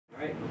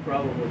All right, no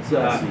problem. Let's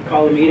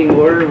call the meeting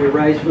to order. We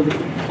rise for the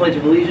Pledge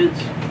of Allegiance.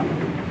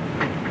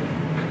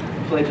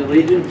 Pledge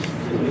allegiance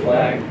to the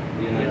flag of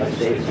the United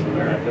States of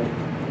America,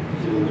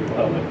 to the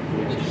republic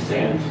which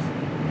stands,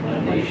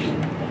 one nation,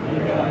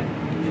 under God,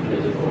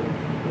 indivisible,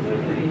 with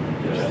liberty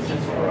and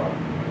justice for all.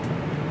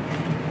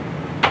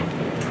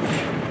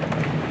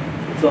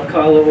 So I'll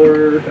call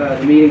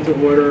the meeting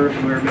to order.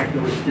 Merrimack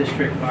Village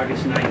District,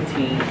 August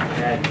 19th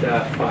at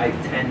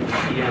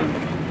 5:10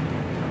 p.m.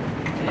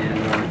 And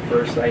the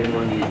first item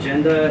on the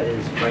agenda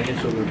is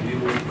financial review.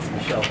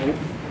 Michelle Hope.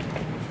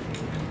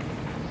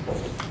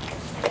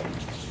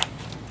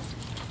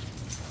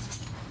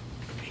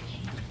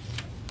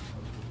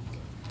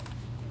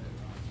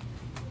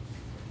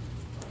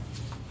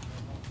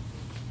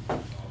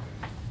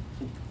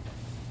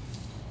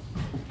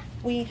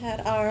 We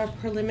had our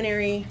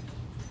preliminary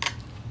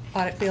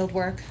audit field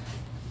work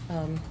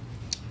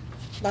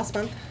last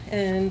month,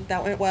 and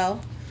that went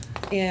well.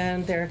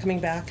 And they're coming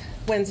back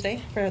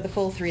Wednesday for the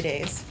full 3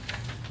 days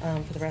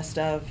for the rest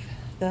of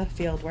the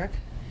field work.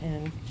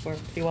 And we're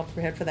pretty well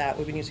prepared for that.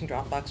 We've been using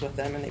Dropbox with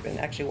them, and they've been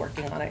actually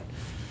working on it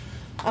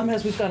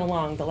as we've gone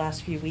along the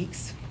last few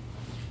weeks.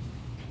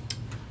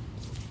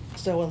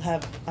 So we'll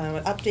have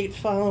an update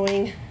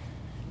following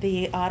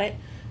the audit,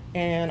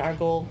 and our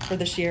goal for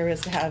this year is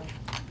to have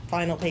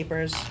final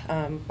papers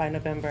by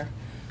November,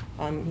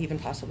 even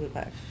possibly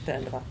by the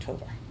end of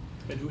October.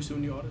 And who's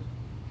doing the audit?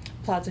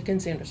 Plodzik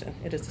and Sanderson.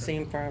 It is the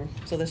same firm,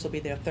 so this will be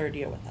their third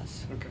year with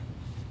us. Okay.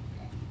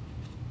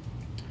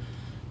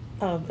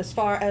 As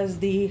far as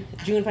the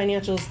June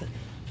financials,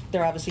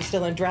 they're obviously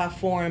still in draft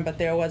form, but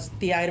there was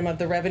the item of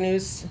the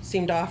revenues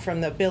seemed off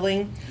from the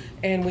billing,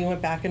 and we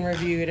went back and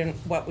reviewed, and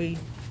what we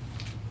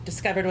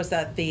discovered was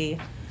that the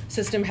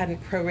system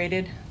hadn't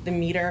prorated the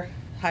meter,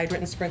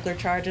 hydrant, and sprinkler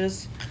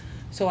charges.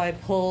 So I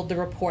pulled the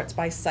reports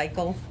by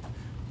cycle.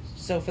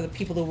 So for the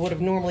people who would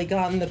have normally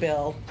gotten the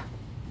bill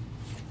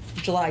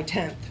July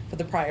 10th for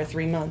the prior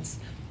 3 months,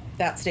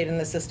 that stayed in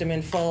the system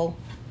in full.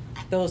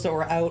 Those that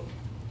were out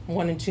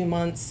 1 and 2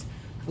 months,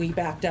 we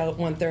backed out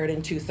 1/3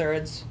 and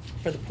 2/3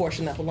 for the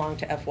portion that belonged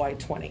to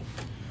FY20.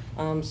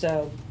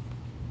 So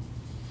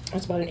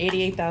it's about an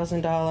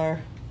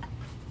 $88,000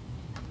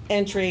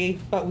 entry,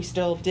 but we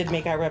still did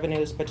make our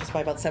revenues, but just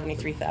by about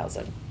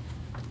 $73,000.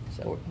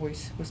 So we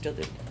still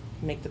did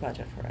make the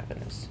budget for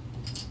revenues.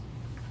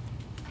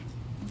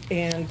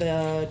 And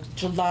the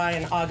July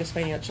and August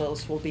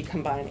financials will be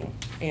combining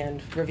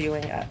and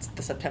reviewing at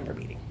the September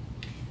meeting.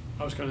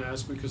 I was going to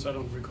ask because I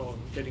don't recall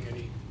getting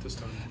any this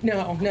time.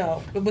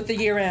 No. But with the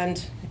year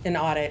end and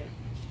audit,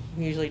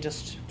 we usually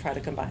just try to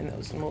combine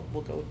those, and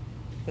we'll go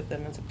with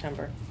them in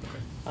September.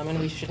 Okay. And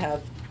we should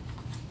have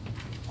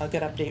a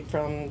good update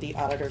from the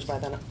auditors by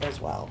then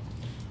as well.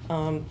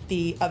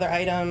 The other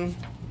item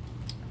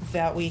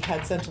that we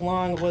had sent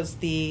along was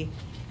the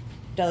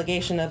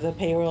delegation of the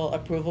payroll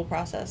approval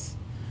process.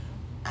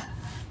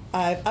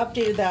 I've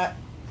updated that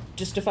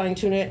just to fine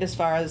tune it as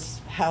far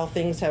as how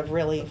things have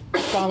really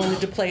fallen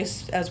into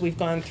place as we've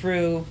gone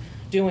through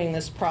doing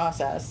this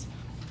process,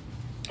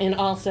 and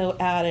also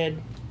added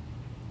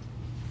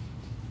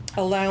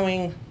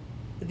allowing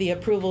the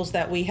approvals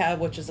that we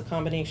have, which is a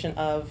combination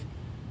of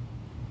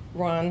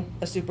Ron,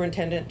 a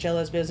superintendent, Jill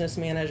as business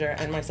manager,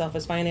 and myself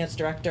as finance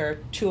director.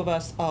 2 of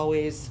us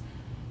always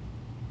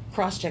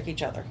cross-check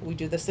each other. We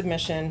do the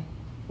submission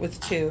with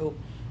 2,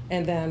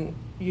 and then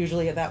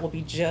usually that will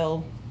be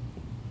Jill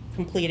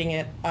completing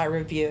it, I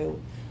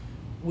review,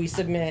 we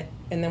submit,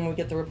 and then we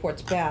get the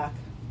reports back.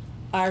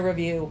 I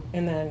review,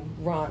 and then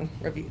Ron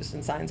reviews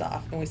and signs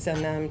off, and we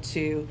send them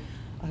to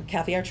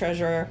Kathy, our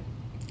treasurer,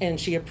 and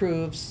she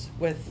approves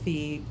with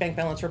the bank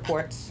balance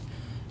reports,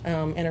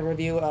 and a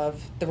review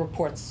of the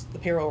reports, the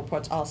payroll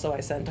reports also I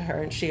send to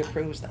her, and she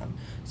approves them.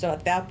 So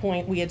at that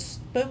point, we had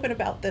spoken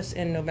about this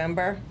in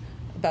November,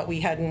 but we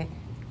hadn't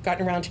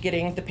gotten around to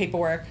getting the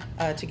paperwork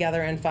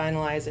together and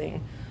finalizing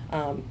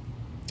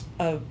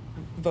a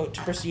vote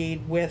to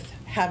proceed with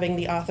having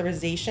the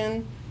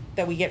authorization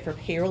that we get for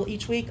payroll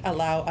each week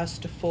allow us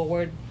to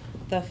forward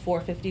the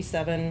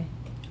 457,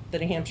 the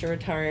New Hampshire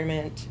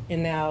retirement,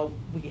 and now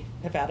we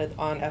have added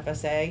on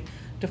FSA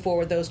to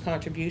forward those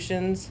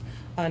contributions.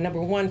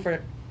 Number one,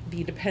 for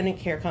the dependent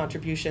care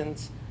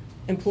contributions,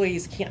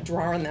 employees can't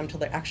draw on them until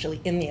they're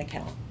actually in the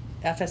account.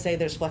 FSA,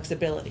 there's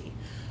flexibility.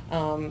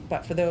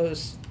 But for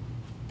those,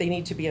 they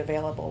need to be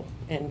available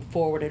and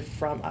forwarded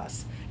from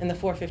us. And the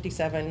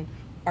 457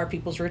 are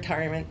people's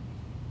retirement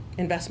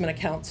investment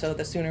accounts, so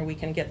the sooner we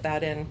can get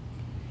that in,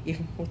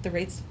 even with the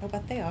rates of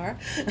what they are,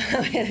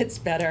 it's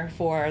better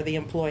for the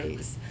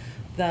employees.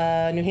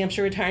 The New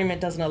Hampshire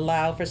retirement doesn't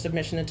allow for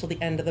submission until the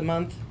end of the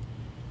month,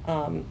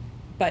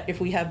 but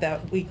if we have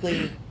that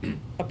weekly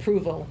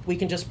approval, we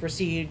can just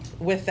proceed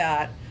with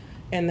that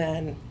and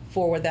then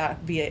forward that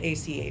via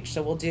ACH.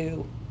 So we'll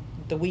do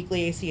the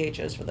weekly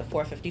ACHs for the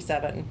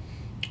 457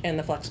 and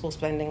the flexible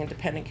spending and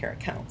dependent care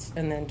accounts,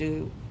 and then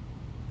do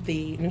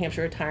the New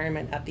Hampshire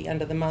retirement at the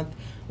end of the month.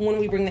 When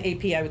we bring the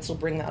AP, I would still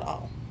bring that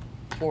all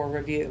for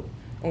review,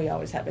 and we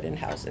always have it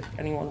in-house if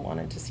anyone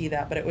wanted to see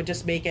that, but it would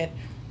just make it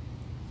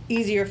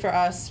easier for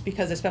us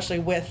because especially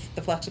with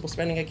the flexible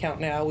spending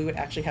account now, we would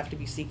actually have to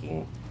be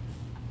seeking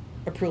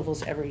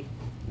approvals every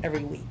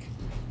week.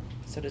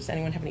 So does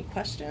anyone have any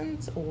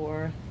questions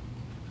or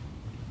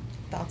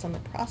thoughts on the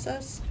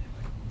process?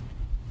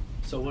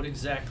 So what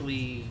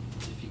exactly,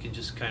 if you could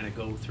just kind of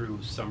go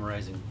through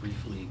summarizing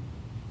briefly,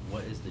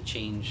 what is the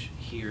change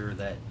here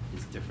that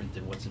is different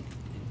than what's in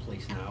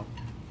place now?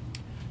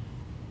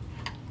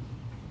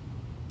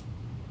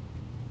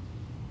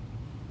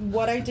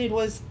 What I did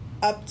was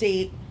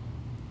update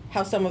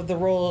how some of the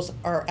roles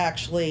are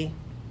actually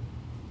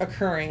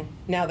occurring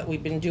now that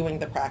we've been doing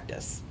the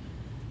practice.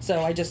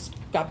 So I just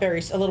got a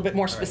little bit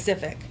more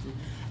specific.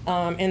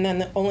 And then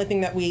the only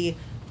thing that we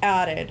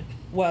added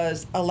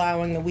was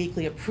allowing the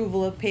weekly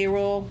approval of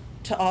payroll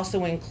to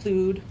also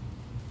include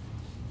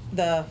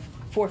the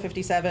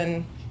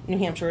 457 New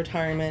Hampshire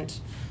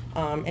retirement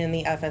and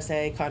the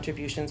FSA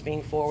contributions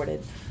being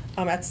forwarded.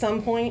 At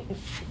some point,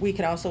 we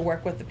could also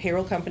work with the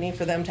payroll company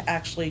for them to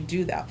actually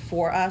do that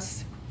for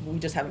us. We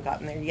just haven't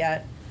gotten there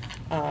yet.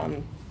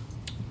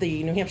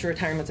 The New Hampshire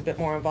retirement's a bit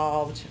more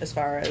involved as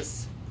far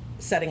as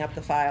setting up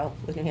the file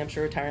with New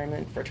Hampshire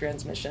retirement for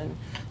transmission,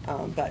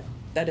 but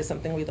that is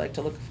something we'd like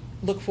to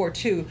look for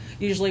too.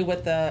 Usually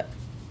with the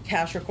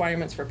cash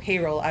requirements for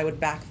payroll, I would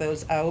back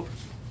those out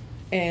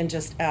and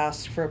just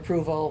ask for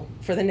approval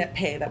for the net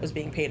pay that was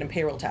being paid in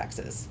payroll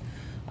taxes.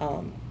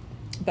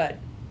 But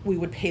we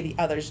would pay the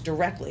others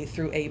directly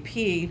through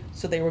AP,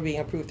 so they were being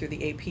approved through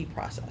the AP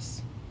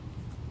process.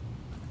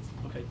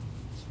 Okay.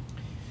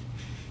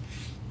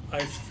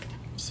 I've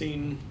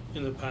seen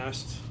in the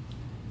past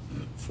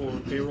for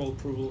payroll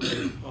approval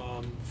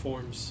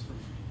forms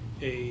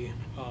a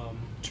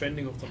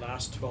trending of the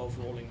last 12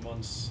 rolling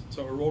months.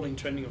 So a rolling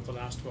trending of the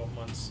last 12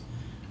 months.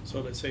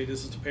 So let's say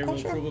this is the payroll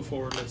approval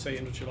for, let's say,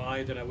 end of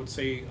July, then I would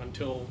say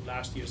until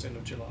last year's end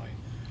of July.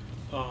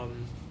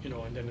 You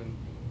know, and then in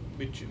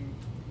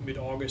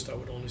mid-August, I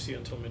would only see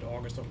until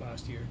mid-August of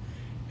last year.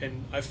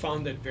 And I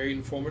found that very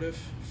informative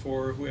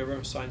for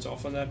whoever signs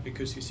off on that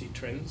because you see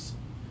trends.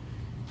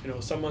 You know,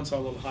 some months are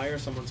a little higher,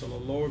 some months are a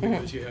little lower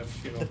because you have,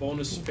 you know,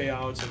 bonus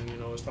payouts and, you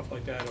know, stuff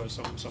like that, or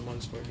some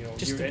months where, you know,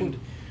 Just year end.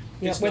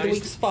 Yeah, where the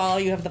weeks fall,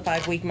 you have the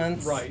 5-week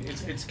months. Right.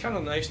 It's kind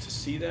of nice to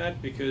see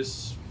that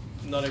because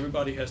not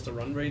everybody has the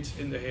run rates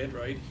in their head,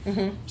 right?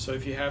 So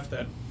if you have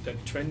that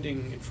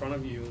trending in front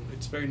of you,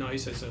 it's very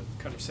nice as a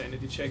kind of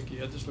sanity check.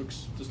 Yeah, this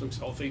looks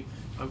healthy.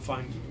 I'm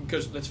fine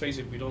because let's face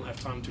it, we don't have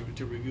time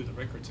to review the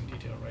records in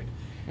detail,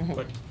 right?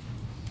 But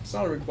it's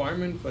not a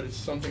requirement, but it's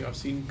something I've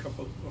seen a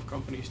couple of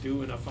companies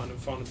do, and I found it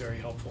very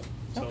helpful.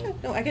 So okay.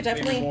 No, I could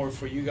definitely maybe more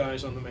for you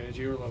guys on the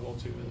managerial level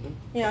too.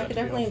 Yeah, I could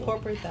definitely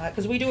incorporate that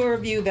because we do a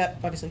review that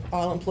obviously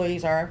all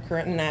employees are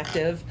current and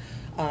active.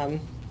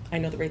 I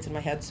know the rates in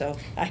my head, so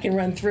I can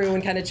run through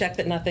and kind of check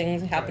that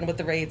nothing happened with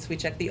the rates. We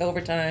check the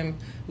overtime,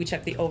 we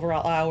check the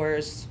overall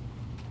hours,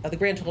 the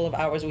grand total of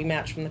hours we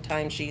match from the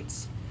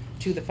timesheets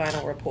to the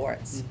final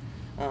reports,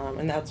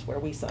 and that's where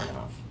we sign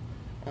off.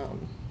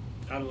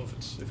 I don't know if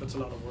it's a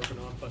lot of work or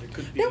not, but it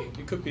could be Nope.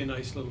 it could be a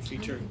nice little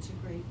feature. It's a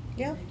great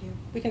Yeah, idea.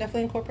 we can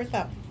definitely incorporate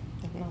that.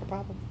 Not a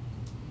problem.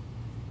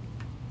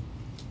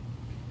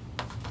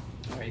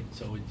 All right,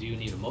 so do you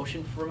need a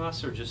motion from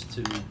us or just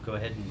to go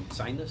ahead and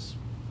sign this?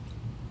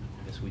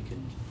 I guess we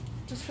can.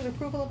 Just for the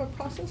approval of a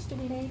process, do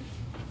we need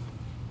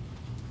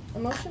a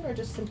motion or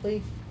just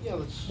simply Yeah,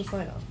 let's the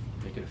sign off?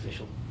 Make it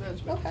official.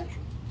 that's Okay.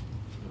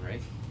 All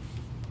right.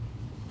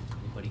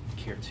 Anybody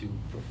care to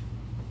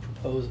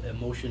propose a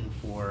motion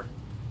for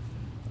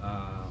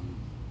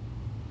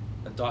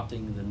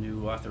adopting the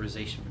new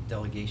authorization for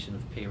delegation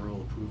of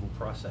payroll approval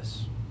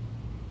process?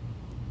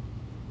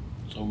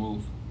 So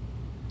move.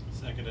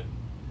 Seconded.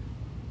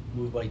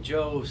 Moved by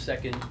Joe,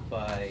 second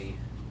by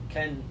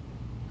Ken.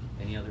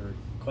 Any other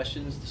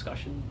questions,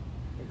 discussion?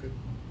 Okay.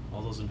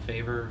 All those in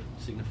favor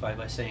signify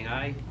by saying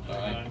aye.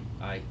 Aye.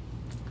 Aye.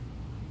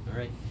 All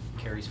right,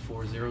 carries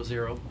 4-0-0.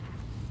 So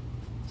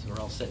we're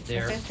all set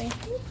there. Okay, thank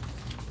you.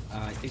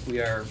 I think we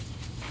are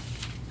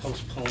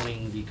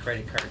postponing the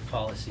credit card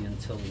policy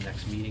until the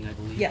next meeting, I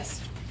believe.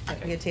 Yes,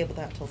 Okay. we had tabled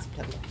that until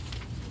September.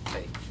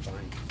 Okay,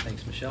 fine.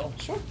 Thanks, Michelle.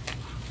 Sure.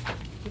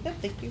 You bet,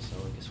 thank you. So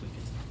I guess we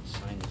can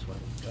sign this one.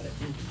 Got it.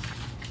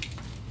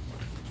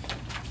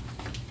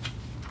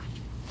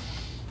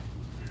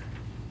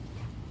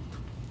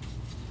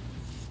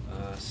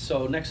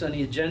 So next on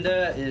the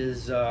agenda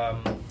is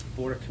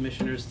Board of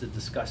Commissioners to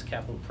discuss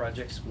capital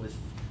projects with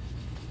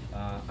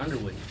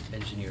Underwood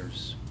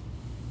Engineers.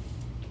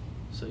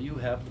 So you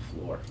have the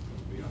floor.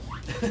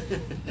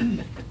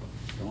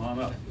 Come on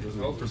up.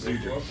 No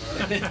procedure.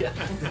 Yeah.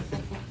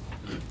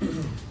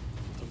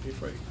 Don't be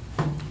afraid.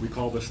 We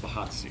call this the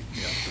hot seat.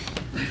 Yeah.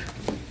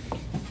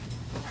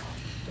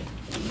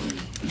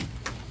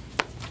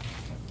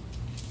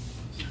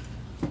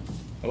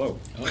 Hello.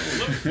 How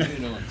you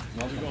doing?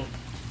 How's it going?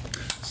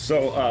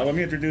 So let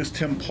me introduce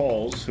Tim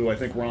Poles, who I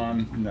think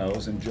Ron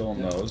knows and Jill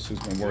knows, who's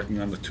been working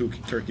on the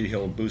Turkey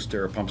Hill boost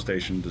air pump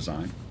station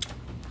design.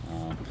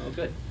 Oh,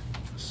 good.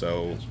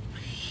 So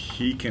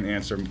he can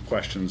answer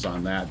questions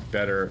on that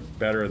better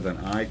than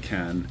I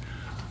can.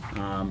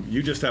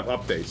 You just have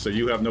updates, so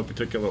you have no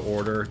particular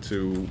order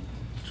to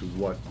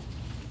what?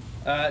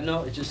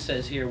 No, it just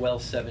says here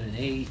wells 7 and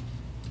 8,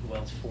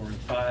 wells 4 and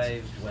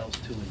 5, wells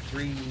 2 and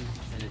 3,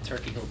 and a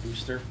Turkey Hill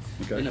booster.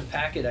 Okay. In the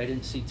packet, I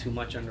didn't see too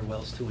much under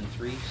wells 2 and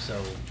 3,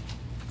 so.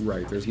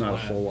 Right, there's if you not a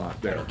wanna- whole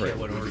lot there. I don't care right.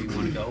 what order you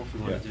want to go, if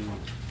you want Yeah. to do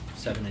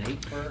 7 and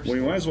 8 first. Well,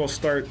 you might as well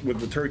start with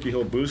the Turkey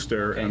Hill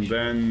booster, Okay, and sure.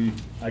 then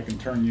I can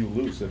turn you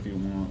loose if you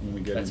want when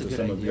we get That's a into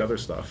good some of the idea. other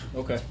stuff.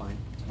 Okay. That's fine.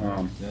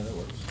 Yeah, that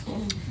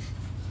works.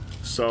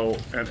 So,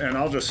 and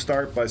I'll just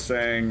start by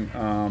saying,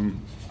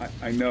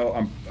 I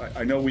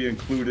know we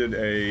included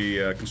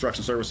a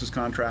construction services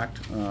contract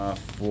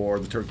for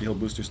the Turkey Hill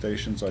booster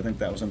station, so I think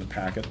that was in the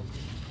packet.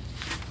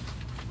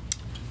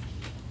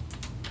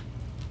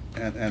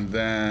 And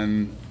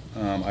then,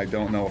 I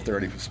don't know if there are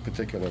any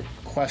particular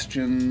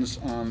questions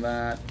on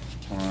that.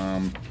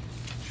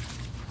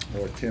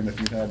 Or Tim, if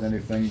you had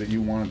anything that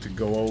you wanted to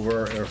go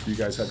over, or if you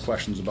guys had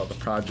questions about the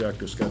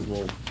project or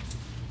schedule.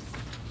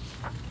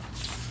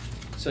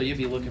 So you'd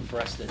be looking for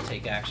us to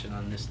take action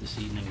on this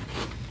evening,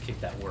 kick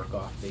that work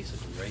off,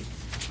 basically, right?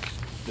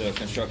 The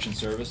construction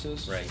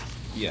services? Right.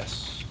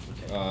 Yes.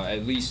 Okay.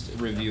 At least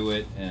review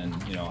it and,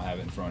 have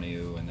it in front of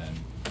you, and then,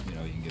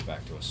 you can get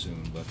back to us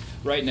soon. But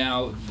right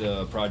now,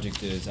 the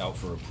project is out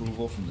for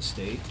approval from the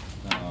state.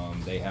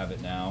 They have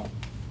it now.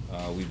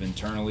 We've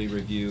internally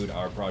reviewed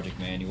our project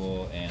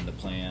manual and the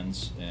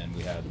plans, and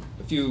we had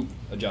a few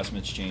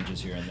adjustments, changes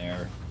here and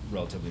there,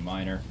 relatively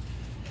minor,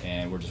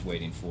 and we're just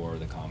waiting for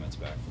the comments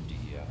back from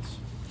DES.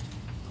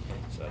 Okay.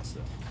 So that's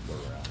where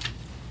we're at.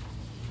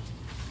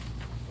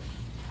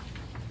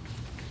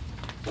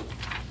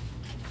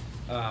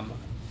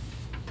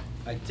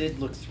 I did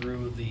look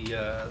through we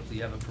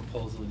have a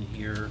proposal in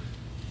here,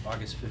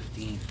 August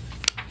 15th,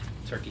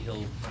 Turkey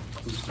Hill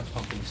booster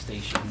pumping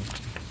station.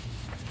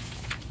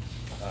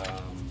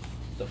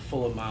 The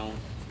full amount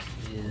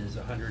is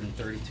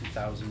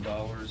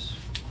 $132,000.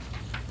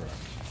 Correct.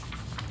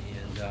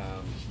 And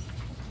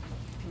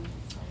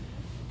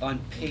on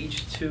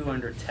page 2,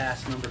 under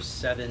task number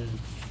 7,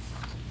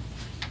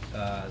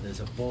 there's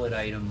a bullet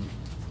item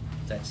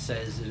that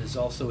says it is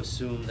also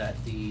assumed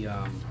that the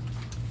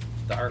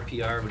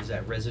RPR, what is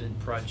that, resident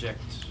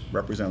project?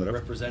 Representative.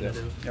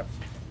 Representative. Yep.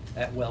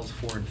 At wells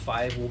 4 and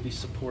 5 will be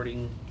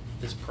supporting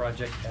this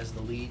project as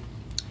the lead.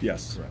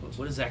 Yes.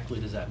 What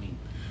exactly does that mean?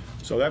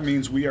 So that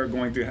means we are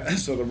going to,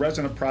 so the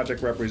resident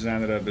project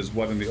representative is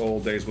what in the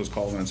old days was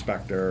called an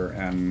inspector,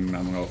 and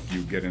I don't know if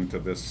you get into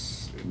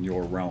this in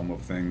your realm of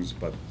things,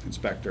 but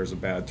inspector is a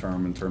bad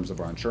term in terms of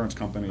our insurance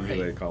company. Right.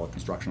 They call it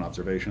construction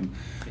observation,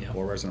 Yeah.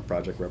 or resident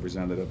project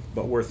representative.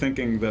 But we're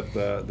thinking that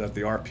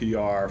the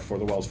RPR for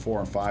the Wells 4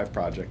 and 5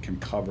 project can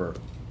cover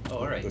Oh,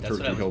 all right, the that's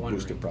what I Turkey was Hill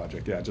wondering. Booster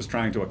project. Yeah, just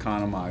trying to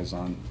economize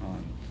on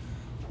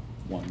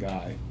one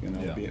guy,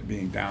 Yeah.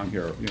 being down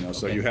here,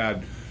 So Okay. you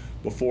had,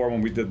 before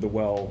when we did the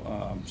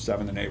well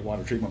 7 and 8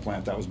 water treatment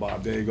plant, that was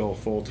Bob Daigle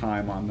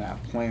full-time on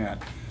that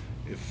plant.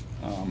 If,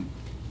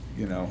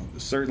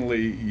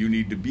 certainly you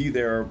need to be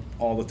there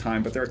all the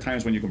time, but there are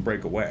times when you can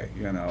break away,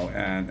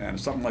 and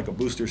something like a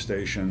booster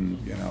station,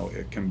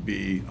 it can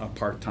be a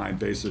part-time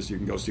basis. You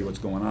can go see what's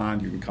going on,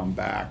 you can come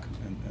back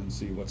and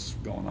see what's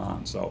going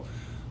on. So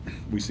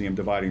we see him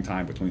dividing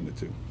time between the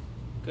two.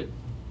 Good.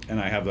 And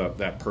I have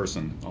that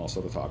person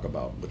also to talk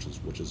about,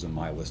 which is in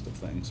my list of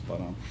things, but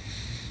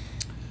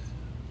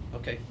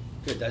Okay,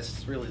 good.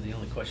 That's really the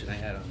only question I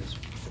had on this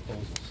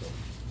proposal, so.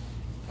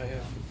 I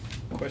have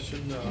a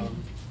question.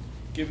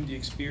 Given the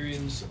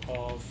experience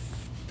of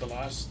the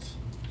last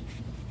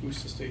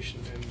booster station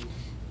and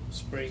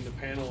spraying the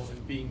panel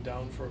and being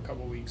down for a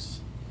couple of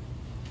weeks,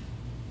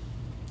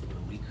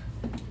 A week.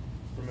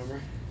 remember?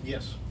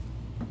 Yes.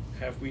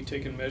 Have we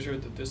taken measure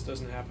that this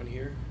doesn't happen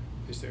here?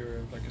 Is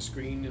there like a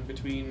screen in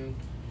between,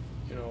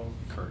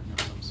 Curtain of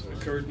some a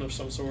sort. curtain of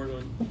some sort, or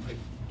like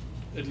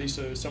at least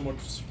a somewhat,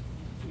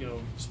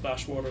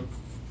 splash water?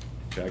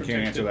 okay, I can't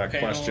answer that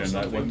panel or question.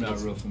 something? I'm not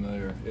real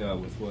familiar,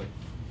 with what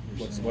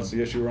you're saying. What's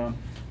the issue, Ron?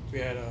 We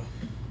had a,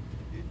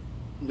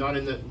 Not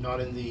in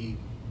the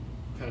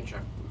Penachuk,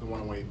 the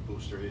one-way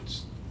booster,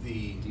 it's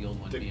the. The old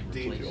one being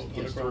replaced.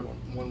 Yes, the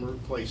Underground one we're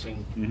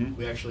replacing. Mhm.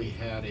 We actually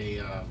had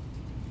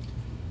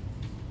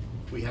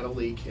we had a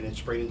leak and it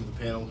sprayed into the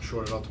panel,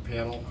 shorted out the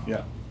panel.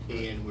 Yeah.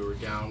 And we were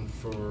down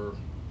for,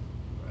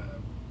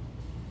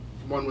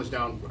 one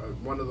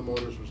of the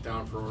motors was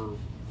down for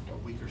a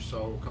week or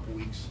so, a couple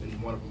weeks, and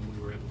one of them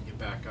we were able to get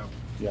back up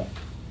Yeah.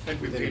 I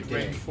think we within a paid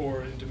rent day. for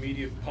an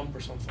intermediate pump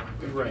or something like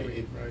that. Right.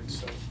 didn't we? Right,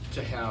 so,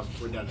 To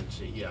have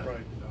redundancy, yeah.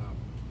 Right.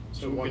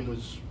 So So we one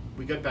could-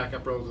 we got back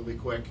up relatively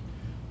quick,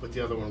 but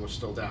the other one was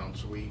still down,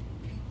 so we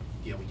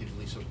did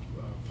release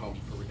a pump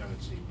for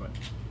redundancy, but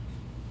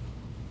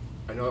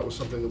I know that was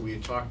something that we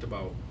had talked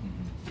about,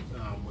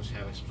 Mhm. was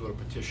having some sort of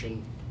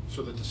petition,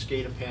 so that the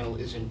SCADA panel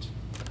isn't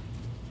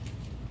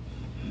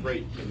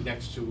right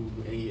next to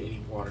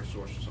any water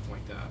source or something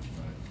like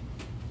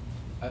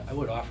that. I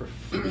would offer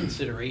for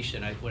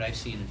consideration, what I've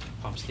seen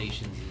at pump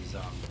stations is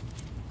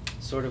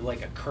sort of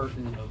like a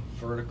curtain of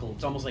vertical,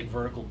 it's almost like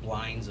vertical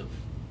blinds of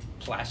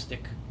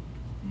plastic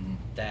Mhm.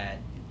 that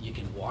you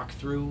can walk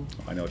through,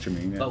 I know what you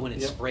mean, yeah. but when it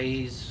Yep.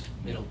 sprays,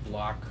 it'll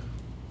block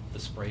the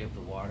spray of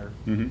the water.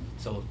 Mm-hmm.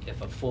 So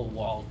if a full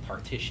wall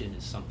partition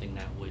is something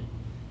that would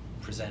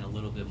present a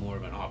little bit more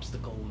of an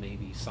obstacle,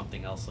 maybe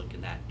something else like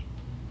in that,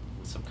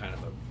 with some kind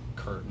of a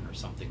curtain or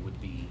something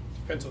would be,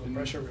 Depends on the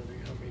pressure, really,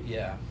 I mean.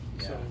 yeah,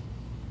 So,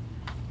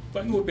 yeah,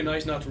 but it would be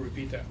nice not to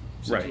repeat that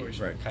Right,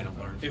 situation. right. kind of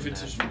learn from If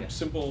it's that, I a guess.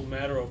 simple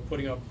matter of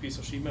putting up a piece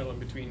of sheet metal in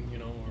between, you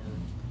know, or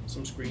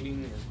some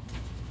screening,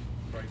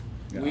 or, right.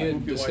 Yeah, We it had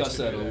would be wise discussed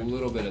to that do a that.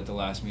 little bit at the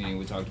last meeting.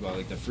 We talked about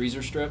like the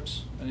freezer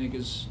strips, I think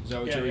is that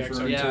what Yeah, you're yeah,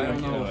 referring Yeah, to? I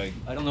don't You know, like,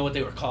 I don't know what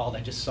they were called,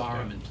 I just saw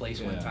them Yeah. in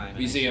place one time. and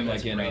You I see said, them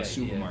 "That's like in a great idea."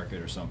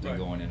 supermarket or something Right.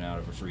 going in and out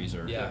of a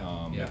freezer.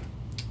 Yeah, yeah.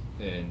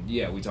 And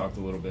yeah, we talked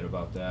a little bit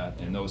about that,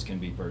 and those can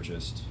be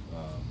purchased.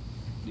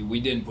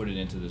 We didn't put it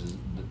into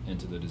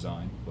the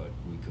design, but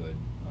we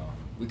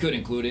could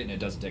include it, and it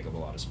doesn't take up a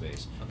lot of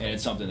space, Okay. and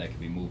it's something that can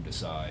be moved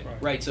aside.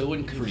 Right. Right, so it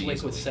wouldn't Pretty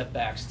conflict with easily.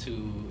 setbacks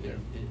to Yeah.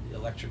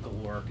 electrical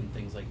work and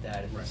things like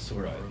that, if Right. it's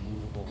sort of a Right.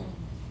 removable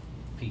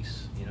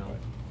piece, you know? Right.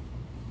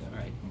 Yeah.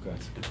 Right, Okay.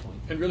 that's a good point.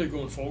 And really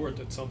going forward,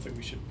 that's something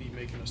we should be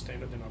making a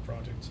standard in our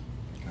projects.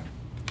 Okay.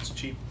 It's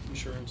cheap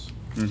insurance,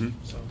 Mm-hmm.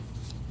 so.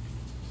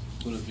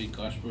 Would it be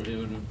cost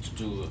prohibitive to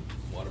do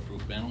a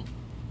waterproof panel?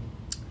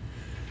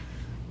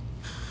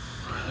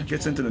 It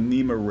gets into the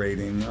NEMA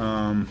rating,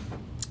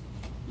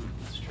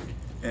 That's true.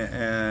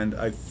 and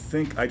I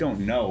think, I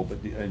don't know,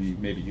 but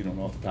maybe you don't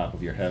know off the top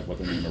of your head what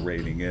the NEMA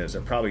rating is.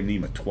 They're probably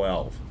NEMA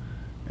 12,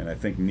 and I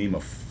think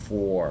NEMA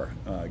 4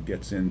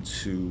 gets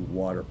into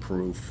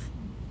waterproof.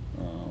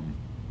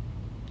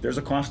 There's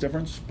a cost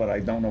difference, but I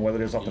don't know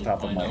whether it is off the Can you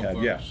top of find my out head.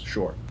 for Yeah, us?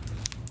 sure.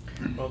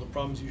 Well, the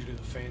problem's usually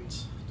the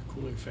fans, the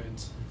cooling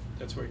fans.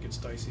 That's where it gets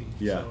dicey.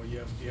 Yeah. So you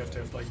have to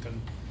have like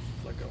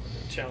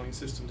a channeling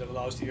system that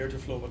allows the air to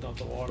flow, but not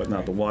the water. But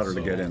not the right? water to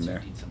So- get in So there.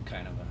 you need some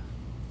kind of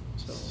a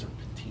So-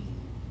 serpentine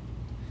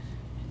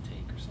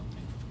intake or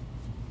something.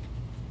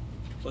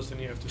 Plus, then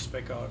you have to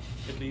spec out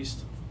at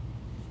least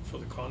for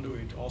the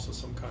conduit also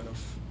some kind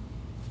of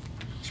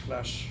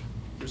splash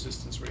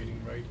resistance rating,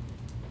 right?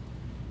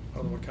 I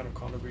don't know what kind of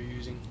conduit we're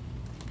using,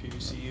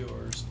 PVC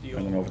or steel.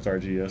 I don't know if it's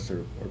RGS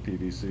or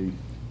PVC.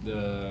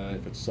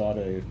 If it's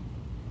solid,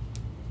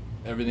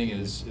 Everything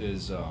is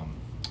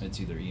it's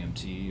either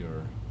EMT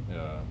or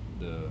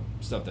the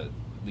stuff that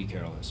Lee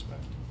Carroll has spec.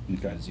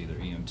 Okay. It's either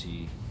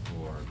EMT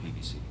or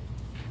PVC.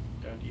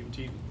 And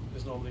EMT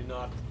is normally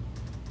not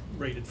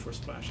rated for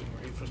splashing,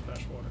 right, for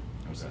splash water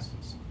Okay.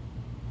 resistance.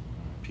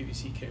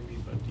 PVC can be,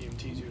 but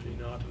EMT is usually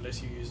not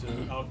unless you use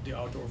the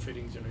outdoor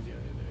fittings, you know,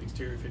 the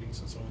exterior fittings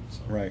and so on.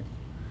 So, right.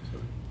 So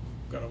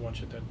gotta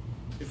watch it that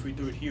if we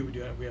do it here,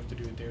 we have to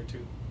do it there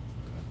too.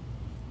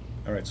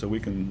 All right, so we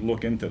can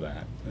look into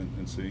that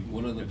and see.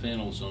 One of the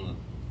panels on the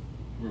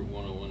Route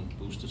 101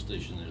 booster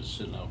station that is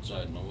sitting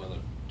outside in the weather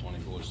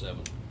 24/7.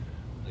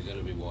 They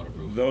gotta be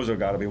waterproof. Those have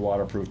got to be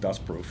waterproof,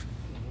 dustproof.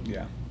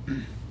 Yeah.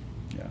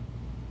 Yeah.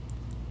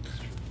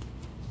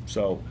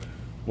 So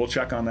we'll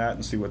check on that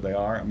and see what they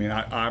are. I mean,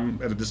 I'm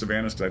at a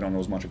disadvantage because I don't know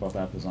as much about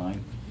that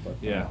design. But,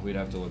 Yeah, we'd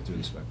have to look through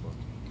the spec book.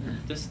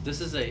 Is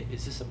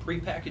this a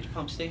prepackaged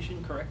pump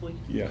station correctly?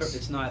 Yes.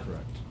 It's not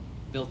Correct.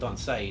 built on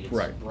site, it's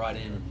Right. brought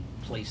in and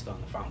placed on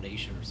the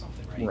foundation or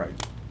something, right?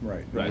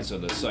 Right. Right, so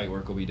the site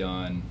work will be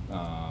done,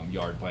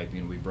 yard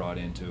piping will be brought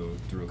into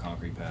through a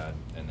concrete pad,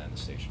 and then the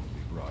station will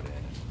be brought in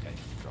and Okay.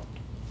 dropped.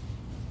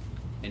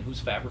 And who's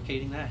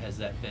fabricating that? Has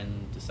that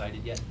been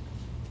decided yet?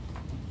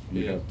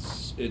 You have-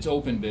 It's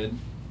open bid.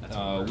 That's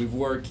what We've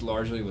worked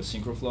largely with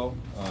Synchroflow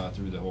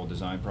through the whole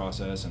design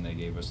process, and they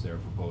gave us their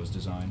proposed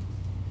design.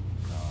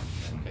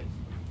 And Okay.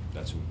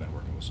 that's who we've been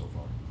working with so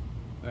far.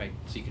 All right,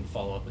 so you can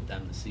follow up with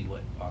them to see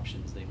what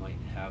options they might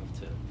have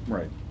to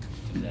Right.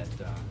 do that,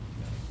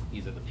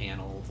 either the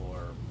panel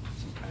or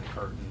some kind of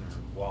curtain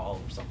or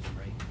wall or something,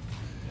 right?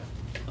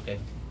 Yeah. Okay,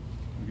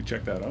 We can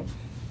check that out.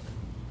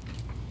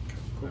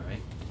 all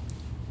right.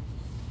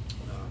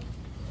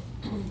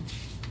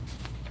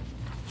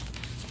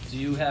 Do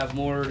you have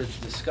more to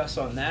discuss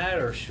on that,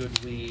 or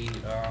should we,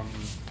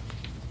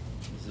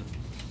 does the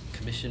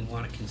commission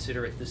want to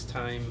consider at this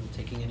time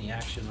taking any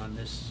action on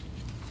this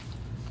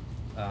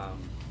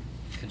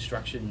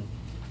construction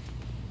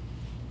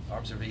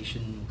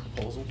observation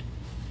proposal?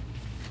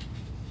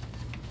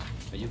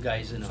 Are you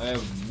guys in a? I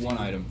have one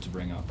item to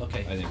bring up.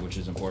 Okay. I think, which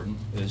is important,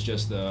 is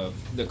just the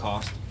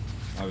cost,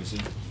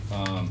 obviously.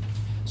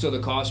 So the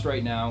cost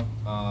right now,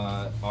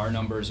 our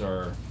numbers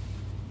are,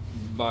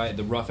 by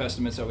the rough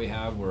estimates that we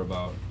have, we're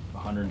about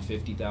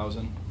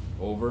 150,000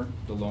 over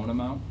the loan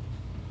amount.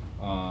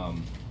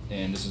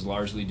 And this is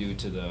largely due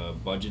to the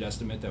budget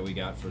estimate that we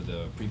got for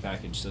the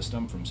prepackaged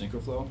system from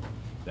Synchroflow.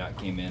 That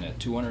came in at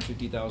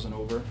 250,000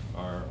 over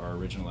our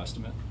original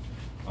estimate.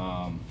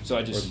 So I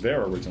Or just.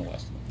 their original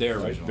estimate. Their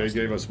right? original They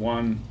estimate. gave us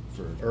one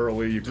For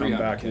early, you come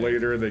back 300K.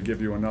 later, they give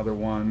you another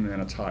one,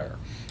 and it's higher.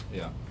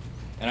 Yeah.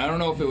 And I don't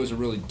know if it was a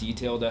really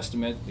detailed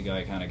estimate. The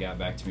guy kind of got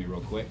back to me real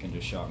quick and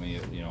just shot me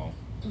at,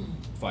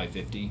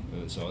 550.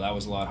 So that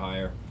was a lot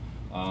higher.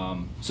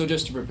 So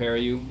just to prepare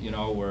you, you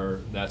know,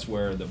 that's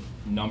where the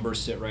numbers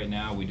sit right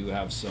now. We do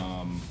have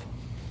some,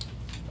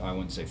 I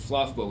wouldn't say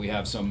fluff, but we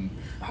have some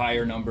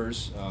higher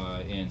numbers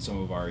in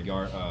some of our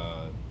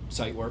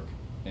site work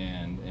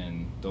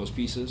and those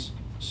pieces.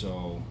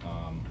 So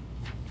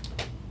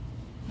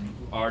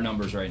our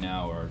numbers right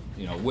now are,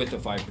 you know, with the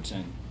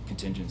 5%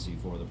 contingency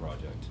for the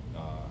project,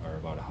 are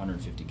about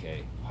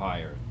 150K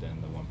higher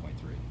than the 1.3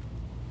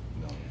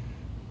 million.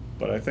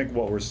 But I think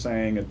what we're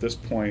saying at this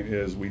point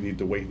is we need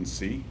to wait and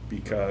see,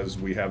 because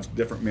we have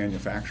different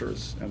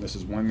manufacturers, and this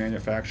is one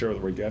manufacturer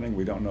that we're getting.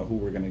 We don't know who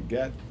we're going to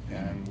get,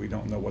 and we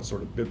don't know what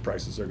sort of bid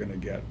prices they're going to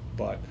get.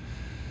 But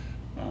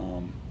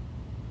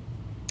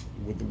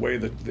with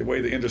the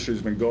way the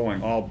industry's been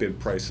going, all bid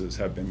prices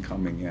have been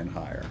coming in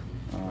higher,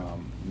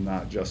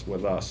 not just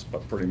with us,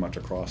 but pretty much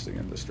across the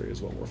industry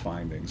is what we're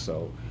finding.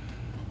 So,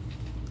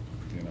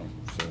 you know,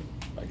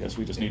 I guess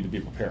we just need to be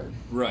prepared.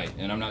 Right,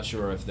 and I'm not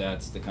sure if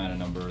that's the kind of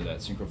number that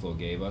Synchronflow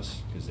gave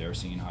us, because they're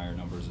seeing higher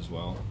numbers as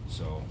well.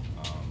 So,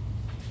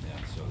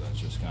 yeah, so that's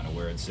just kind of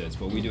where it sits.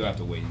 But we do have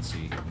to wait and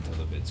see until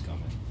the bids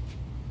come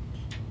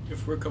in.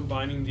 If we're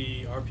combining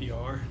the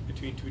RPR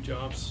between two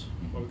jobs,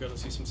 are we gonna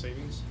see some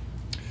savings?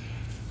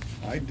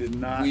 I did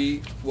not.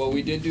 We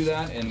did do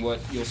that, and what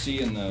you'll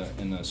see in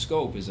the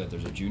scope is that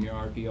there's a junior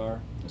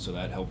RPR, and so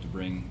that helped to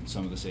bring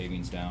some of the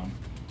savings down.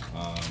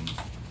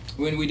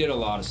 When we did a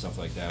lot of stuff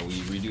like that,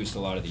 we reduced a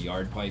lot of the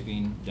yard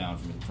piping down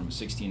from a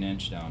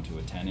 16-inch down to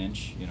a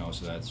 10-inch. You know,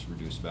 so that's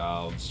reduced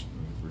valves,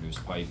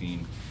 reduced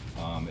piping.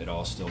 It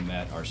all still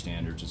met our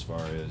standards as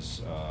far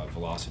as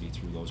velocity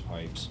through those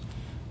pipes,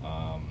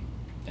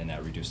 and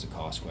that reduced the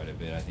cost quite a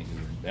bit. I think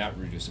that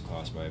reduced the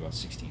cost by about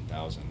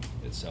 $16,000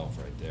 itself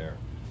right there.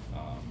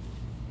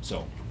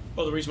 So.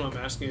 Well, the reason why I'm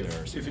asking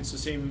if some- it's the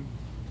same,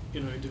 you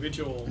know,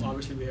 individual,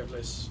 obviously they have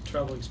less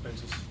travel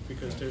expenses,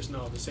 because there's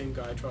now the same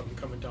guy traveling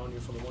coming down here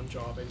for the one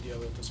job and the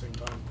other at the same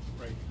time,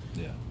 right?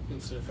 Yeah.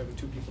 Instead of having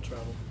two people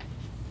travel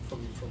from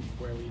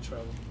wherever you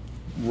travel.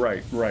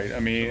 Right, right. I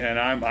mean, and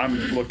I'm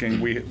looking.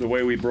 The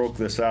way we broke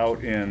this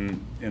out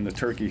in the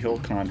Turkey Hill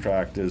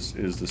contract is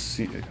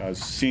the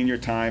senior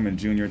time and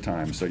junior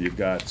time. So you've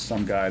got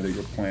some guy that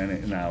you're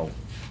planning now,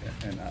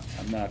 and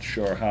I'm not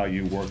sure how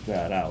you work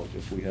that out.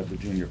 If we have the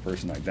junior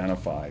person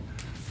identified,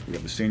 we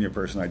have the senior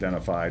person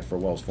identified for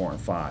wells 4 and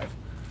 5,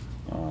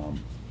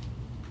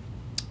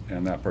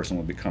 and that person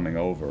will be coming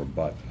over.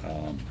 But I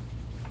don't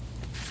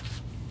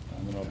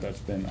know if that's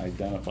been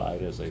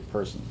identified as a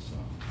person. So.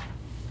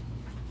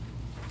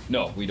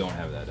 No, we don't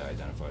have that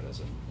identified as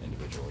an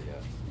individual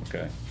yet.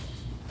 Okay.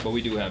 But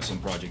we do have some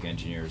project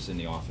engineers in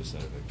the office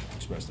that have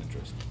expressed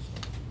interest.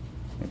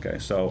 So. Okay,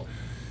 so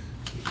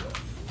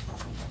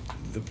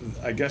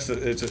I guess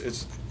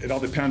it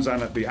all depends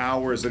on the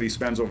hours that he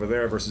spends over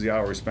there versus the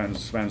hours he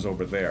spends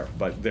over there.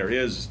 But there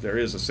is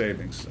a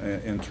savings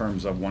in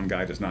terms of one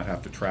guy does not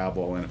have to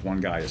travel, and if one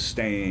guy is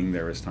staying,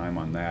 there is time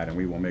on that, and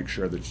we will make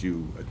sure that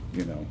you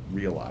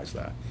realize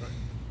that. Right.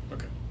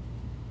 Okay.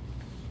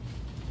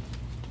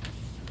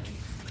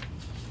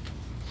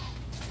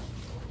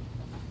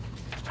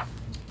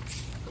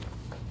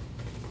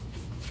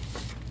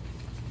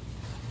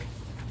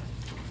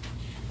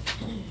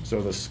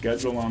 So the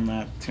schedule on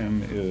that,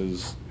 Tim,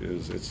 is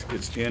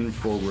it's in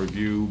for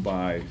review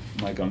by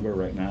Mike Unger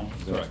right now?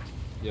 Is that- Correct.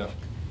 Yeah,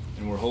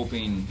 and we're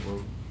hoping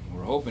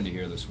to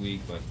hear this week,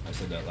 but I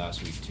said that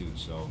last week too.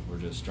 So we're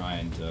just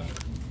trying to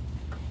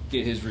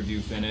get his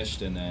review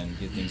finished and then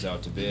get things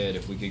out to bid.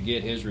 If we could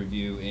get his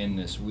review in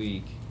this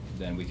week,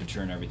 then we could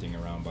turn everything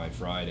around by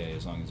Friday,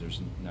 as long as there's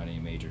not any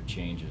major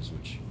changes,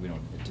 which we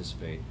don't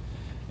anticipate.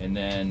 And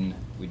then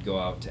we'd go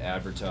out to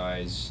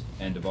advertise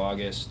end of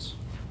August.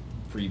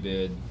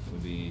 Pre-bid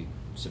would be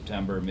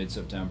September,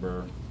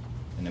 mid-September,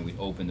 and then we'd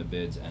open the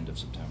bids end of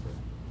September.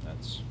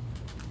 That's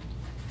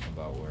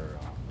about where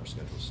our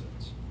schedule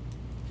sits.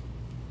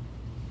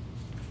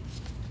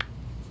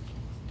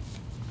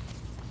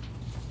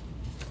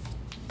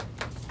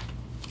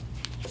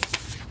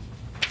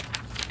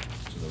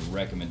 So the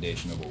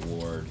recommendation of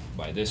award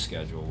by this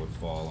schedule would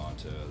fall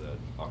onto the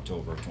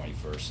October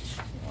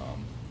 21st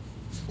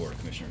Board of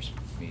Commissioners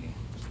meeting.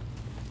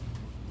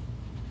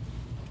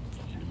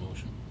 Need a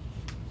motion?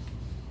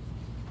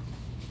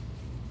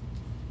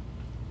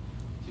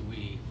 Do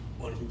we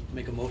want to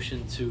make a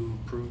motion to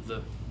approve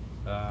the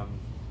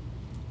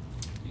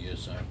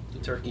ESR. the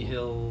Turkey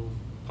Hill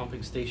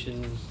pumping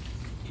station?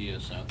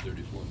 ESR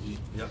 34B.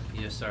 Yep,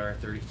 ESR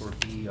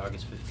 34B,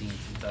 August 15,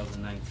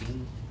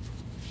 2019.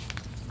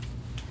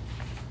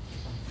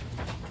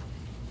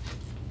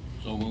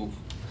 So move.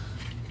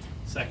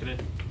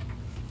 Seconded.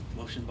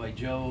 Motion by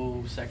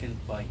Joe, second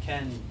by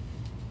Ken.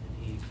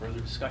 Any further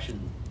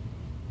discussion?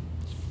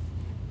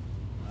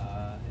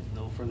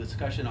 No further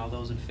discussion. All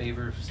those in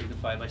favor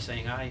signify by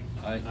saying aye.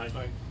 Aye.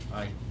 Aye.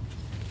 Aye.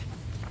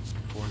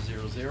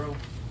 400. All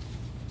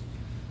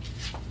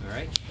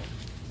right,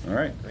 All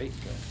right. great.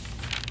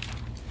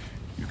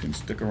 You can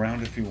stick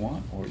around if you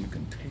want, or you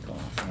can take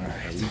off.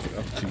 I leave it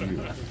up to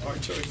you. Our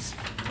choice.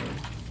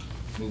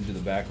 move to the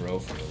back row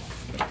for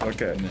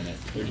Okay. a minute.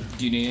 Or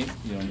do you need?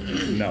 You don't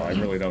need? No, I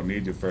really don't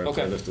need you for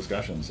Okay. this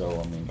discussion,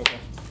 so, I mean. Okay.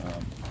 All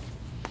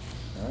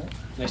right.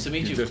 Nice to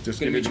meet you. Just Good to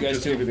give meet you you guys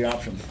just give too. you the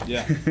option.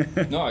 Yeah.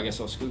 No, I guess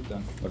I'll scoot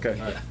then. Okay.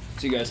 All right.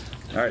 See you guys.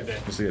 All right,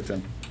 we'll see you,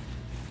 Tim.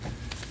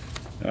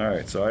 All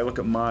right, so I look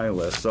at my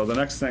list. So the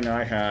next thing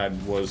I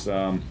had was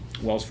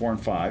Wells 4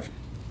 and 5.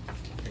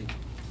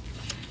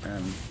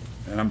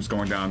 And I'm just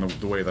going down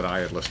the way that I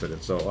had listed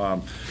it.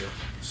 So,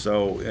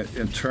 so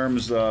in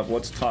terms of,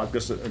 let's talk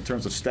this in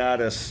terms of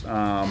status.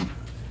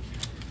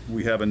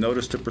 We have a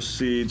notice to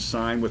proceed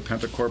signed with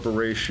Penta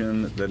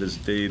Corporation that is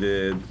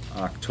dated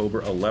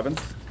October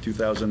 11th,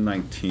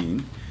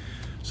 2019.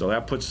 So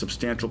that puts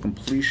substantial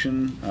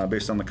completion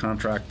based on the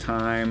contract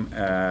time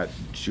at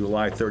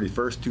July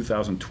 31st,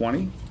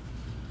 2020,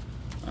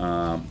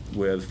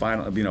 with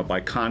final,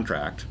 by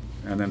contract,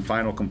 and then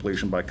final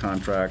completion by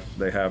contract.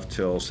 They have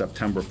till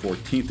September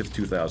 14th of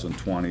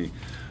 2020,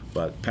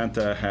 but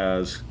Penta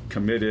has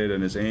committed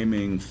and is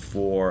aiming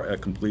for a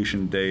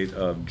completion date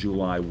of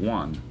July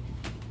 1,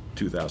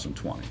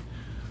 2020.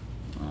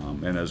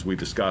 And as we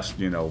discussed,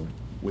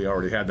 we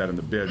already had that in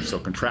the bid, so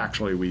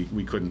contractually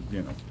we couldn't,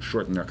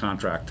 shorten their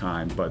contract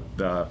time. But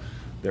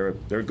they're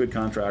a good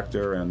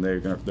contractor, and they're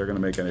gonna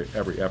make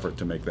every effort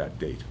to make that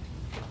date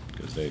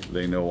because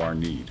they know our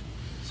need.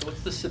 So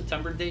what's the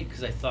September date?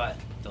 Because I thought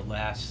the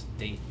last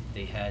date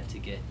they had to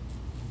get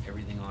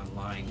everything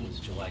online was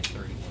July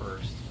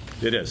 31st.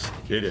 It is.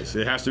 It is.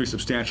 It has to be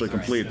substantially All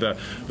right. complete.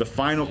 The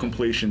final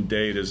completion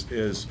date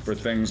is for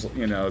things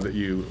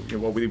that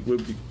what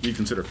we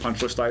consider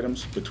punch list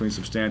items between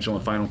substantial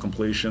and final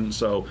completion.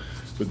 So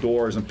the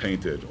door isn't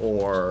painted,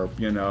 or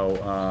you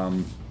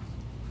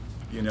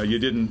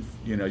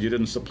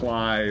didn't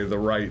supply the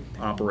right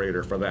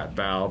operator for that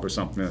valve, or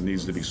something that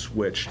needs to be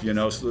switched.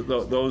 So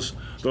those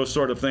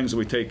sort of things that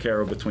we take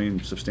care of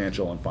between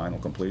substantial and final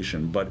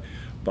completion. But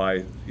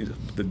by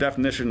the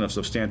definition of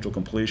substantial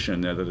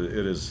completion, that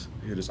it is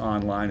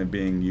online and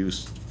being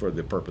used for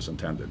the purpose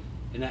intended.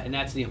 And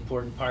that's the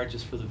important part,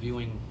 just for the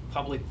viewing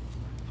public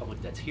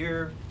that's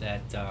here, that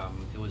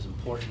it was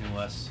important to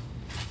us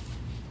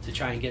to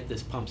try and get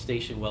this pump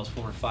station, Wells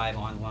 4 and 5,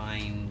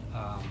 online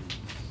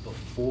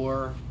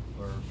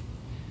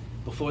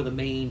before the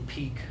main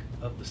peak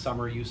of the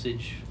summer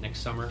usage next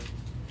summer.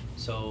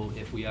 So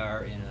if we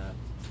are in a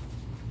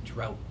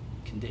drought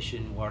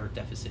condition, water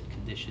deficit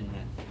condition,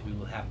 that we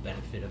will have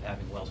benefit of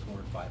having Wells 4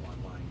 and 5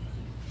 online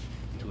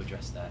to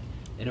address that.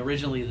 And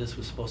originally this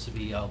was supposed to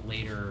be out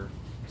later,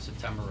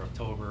 September,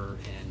 October,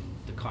 and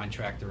the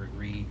contractor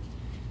agreed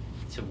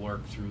to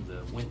work through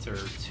the winter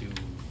to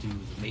do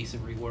the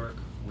masonry work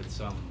with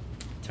some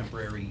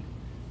temporary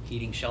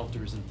heating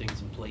shelters and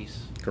things in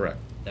place. Correct.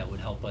 That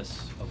would help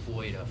us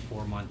avoid a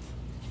 4-month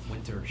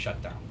winter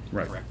shutdown.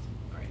 Right. Correct.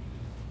 All right.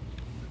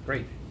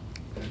 Great.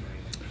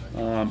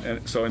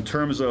 And so in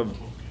terms of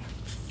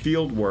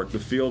field work,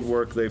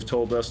 they've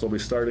told us they'll be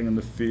starting in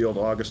the field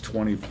August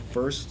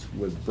 21st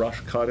with brush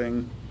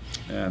cutting,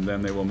 and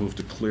then they will move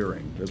to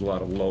clearing. There's a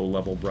lot of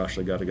low-level brush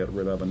they got to get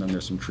rid of, and then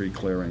there's some tree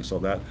clearing. So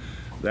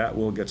that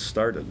will get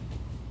started.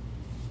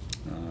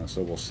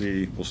 So we'll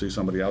see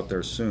somebody out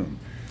there soon.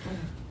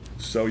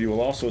 So you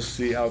will also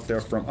see out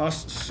there from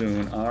us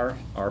soon our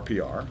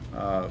RPR,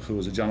 who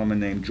is a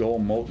gentleman named Joel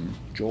Moulton,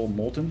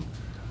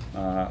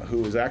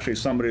 who is actually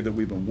somebody that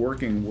we've been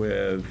working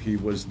with. He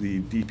was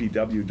the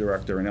DPW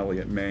director in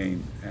Elliott,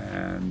 Maine,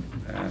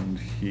 and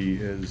he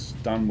is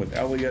done with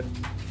Elliott,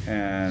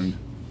 and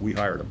we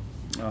hired him.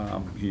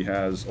 He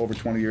has over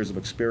 20 years of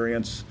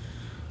experience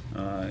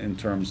in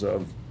terms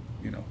of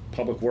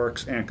public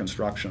works and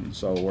construction.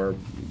 So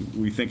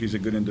we think he's a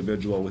good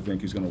individual. We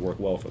think he's going to work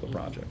well for the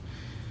project.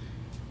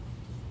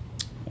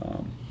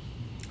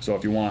 So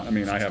if you want,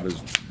 I have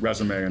his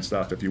resume and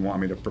stuff. If you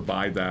want me to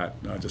provide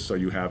that, just so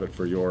you have it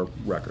for your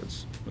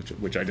records,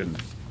 which I didn't.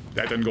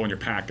 That didn't go in your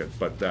packet,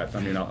 but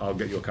I'll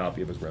get you a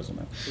copy of his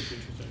resume.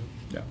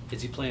 Yeah.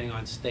 Is he planning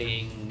on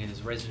staying in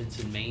his residence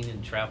in Maine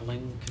and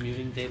traveling,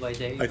 commuting day by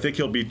day? I think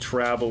he'll be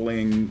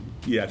traveling.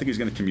 Yeah, I think he's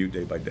going to commute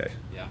day by day.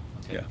 Yeah.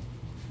 Okay. Yeah.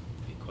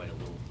 Be quite a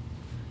little.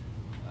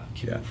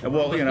 Yeah,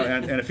 well,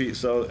 and if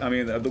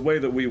the way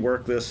that we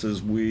work this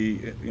is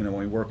when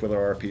we work with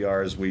our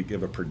RPRs, we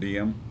give a per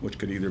diem, which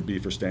could either be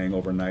for staying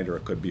overnight or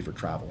it could be for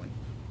traveling.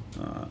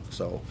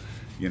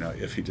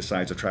 If he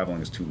decides that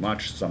traveling is too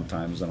much,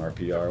 sometimes an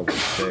RPR will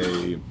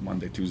stay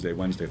Monday, Tuesday,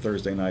 Wednesday,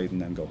 Thursday night, and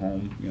then go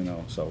home.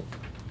 So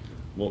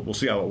we'll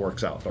see how it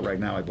works out. But right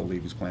now, I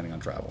believe he's planning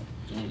on travel.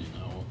 It's only an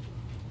hour.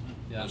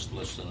 Yeah.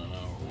 Less than an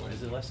hour away.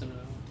 Is it less than an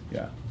hour?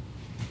 Yeah,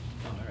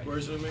 Oh, all right. Where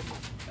is it in Maine?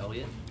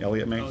 Elliott?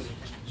 Elliott, Maine. Oh,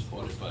 It's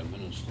 45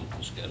 minutes to the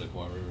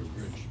Piscataqua River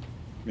Bridge.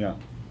 Yeah,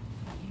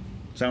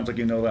 sounds like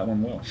you know that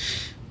one well.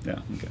 Yeah.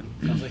 Okay.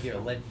 Sounds like you're a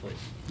lead foot.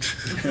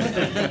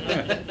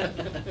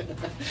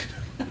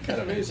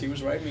 kind of is. He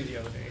was riding me the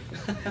other day.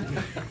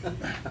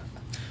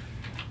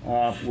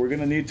 We're going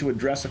to need to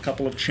address a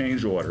couple of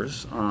change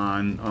orders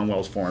on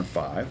Wells 4 and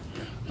 5.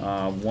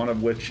 One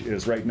of which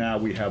is right now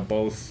we have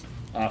both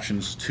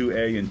options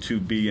 2A and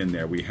 2B in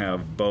there. We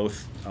have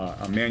both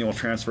a manual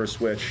transfer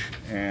switch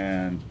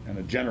and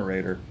a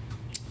generator,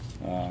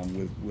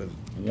 with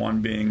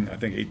one being, I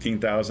think,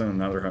 18,000,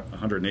 another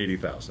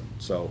 180,000.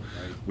 So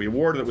we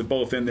awarded it with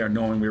both in there,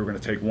 knowing we were going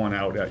to take one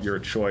out at your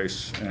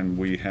choice, and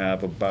we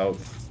have about,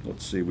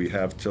 let's see, we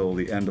have till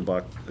the end of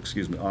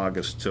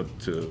August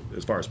to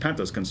as far as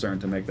Penta's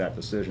concerned, to make that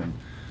decision.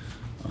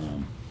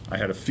 I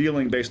had a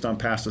feeling, based on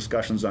past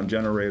discussions on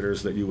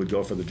generators, that you would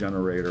go for the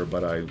generator,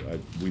 but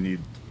I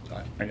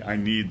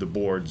need the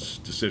board's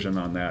decision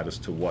on that as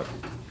to what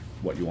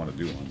you want to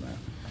do on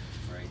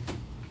that. Right.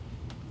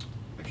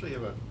 Actually,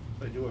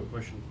 I do have a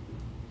question.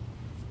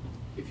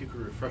 If you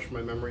could refresh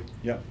my memory.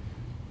 Yeah.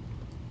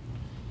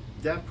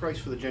 That price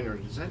for the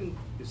generator,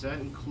 does that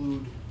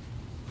include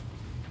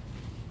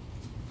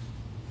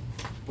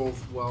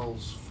both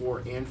wells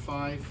 4 and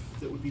 5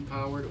 that would be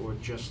powered, or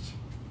just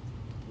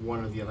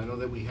one or the other? I know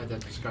that we had that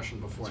discussion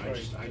before, and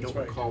That's right. I That's don't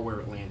right. recall where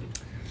it landed.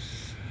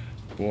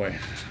 Boy,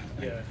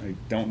 Yeah. I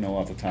don't know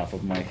off the top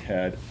of my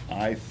head.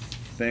 I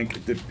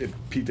think,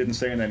 Pete didn't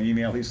say in that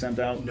email he sent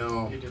out?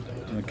 No. You did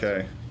that.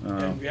 Okay.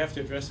 And we have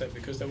to address that,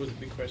 because that was a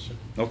big question.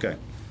 Okay. There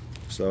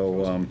So,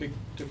 was a big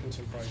difference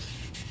in price.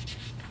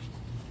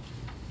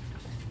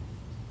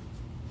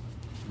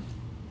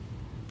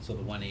 So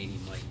the 180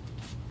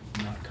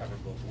 might not cover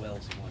both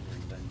wells, I'm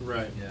wondering then.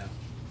 Right. Yeah.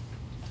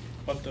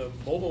 But the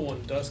mobile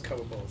one does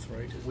cover both,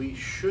 right? We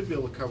should be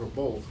able to cover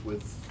both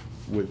with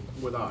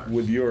ours.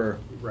 with your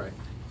Right.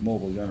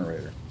 mobile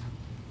generator.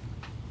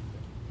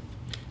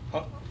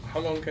 How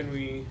long can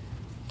we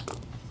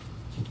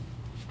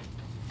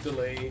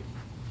delay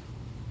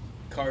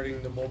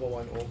carting the mobile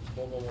one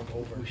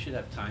over? We should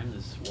have time,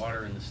 there's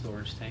water in the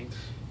storage tanks.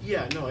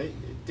 Yeah, no, it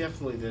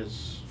definitely,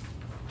 there's,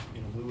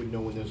 we would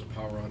know when there's a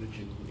power outage,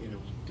 and,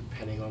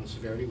 depending on the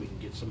severity, we can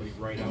get somebody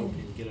right out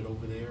and get it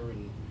over there,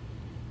 and,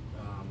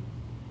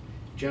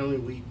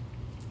 generally,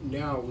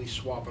 we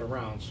swap it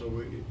around,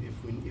 so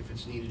if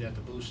it's needed at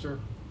the booster,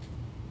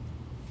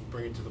 we'll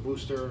bring it to the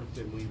booster,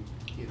 then we,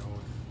 if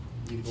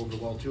we need to go over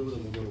to well 2,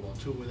 then we'll go to well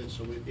 2 with it,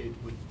 so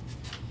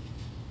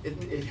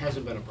it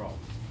hasn't been a problem.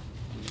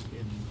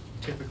 And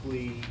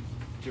typically,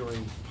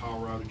 during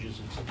power outages,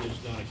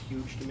 there's not a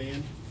huge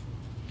demand.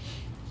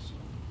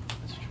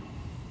 That's true.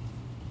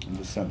 I'm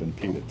just sending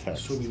Pete a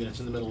text. Assuming that it's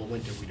in the middle of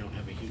winter, we don't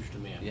have a huge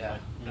demand. Yeah.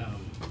 But,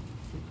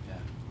 Yeah.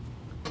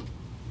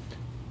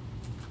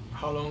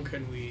 How long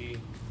can we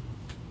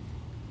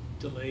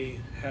delay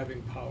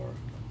having power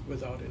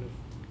without an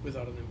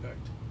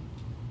impact?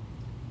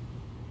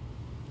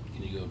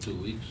 Can you go 2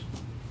 weeks?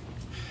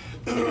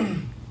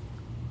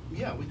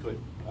 yeah, we could.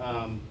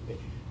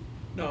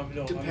 No,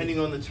 Depending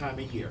on the time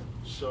of year.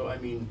 So,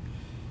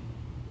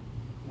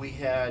 we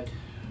had,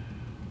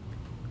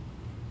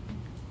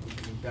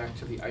 back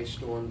to the ice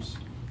storms,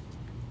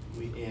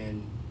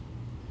 and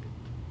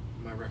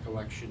my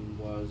recollection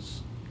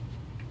was,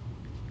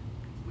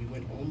 we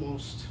went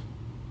almost,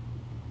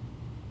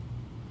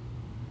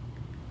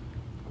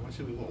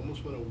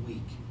 almost went a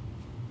week,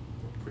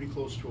 or pretty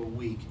close to a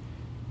week,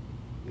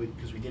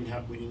 because we didn't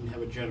have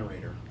a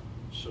generator,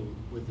 so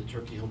with the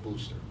Turkey Hill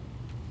booster.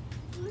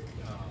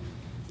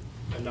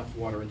 Enough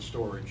water in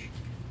storage,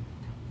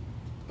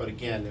 but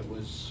again, it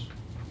was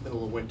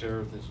middle of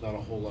winter, there's not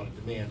a whole lot of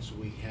demand, so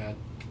we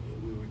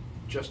were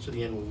just to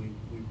the end where we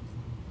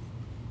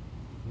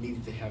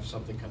needed to have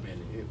something come in,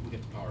 we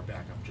get the power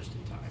back up just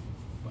in time,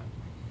 but.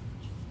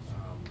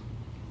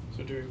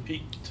 So during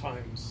peak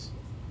times,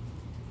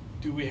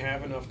 do we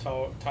have enough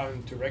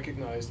time to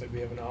recognize that we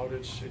have an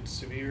outage, it's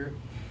severe,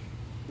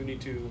 we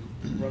need to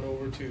run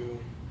over to,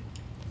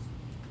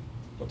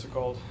 what's it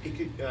called?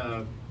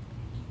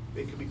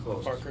 It could be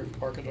closed.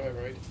 Parker Drive,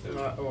 right?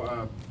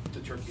 The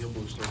Turkey Hill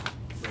booster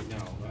right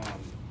now.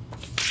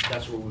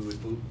 That's where we would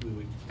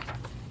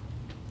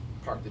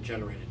park the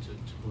generator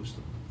to boost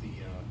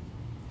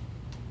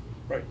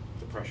Right.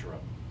 the pressure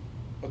up.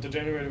 But the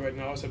generator right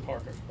now is at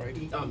Parker, right?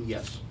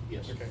 Yes.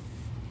 Okay.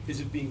 Is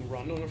it being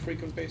run on a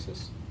frequent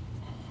basis?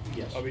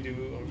 Yes. Are we There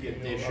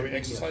should be,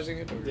 exercising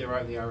yes. it?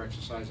 Or? They are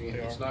exercising it. They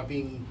It's are. not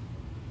being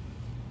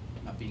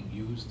Not being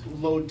used.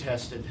 load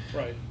tested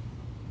Right.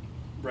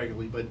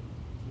 regularly, but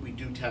we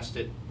do test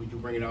it. We do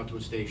bring it out to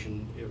a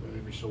station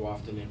every so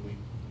often, and we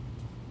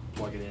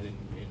plug it in and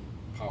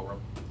power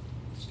up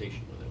the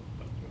station with it.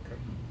 But, Okay.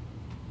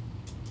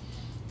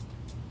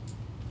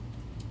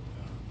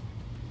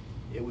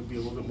 it would be a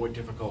little bit more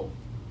difficult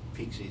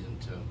peak season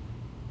to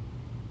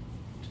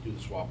do the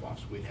swap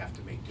offs. We'd have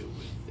to make do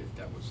with if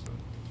that was the.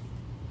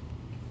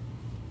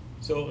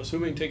 So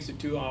assuming it takes you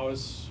 2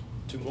 hours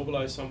to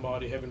mobilize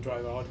somebody, have him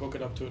drive out, hook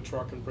it up to a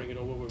truck and bring it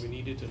over where we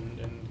need it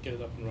and get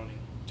it up and running,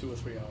 2 or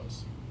 3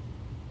 hours,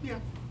 Yeah.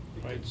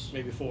 right?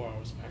 Maybe 4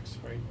 hours max,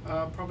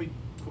 right? Probably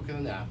quicker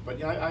than that, but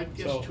yeah, I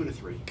guess So 2 to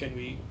 3. Can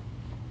we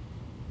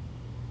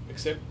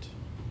accept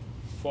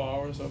 4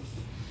 hours of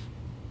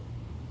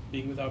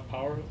being without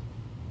power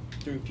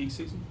during peak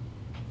season?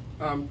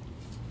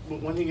 But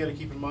one thing you gotta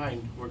keep in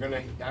mind, we're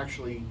gonna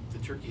actually, the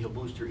Turkey Hill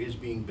booster is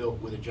being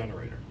built with a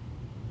generator.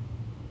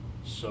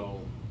 So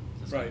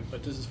This Right, one.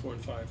 but this is 4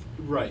 and 5.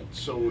 Right,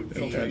 so it'd be-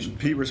 Filtration.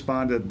 Pete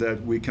responded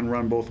that we can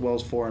run both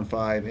wells 4 and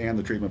 5 and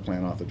the treatment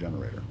plant off the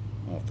generator,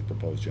 off the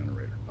proposed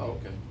generator. Oh,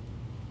 okay.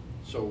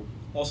 So,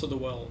 Also the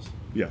wells,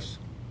 Yes.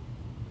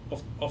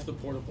 of the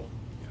portable.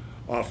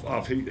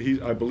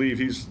 I believe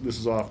this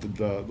is off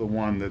the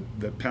one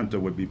that Penta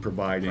would be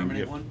providing.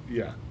 Permanent if- one?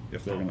 Yeah,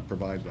 if they're gonna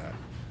provide that.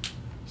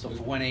 So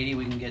for 180,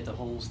 we can get the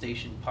whole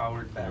station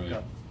powered back Right.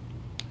 up.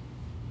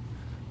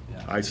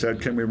 Yeah. I said,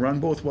 can we run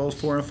both wells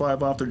 4 and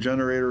 5 off the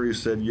generator? He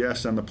said,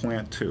 yes, and the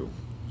plant too.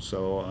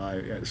 So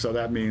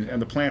that means,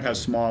 and the plant has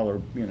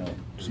smaller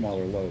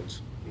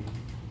loads.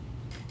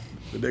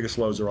 The biggest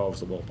loads are always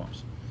the well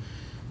pumps.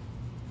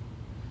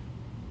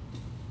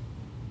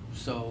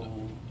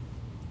 So,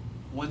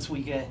 once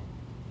we get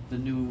the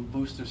new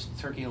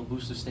Turkey Hill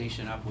booster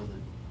station up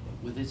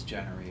with its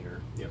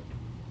generator, yep.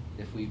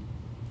 if we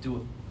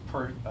do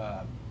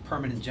a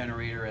permanent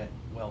generator at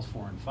wells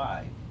 4 and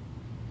 5,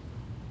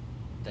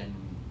 then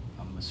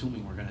I'm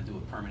assuming we're gonna do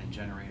a permanent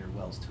generator at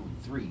wells 2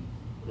 and 3.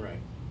 Right.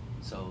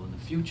 So in the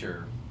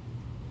future,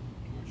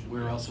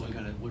 what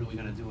are we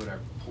gonna do with our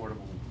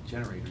portable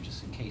generator,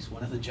 just in case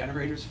one of the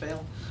generators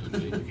fail?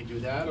 We could do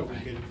that, or we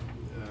could,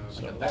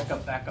 Like a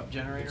backup we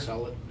generator? could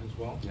sell it as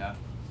well. Yeah.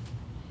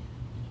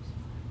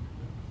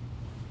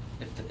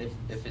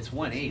 If it's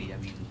 180, I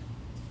mean,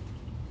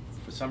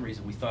 for some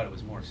reason, we thought it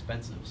was more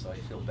expensive, so I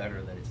feel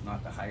better that it's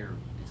not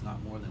it's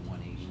not more than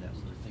 180 that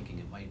we were thinking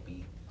it might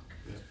be.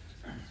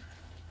 Yeah.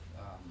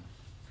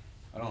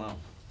 I don't know,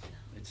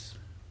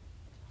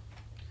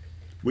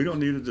 We don't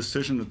need a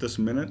decision at this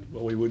minute,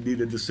 but we would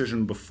need a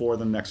decision before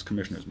the next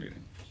commissioners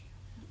meeting.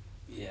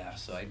 yeah,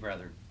 so I'd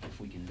rather, if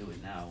we can do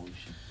it now, we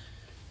should,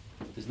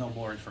 there's no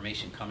more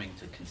information coming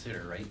to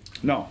consider, right?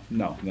 No,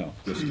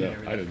 just, Get I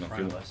everything didn't in know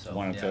front if of us, so, you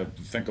wanted yeah. to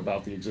think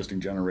about the existing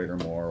generator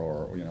more,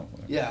 or, you know.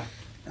 Yeah.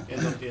 And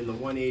the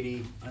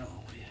 180 I don't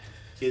know,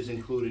 is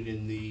included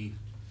in the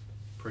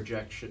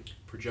projected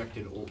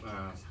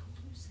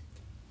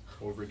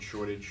overage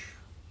shortage.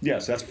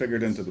 Yes, that's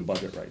figured into the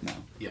budget right now.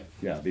 Yeah.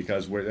 Yeah,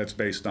 because that's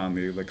based on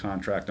the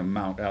contract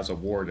amount as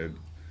awarded.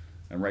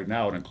 And right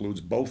now, it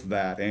includes both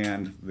that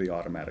and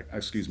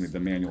the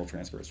manual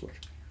transfer switch.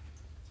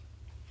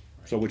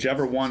 So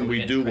whichever So one we we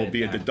had do will credit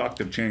be a back.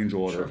 deductive change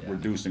order, Sure, yeah.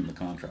 reducing the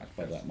contract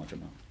by that much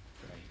amount.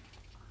 right.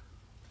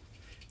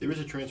 There is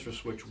a transfer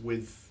switch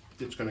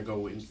that's gonna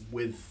go in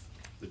with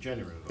the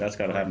generator, though. That's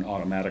gotta have an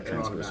automatic An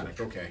transfer automatic,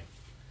 switch. okay.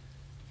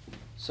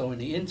 So in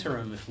the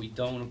interim, if we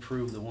don't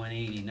approve the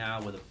 180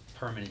 now with a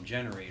permanent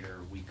generator,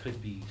 we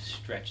could be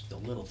stretched a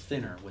little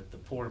thinner with the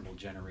portable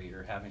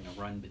generator having a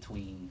run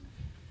between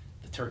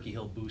the Turkey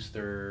Hill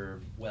booster,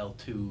 well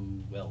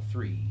 2, well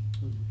 3,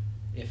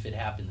 if it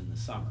happened in the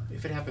summer.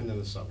 If it happened in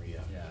the summer,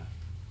 yeah. Yeah.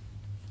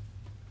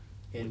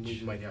 And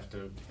we might have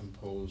to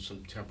impose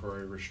some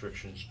temporary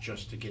restrictions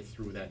just to get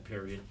through that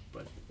period,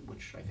 but,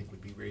 which I think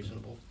would be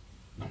reasonable.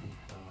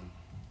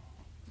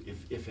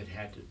 If it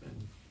had to,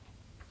 and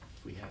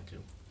if we had to.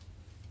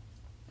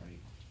 Right.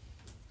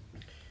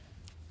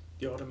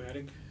 The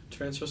automatic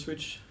transfer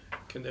switch,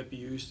 can that be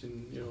used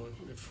in,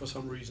 if for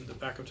some reason the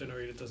backup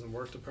generator doesn't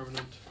work, the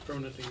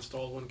permanently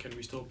installed one, can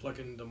we still plug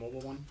in the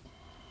mobile one?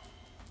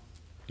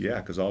 Yeah,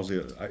 because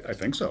I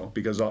think so,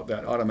 because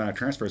that automatic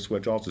transfer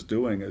switch, all it's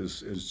doing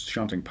is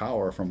shunting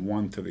power from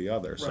one to the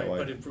other, so. Right,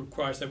 but it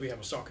requires that we have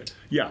a socket.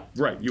 Yeah,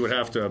 right, you would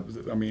have to,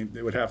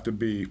 it would have to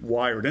be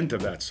wired into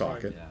that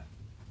socket, Yeah.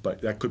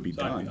 but that could be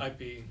So done. I'd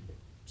be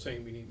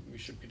saying we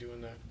should be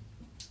doing that.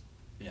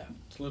 Yeah.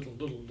 It's little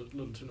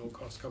to no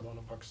cost, couple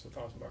 $1,000,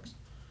 $1,000. But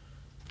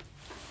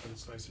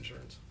it's nice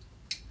insurance.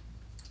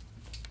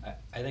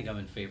 I think I'm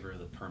in favor of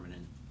the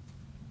permanent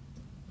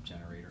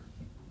generator.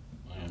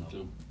 I don't am know.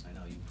 too. I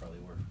know you probably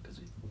were, because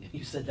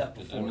you said that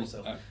I before, mean,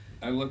 so.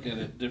 I look at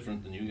it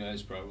different than you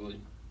guys probably,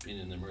 being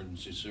in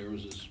emergency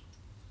services.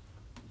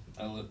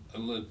 I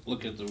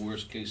look at the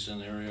worst case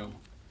scenario,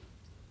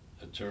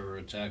 a terror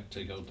attack,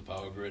 take out the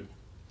power grid,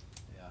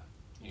 Yeah.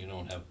 you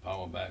don't have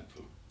power back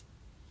for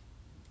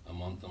a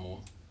month or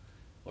more.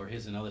 Or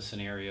here's another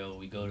scenario,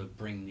 we go to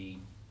bring the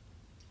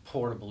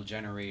portable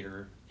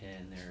generator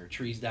and there are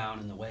trees down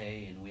in the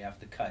way and we have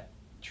to cut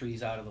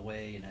trees out of the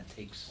way and that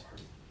takes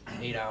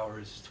 8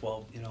 hours,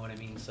 12, you know what I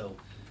mean? So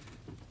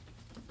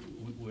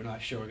we're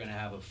not sure we're gonna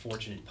have a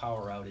fortunate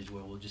power outage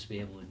where we'll just be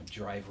able to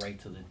drive right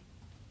to the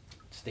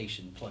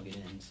station, plug it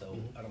in, so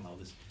I don't know,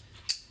 this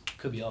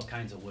could be all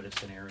kinds of what if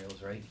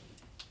scenarios, right?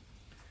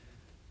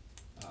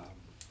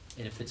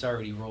 And if it's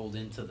already rolled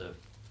into the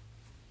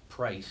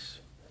price,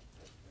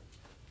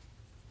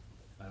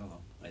 I don't know,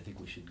 I think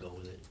we should go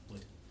with it.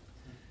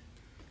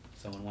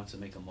 Someone wants to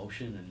make a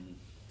motion and,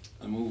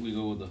 I move we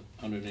go with the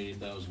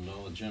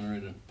 $180,000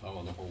 generator,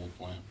 power the whole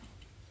plant.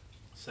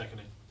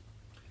 Seconded.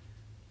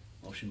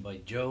 motion by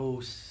Joe,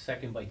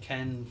 second by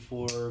Ken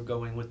for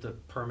going with the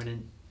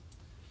permanent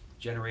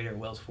generator,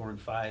 wells 4 and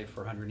 5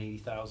 for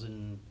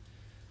 $180,000.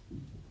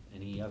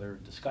 Any other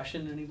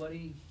discussion,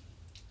 anybody?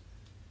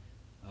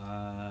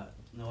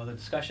 No other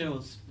discussion,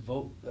 let's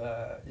vote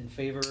in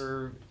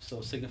favor,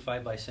 so signify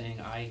by saying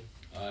aye.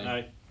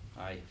 Aye.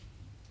 Aye.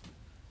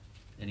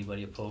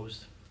 Anybody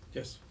opposed?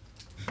 Yes.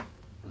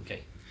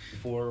 Okay,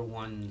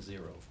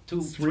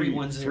 410.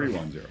 310.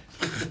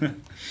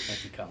 310.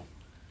 Have to count.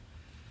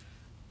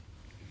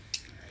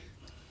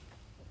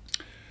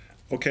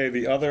 Okay,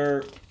 the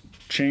other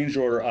change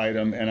order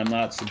item, and I'm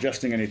not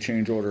suggesting any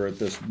change order at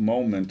this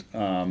moment,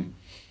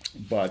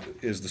 but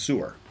is the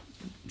sewer.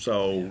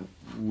 So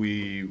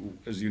we,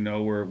 as you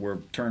know, we're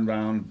turned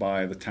down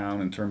by the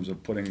town in terms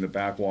of putting the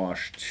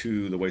backwash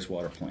to the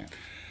wastewater plant.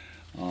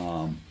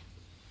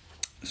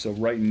 So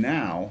right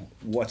now,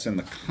 what's in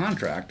the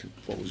contract,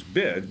 what was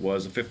bid,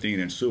 was a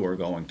 15-inch sewer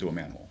going to a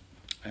manhole.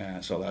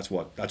 And so that's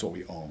what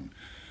we own.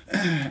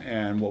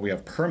 And what we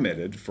have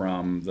permitted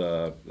from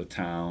the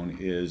town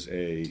is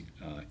a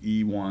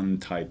E1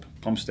 type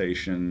pump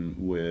station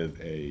with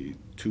a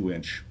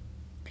 2-inch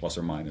plus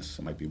or minus,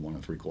 it might be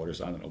 1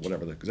 3/4, I don't know,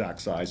 whatever the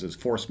exact size is,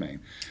 force main.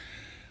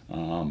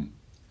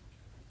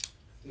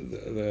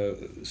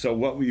 So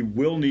what we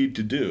will need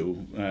to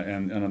do,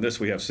 and on this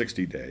we have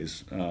 60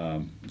 days,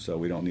 so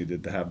we don't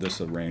need to have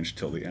this arranged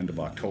till the end of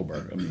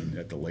October, I mean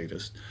at the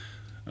latest,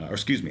 or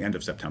excuse me, end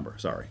of September,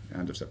 sorry,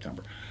 end of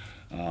September.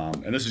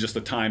 And this is just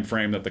the time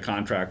frame that the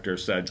contractor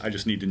said, I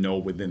just need to know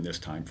within this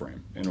time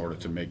frame in order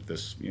to make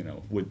this, you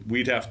know,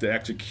 we'd have to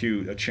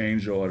execute a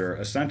change order,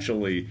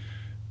 essentially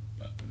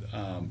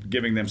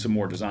giving them some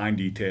more design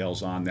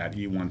details on that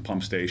E1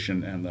 pump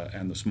station and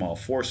the small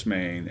force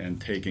main,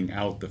 and taking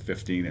out the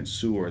 15-inch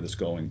sewer that's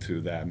going to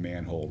that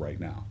manhole right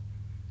now.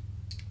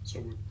 So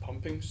we're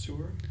pumping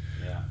sewer?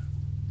 Yeah.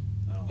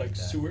 I don't Like that.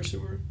 sewer?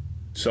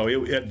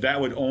 So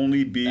that would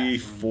only be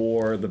Bathroom.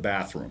 for the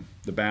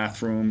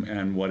bathroom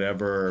and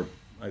whatever,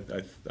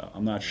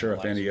 I'm not sure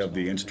if any of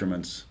the Analyzers,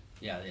 instruments,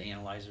 Yeah, the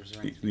analyzers or the,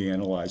 anything. the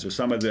analyzer,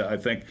 some of the, I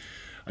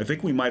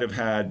think we might have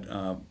had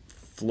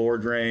floor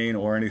drain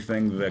or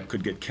anything that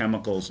could get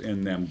chemicals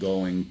in them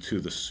going to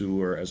the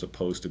sewer as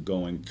opposed to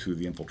going to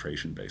the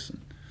infiltration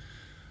basin.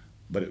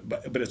 But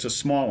it's a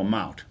small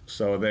amount,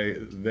 so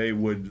they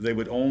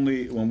would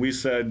only, when we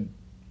said,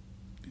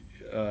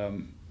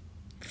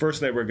 first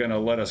they were going to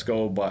let us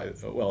go by,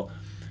 well,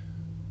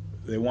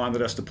 they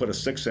wanted us to put a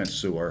 6-inch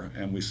sewer,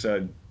 and we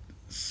said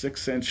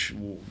 6-inch,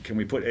 can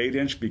we put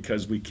 8-inch,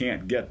 because we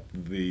can't get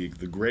the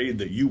grade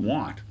that you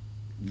want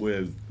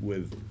with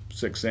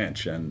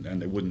 6-inch, and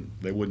they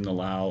wouldn't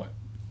allow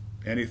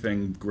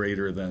anything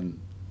greater than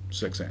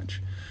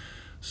 6-inch.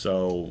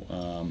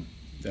 So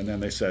and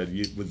then they said,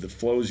 with the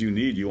flows you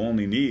need, you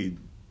only need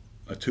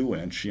a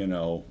 2-inch. You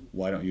know,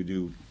 why don't you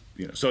do,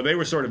 you know? So they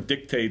were sort of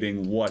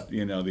dictating what,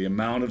 you know, the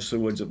amount of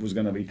sewage that was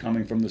going to be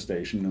coming from the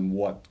station and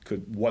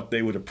what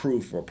they would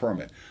approve for a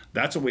permit.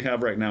 That's what we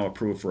have right now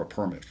approved for a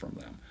permit from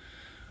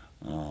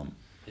them.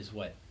 Is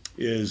what?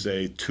 Is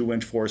a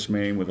 2-inch force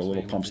main with a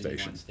little Main pump with the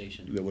station one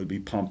station. that would be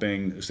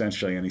pumping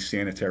essentially any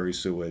sanitary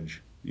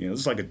sewage. You know,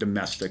 this is like a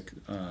domestic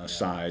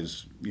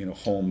size, you know,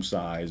 home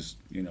size,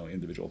 you know,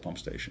 individual pump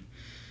station.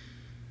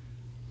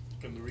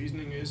 And the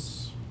reasoning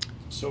is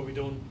so we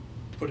don't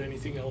put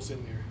anything else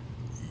in there.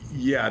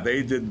 Yeah,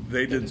 they did.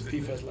 That is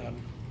PFAS lab.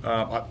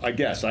 I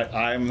guess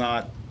I'm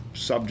not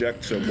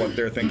subject to what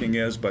their thinking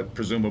is, but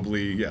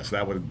presumably, yes,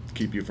 that would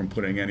keep you from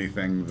putting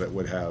anything that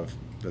would have,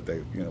 that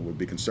they, you know, would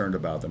be concerned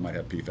about that might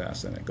have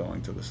PFAS in it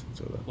going to the.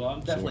 Well, I'm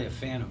definitely a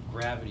fan of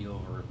gravity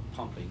over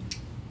pumping.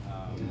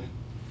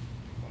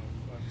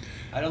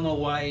 I don't know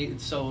why,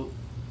 so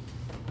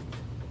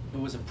it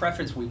was a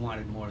preference, we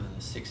wanted more than a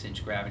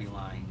 6-inch gravity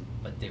line,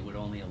 but they would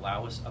only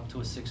allow us up to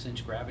a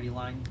 6-inch gravity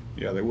line?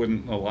 Yeah, they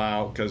wouldn't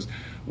allow, because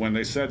when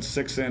they said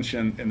 6-inch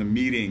in the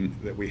meeting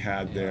that we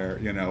had there,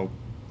 you know,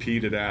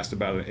 Pete had asked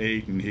about an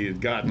 8, and he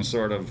had gotten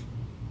sort of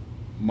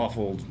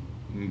muffled,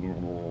 you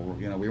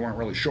know, we weren't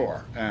really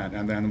sure.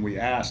 And then we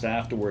asked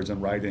afterwards in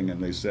writing,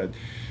 and they said,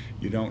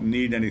 you don't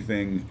need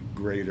anything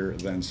greater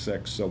than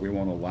 6, so we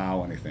won't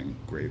allow anything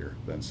greater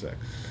than 6.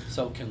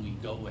 So can we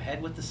go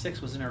ahead with the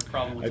 6? Wasn't there a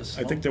problem with the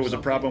slope? I think there was a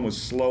problem with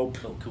slope.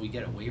 So could we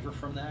get a waiver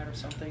from that or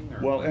something?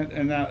 Or Well,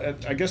 and now,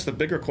 I guess the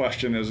bigger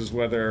question is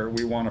whether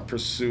we want to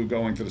pursue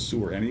going to the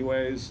sewer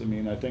anyways. I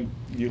mean, I think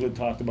you had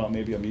talked about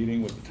maybe a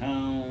meeting with the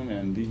town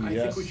and DES. I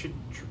think we should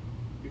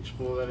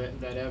explore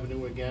that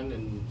avenue again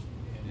and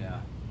Yeah.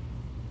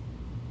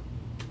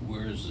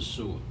 Where is the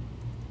sewer?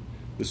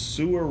 The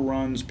sewer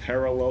runs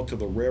parallel to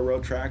the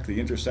railroad track, the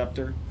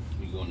interceptor,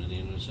 You going to the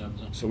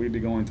interceptor? so we'd be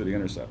going to the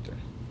interceptor.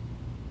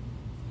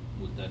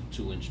 With that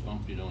 2-inch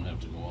pump, you don't have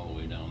to go all the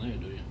way down there,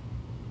 do you?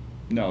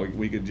 No,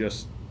 we could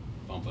just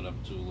Bump it up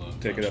to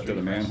take it Front up to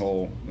the Street.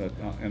 manhole that,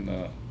 in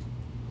the,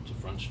 To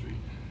Front Street.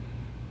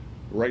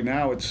 right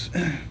now it's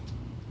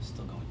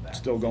Still going back.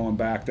 still going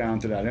back down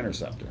to that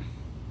interceptor.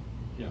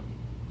 Yeah.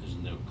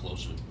 Isn't there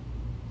closer?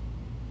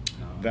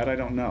 No. That I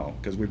don't know,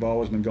 because we've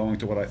always been going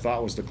to what I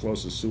thought was the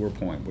closest sewer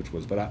point, which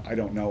was, but I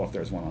don't know if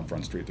there's one on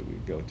Front Street that we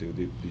go to.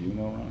 Do you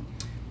know, Ron?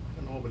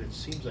 I don't know, but it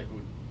seems like it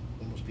would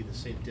almost be the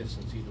same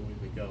distance either way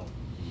we go.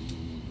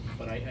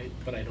 But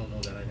I don't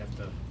know that. I'd have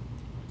to.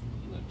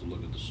 You'll have to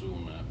look at the sewer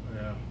map.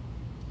 Yeah.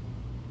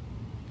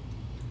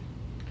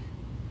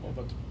 Well,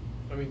 but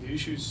I mean, the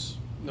issue is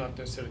not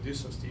necessarily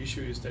distance. The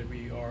issue is that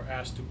we are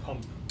asked to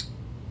pump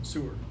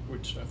sewer,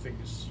 which I think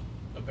is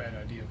a bad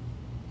idea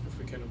if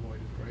we can avoid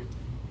it, right?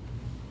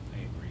 I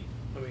agree.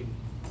 I mean,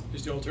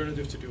 is the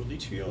alternative to do a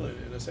leach field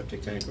and a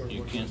septic tank, or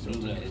You what can't is the do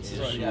that. alternative? It's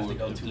Right. you have to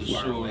go If too there's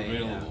far sewer away, yeah,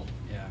 available.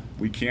 yeah.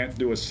 We can't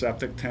do a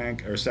septic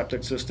tank or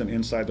septic system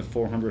inside the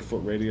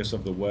 400-foot radius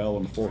of the well,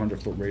 and the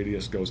 400-foot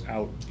radius goes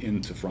out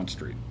into Front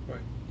Street. Right.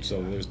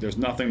 So Yeah. there's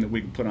nothing that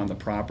we can put on the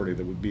property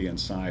that would be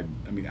inside,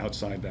 I mean,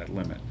 outside that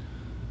limit.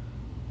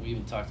 We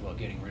even talked about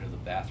getting rid of the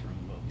bathroom,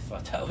 but we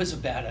thought that was a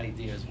bad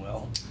idea as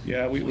well.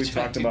 Yeah, we Which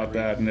I talked do about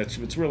agree. that, and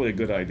it's really a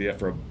good idea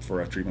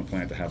for a treatment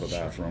plant to have a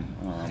bathroom.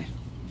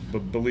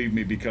 But believe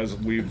me, because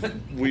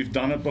we've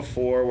done it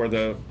before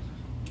where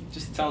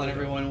Just telling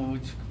everyone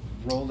we've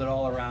rolled it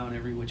all around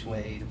every which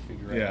way to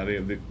figure yeah,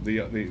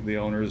 out. the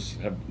owners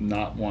have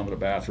not wanted a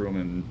bathroom,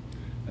 and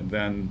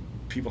then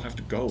people have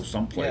to go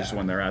someplace Yeah.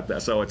 when they're at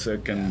that, so it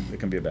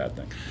can be a bad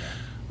thing.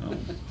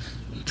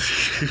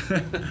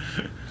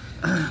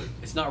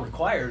 It's not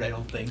required, I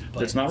don't think,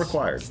 but It's not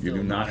required. You still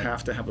do not a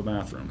have to have a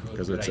bathroom, good-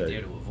 because good it's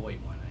idea to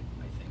avoid one,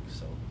 I think,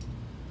 so.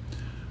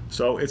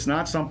 So it's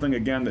not something,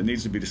 again, that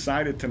needs to be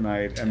decided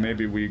tonight, and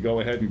maybe we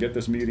go ahead and get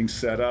this meeting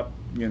set up,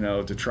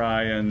 to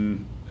try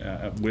and,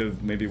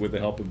 with the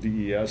help of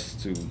DES,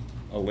 to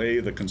allay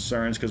the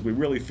concerns, because we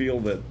really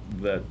feel that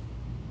the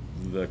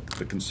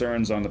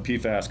concerns on the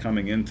PFAS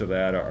coming into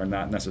that are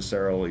not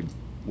necessarily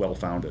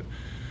well-founded.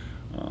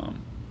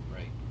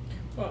 Right.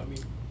 Well, I mean,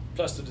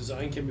 plus the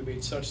design can be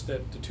made such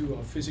that the two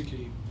are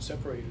physically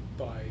separated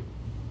by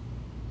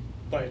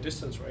a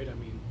distance, right? I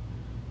mean,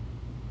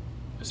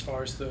 as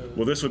far as the.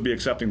 Well, this would be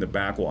accepting the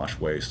backwash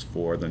waste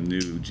for the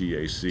new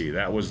GAC.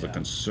 That was the Yeah.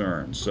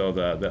 concern. So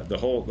the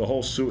whole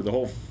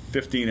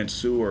 15-inch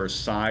sewer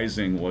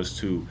sizing was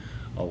to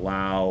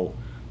allow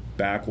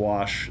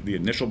backwash, the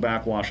initial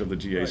backwash of the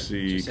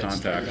GAC just at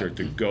compactor startup.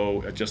 to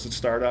go just at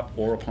startup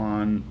or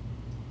upon,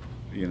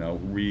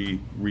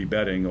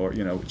 rebedding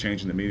or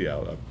changing the media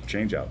out,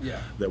 change out. Yeah.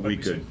 That but we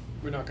said could.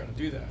 We're not gonna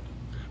do that.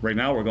 Right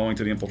now, we're going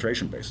to the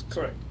infiltration basins.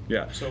 Correct.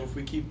 Yeah. So if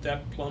we keep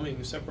that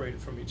plumbing separated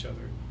from each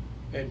other,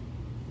 and,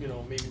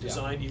 maybe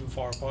designed even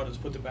far apart, let's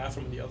put the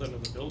bathroom in the other end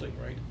of the building,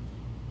 right?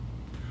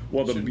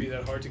 Well, Shouldn't be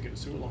that hard to get a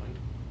sewer line.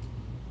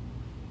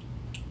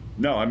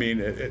 No, I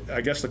mean,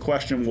 I guess the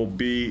question will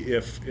be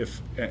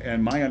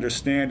and my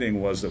understanding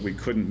was that we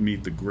couldn't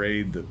meet the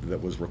grade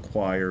that was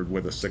required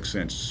with a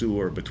 6-inch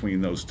sewer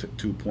between those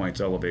 2 points,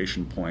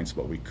 elevation points,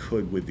 but we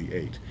could with the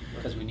 8.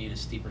 Because we need a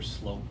steeper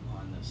slope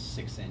on the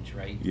 6-inch,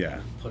 right?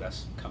 Yeah. Put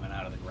us coming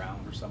out of the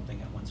ground or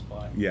something at one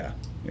spot. Yeah,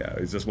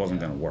 it just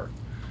wasn't Yeah. gonna work.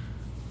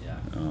 Yeah.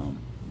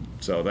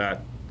 So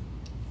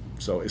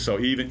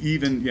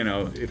even,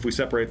 if we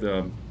separate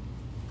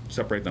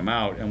them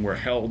out and we're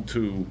held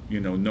to,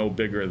 no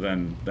bigger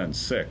than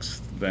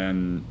 6,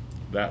 then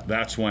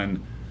that's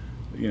when,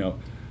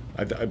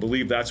 I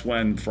believe that's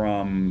when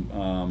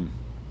from,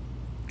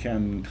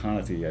 Ken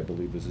Conity, I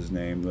believe is his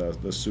name,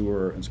 the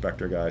sewer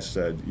inspector guy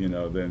said,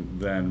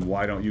 then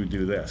why don't you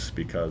do this?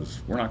 Because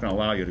we're not gonna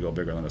allow you to go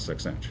bigger than a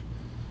 6-inch.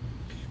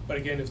 But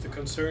again, if the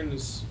concern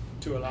is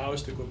to allow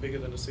us to go bigger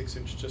than a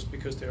 6-inch just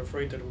because they're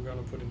afraid that we're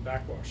gonna put in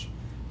backwash,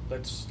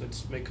 let's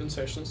make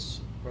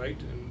concessions, right?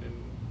 And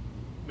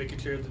make it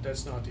clear that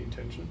that's not the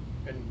intention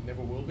and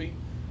never will be.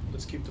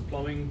 Let's keep the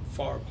plumbing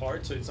far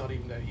apart so it's not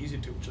even that easy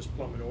to just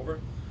plumb it over,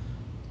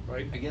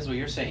 right? I guess what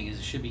you're saying is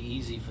it should be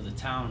easy for the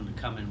town to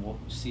come and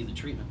see the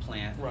treatment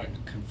plant Right.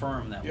 and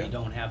confirm that Yeah. we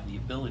don't have the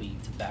ability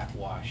to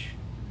backwash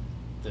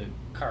the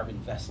carbon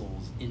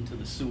vessels into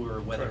the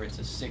sewer, whether Correct. it's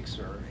a 6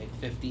 or a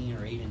 15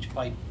 or 8-inch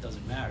pipe,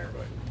 doesn't matter.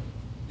 Right.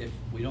 If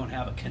we don't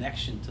have a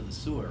connection to the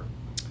sewer,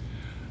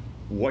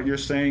 What you're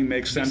saying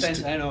makes Makes sense.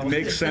 sense, I know.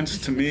 Makes sense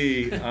to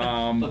me.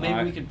 but maybe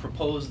I- we could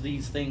propose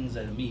these things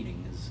at a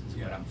meeting is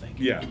what I'm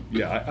thinking.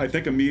 Yeah, I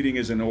think a meeting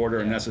is in order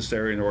and Yeah.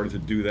 necessary in order to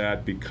do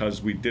that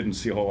because we didn't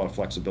see a whole lot of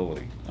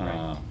flexibility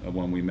Right.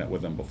 when we met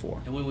with them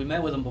before. And when we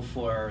met with them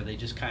before, they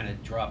just kind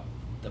of dropped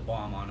the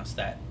bomb on us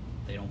that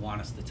they don't want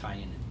us to tie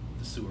in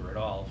the sewer at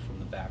all from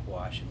the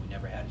backwash, and we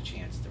never had a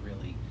chance to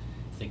really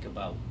think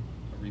about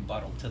a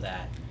rebuttal to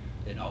that,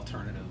 an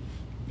alternative.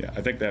 Yeah,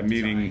 I think that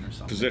Design meeting or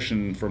something.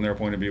 position from their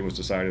point of view was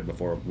decided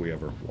before we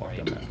ever walked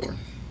in Right. that door.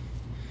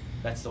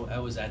 I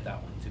was at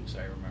that one too, so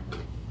I remember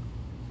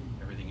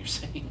everything you're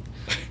saying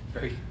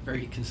very,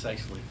 very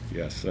concisely.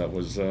 Yes, that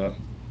was,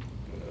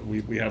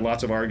 we had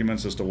lots of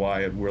arguments as to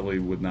why it really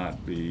would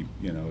not be,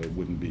 it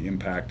wouldn't be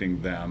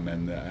impacting them.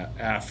 And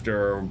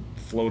after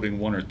floating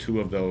one or two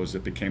of those,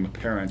 it became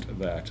apparent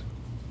that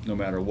no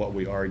matter what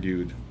we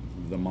argued,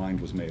 the mind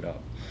was made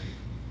up.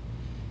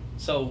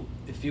 So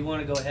if you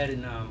want to go ahead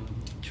and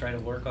try to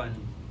work on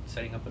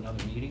setting up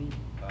another meeting,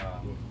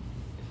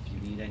 if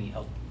you need any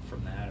help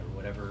from that or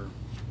whatever,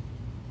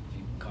 if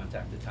you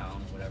contact the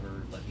town or whatever,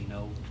 let me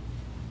know.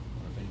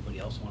 Or if anybody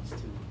else wants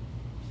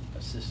to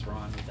assist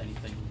Ron with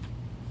anything.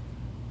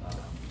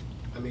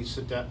 I may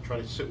try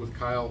to sit with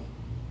Kyle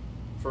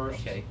first,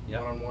 Okay, yeah.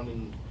 one-on-one,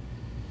 and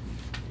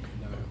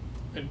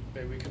And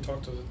maybe we can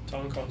talk to the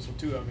town council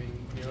too. I mean,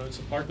 it's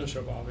a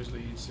partnership,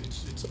 obviously.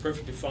 It's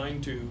perfectly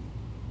fine to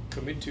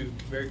commit to,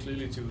 very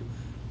clearly to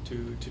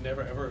to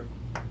never ever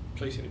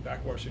place any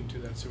backwash into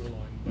that sewer line.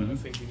 But I Mhm.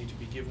 think we need to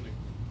be given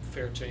a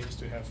fair chance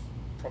to have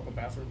proper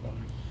bathroom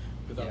plumbing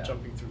without Yeah.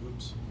 jumping through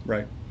hoops.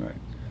 Right, right.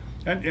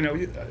 And, you know,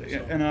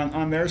 and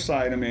on their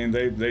side, I mean,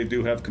 they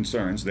do have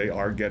concerns. They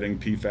are getting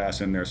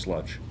PFAS in their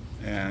sludge.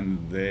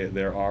 And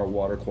there are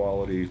water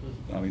quality,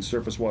 I mean,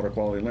 surface water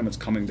quality limits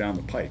coming down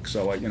the pike.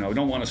 So, you know, I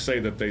don't want to say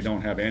that they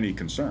don't have any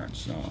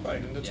concerns. Right,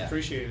 and that's Yeah.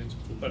 appreciated.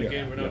 But Yeah,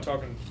 again, we're yeah. not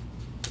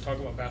we're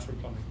talking about bathroom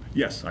plumbing.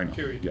 Yes, I know.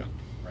 Period. Yeah,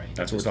 Right.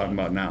 that's what we're talking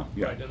about now,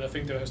 yeah. Right, and I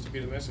think that has to be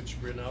the message.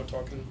 We're now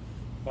talking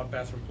about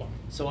bathroom plumbing.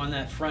 So on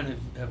that front,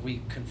 have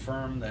we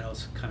confirmed, I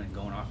was kind of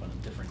going off on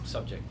a different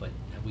subject, but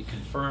have we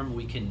confirmed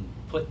we can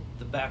put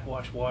the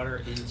backwash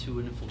water into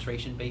an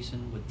infiltration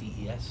basin with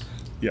DES?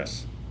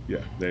 Yes, yeah,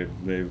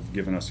 they've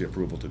given us the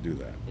approval to do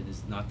that. It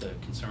is not the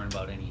concern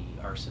about any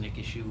arsenic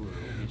issue,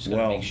 or we just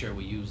gotta Well- make sure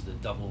we use the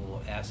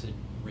double acid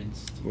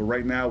rinsed? Well,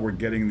 right now, we're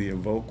getting the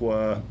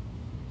Evoqua,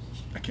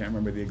 I can't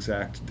remember the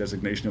exact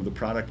designation of the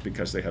product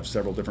because they have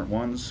several different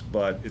ones,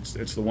 but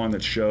it's the one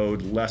that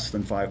showed less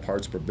than 5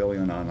 parts per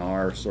billion on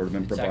our sort of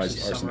improvised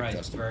It's actually arsenic summarized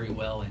testing. very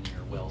well in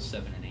your well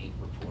 7 and 8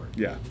 report.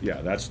 Yeah,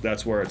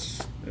 that's where it's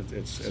So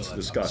I'm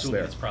discussed assuming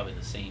there. it's probably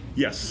the same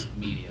Yes.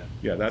 media,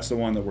 Yeah, that's the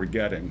one that we're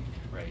getting,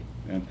 right?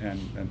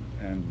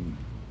 and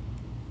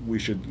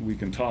we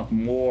can talk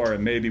more,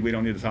 and maybe we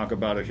don't need to talk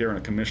about it here in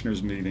a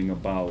commissioners meeting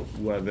about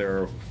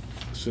whether,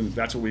 since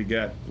that's what we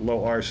get,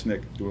 low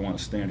arsenic, do we want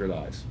to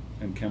standardize?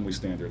 And can we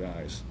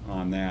standardize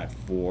on that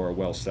for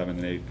well 7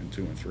 and 8 and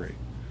 2 and 3?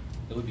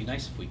 It would be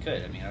nice if we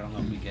could. I mean, I don't know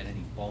if we get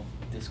any bulk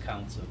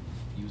discounts of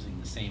using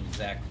the same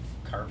exact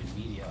carbon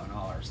media on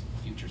all our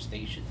future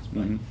stations,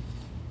 but Mhm. it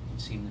would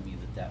seem to me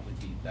that that would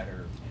be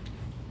better.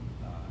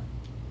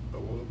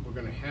 But we're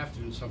gonna have to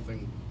do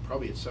something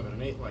probably at 7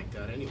 and 8 like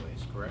that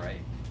anyways, correct? Right,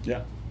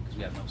 Yeah, because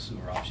we have no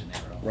sewer option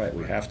there at all. right,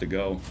 we have to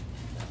go.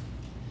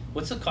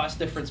 What's the cost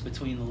difference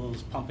between the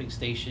little pumping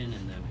station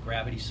and the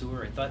gravity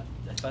sewer? I thought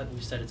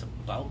we said it's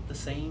about the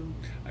same.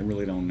 I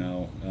really don't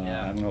know.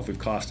 Yeah. I don't know if we've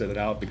costed it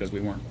out because we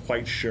weren't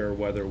quite sure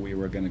whether we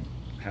were going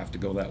to have to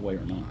go that way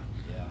or not.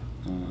 Yeah.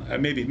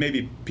 And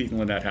maybe Pete and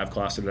Lynette have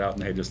costed it out,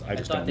 and I just thought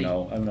don't they-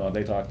 know. I don't know. Have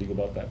they talked to you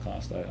about that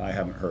cost? I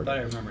haven't I heard. thought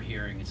I remember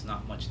hearing it's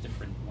not much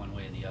different one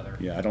way or the other.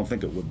 Yeah, I don't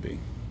think it would be.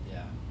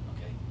 Yeah,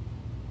 okay.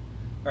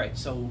 All right,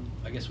 so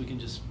I guess we can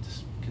just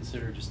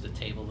consider just the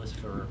table this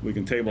for. We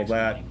can table next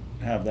that, meeting.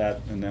 have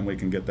that, and then we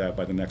can get that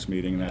by the next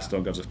meeting, and Yeah. that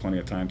still gives us plenty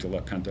of time to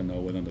let Penta know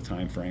within the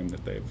time frame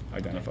that they've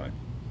identified.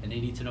 And they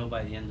need to know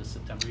by the end of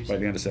September, you By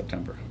said? the end of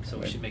September. So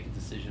we should make a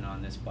decision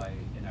on this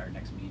in our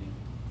next meeting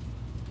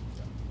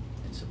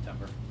in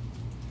September.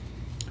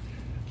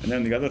 And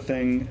then the other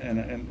thing,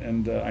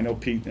 and I know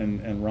Pete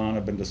and Ron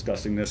have been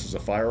discussing this, is a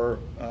fire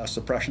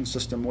suppression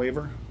system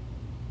waiver.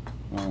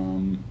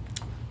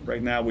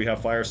 Right now, we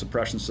have fire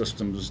suppression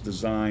systems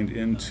designed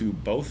into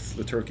both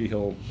the Turkey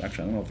Hill,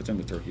 actually, I don't know if it's in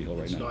the Turkey Hill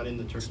right It's now. not in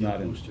the It's Turkey not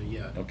Hill in. booster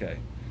yet. Okay,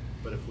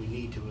 But if we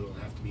need to, it'll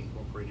have to be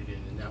incorporated in,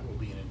 and that will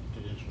be an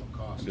additional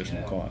cost.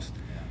 additional Yeah. cost.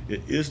 Yeah.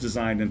 It is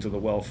designed into the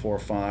well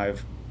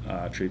 4-5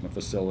 treatment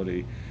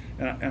facility.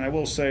 And I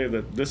will say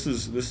that this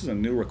is a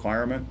new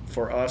requirement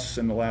for us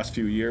in the last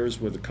few years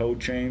with the code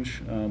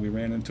change. We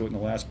ran into it in the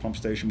last pump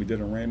station we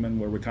did in Raymond,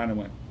 where we kind of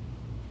went,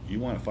 you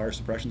want a fire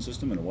suppression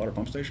system in a water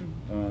pump station?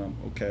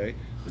 Okay,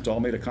 it's all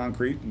made of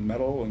concrete and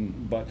metal,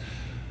 but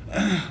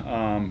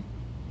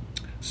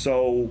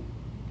so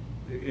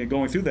in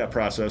going through that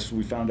process,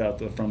 we found out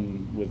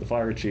with the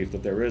fire chief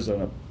that there is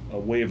a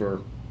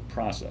waiver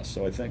process.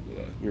 So I think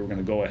we were going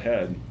to go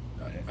ahead.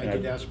 I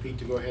did ask Pete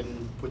to go ahead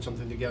and put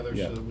something together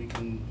Yeah. so that we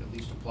can at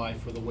least apply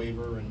for the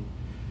waiver and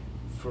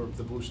for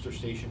the booster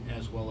station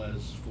as well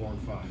as 4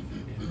 and 5.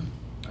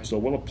 And So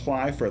we'll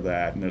apply for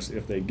that, and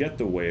if they get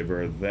the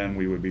waiver, then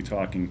we would be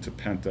talking to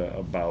Penta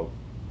about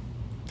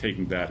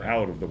taking that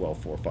out of the well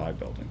 4-5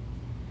 building.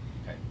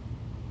 Okay.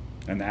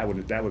 And that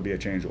would be a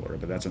change order,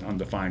 but that's an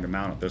undefined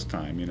amount at this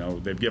time. You know,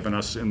 they've given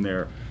us in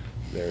their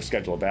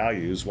schedule of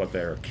values what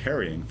they're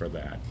carrying for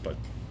that, but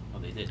Oh,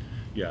 they did.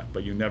 yeah,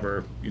 but you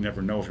never know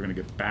if you're going to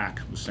get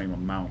back the same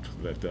amount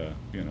that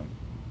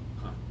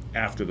Huh.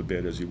 after the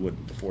bid as you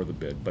would before the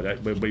bid.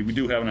 But we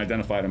do have an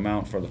identified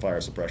amount for the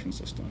fire suppression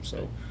system,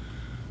 so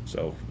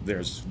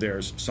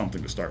there's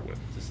something to start with.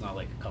 It's not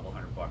like a couple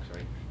 $100,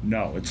 right?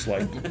 No, it's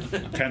like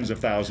tens of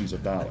thousands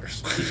of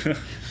dollars.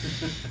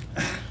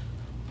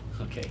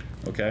 Okay,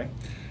 Okay?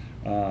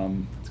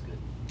 that's good.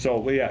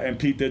 So, yeah, and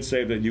Pete did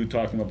say that you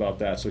talked to him about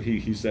that, so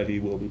he said he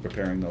will be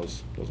preparing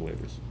those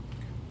waivers.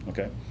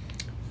 Okay?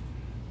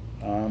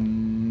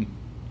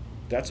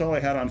 That's all I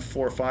had on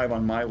 4-5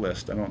 on my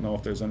list. I don't know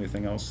if there's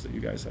anything else that you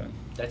guys had.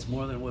 That's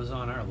more than was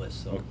on our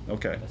list, so.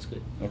 Okay. That's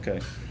good. Okay.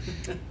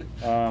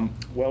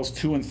 Wells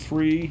 2 and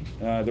 3,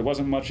 there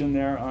wasn't much in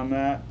there on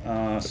that.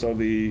 So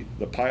the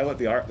pilot,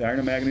 the iron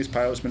and manganese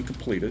pilot has been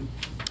completed.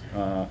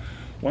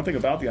 One thing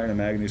about the iron and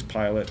manganese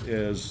pilot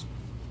is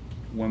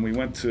when we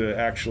went to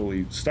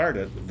actually start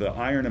it, the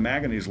iron and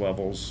manganese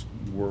levels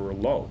were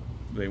low.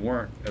 They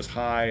weren't as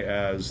high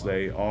as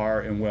they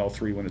are in well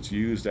 3 when it's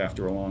used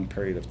after a long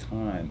period of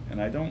time. And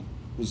I don't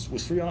Was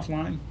 3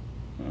 offline?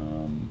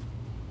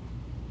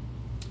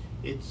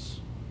 It's.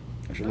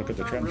 I should look at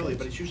the not trend really, charts.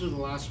 but it's usually the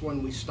last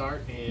one we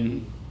start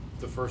and Mhm.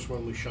 the first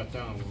one we shut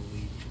down when we,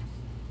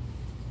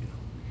 you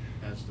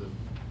know, as the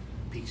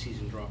peak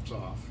season drops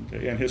off.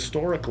 Okay, and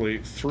historically,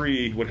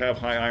 3 would have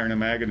high iron and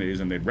manganese,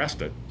 and they'd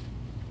rest it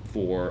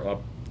for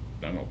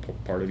I don't know,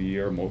 part of the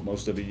year,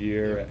 most of the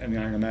year, and the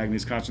iron and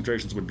manganese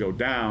concentrations would go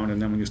down,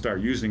 and then when you start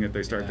using it,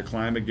 they start to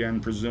climb again,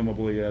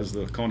 presumably as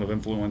the cone of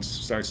influence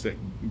starts to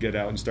get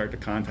out and start to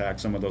contact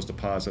some of those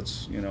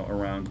deposits, you know,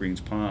 around Greens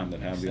Pond that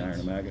have the iron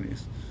and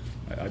manganese.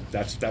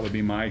 That would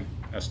be my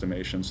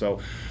estimation. So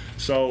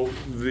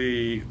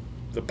the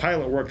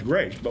pilot worked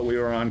great, but we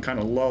were on kind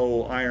of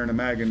low iron and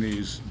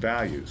manganese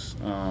values.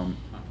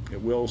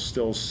 It will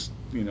still,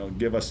 you know,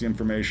 give us the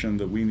information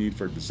that we need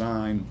for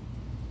design,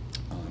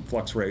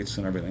 flux rates,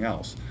 and everything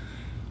else.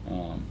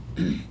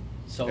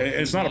 So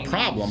It's not a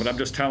problem, but I'm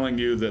just telling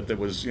you that there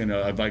was, you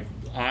know, like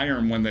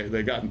iron, when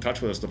they got in touch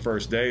with us the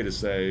first day to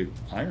say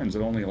iron's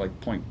at only like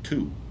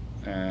 0.2,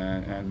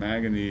 and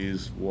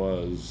manganese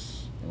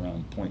was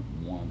around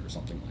 0.1 or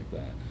something like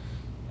that.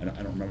 I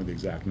don't remember the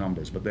exact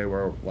numbers, but they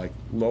were like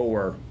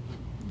lower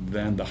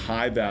than the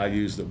high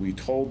values that we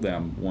told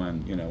them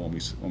when, you know,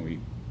 when we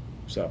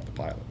set up the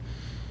pilot.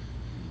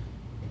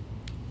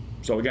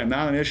 So again,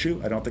 not an issue.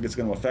 I don't think it's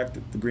going to affect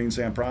the green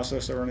sand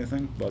process or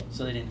anything, but.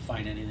 So they didn't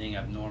find anything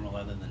abnormal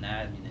other than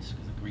that? I mean,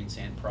 the green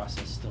sand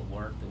process still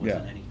worked? There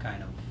wasn't any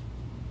kind of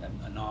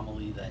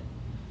anomaly that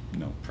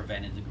No.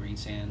 prevented the green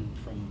sand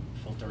from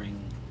filtering?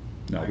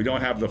 No, we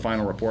don't have the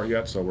final report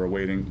yet, so we're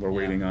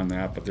waiting on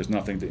that, but there's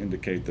nothing to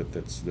indicate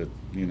that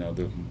you know,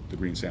 the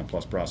Green Sand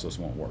Plus process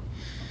won't work.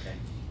 Okay.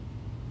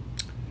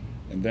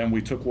 And then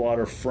we took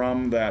water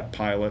from that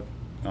pilot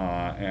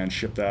and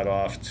shipped that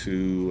off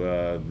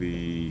to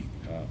the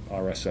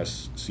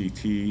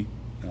RSSCT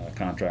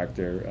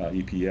contractor,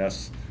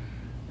 EPS,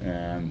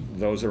 and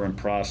those are in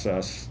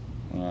process.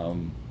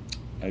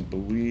 I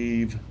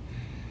believe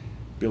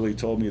Billy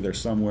told me they're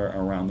somewhere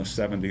around the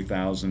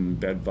 70,000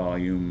 bed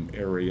volume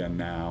area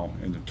now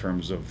in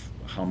terms of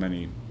how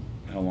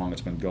long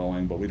it's been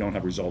going, but we don't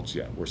have results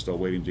yet. We're still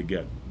waiting to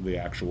get the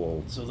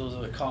actual. So those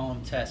are the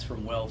column tests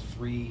from well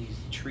 3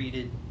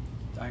 treated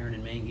iron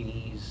and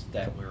manganese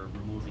that were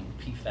removing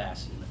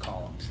PFAS in the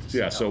columns.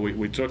 Yeah, so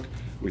we took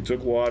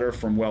water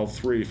from well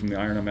 3 from the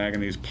iron and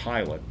manganese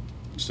pilot,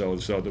 so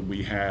that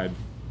we had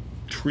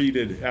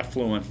treated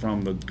effluent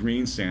from the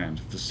green sand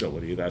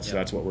facility. That's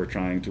what we're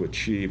trying to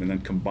achieve, and then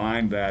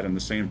combine that in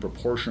the same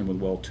proportion with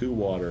well 2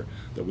 water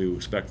that we would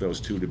expect those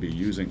two to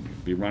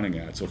be running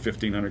at. So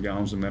 1,500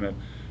 gallons a minute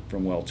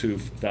from well 2,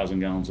 1,000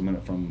 gallons a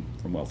minute from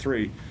well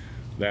 3.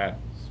 That,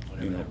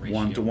 you know,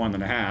 1 to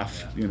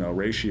 1.5, you know,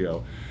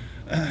 ratio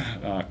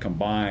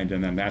combined,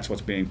 and then that's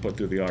what's being put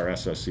through the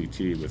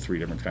RSSCT with 3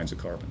 different kinds of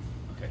carbon.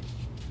 Okay.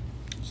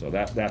 So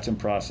that's in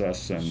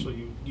process, and So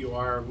you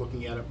are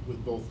looking at it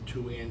with both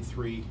 2 and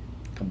 3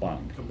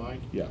 combined.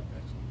 combined? Yeah,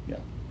 Excellent. yeah.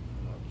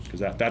 Because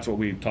that's what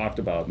we talked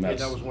about, and Yeah,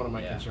 that's that was one of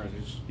my Yeah.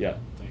 concerns, is. yeah,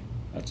 thing.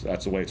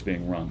 that's the way it's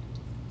being run.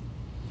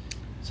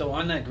 So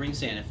on that green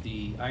sand, if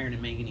the iron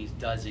and manganese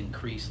does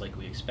increase like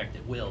we expect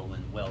it will,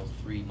 then well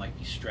 3 might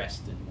be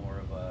stressed in more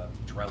of a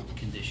drought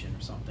condition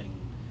or something,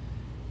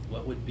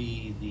 what would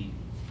be the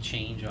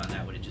change on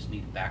that? Would it just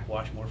need to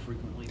backwash more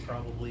frequently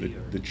probably?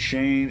 The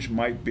change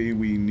might be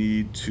we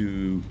need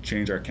to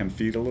change our chem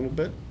feed a little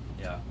bit.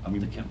 Yeah, up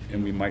the chem feed.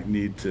 And we might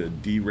need to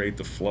derate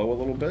the flow a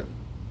little bit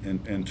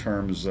in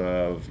terms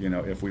of, you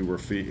know, if we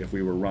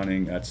were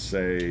running at,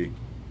 say,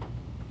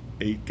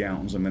 8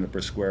 gallons a minute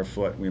per square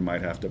foot, we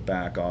might have to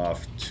back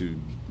off to,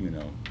 you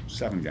know,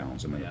 7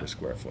 gallons a minute per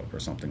square foot or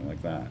something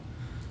like that.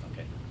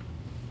 Okay.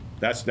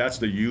 That's the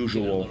Give it a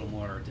usual. little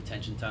more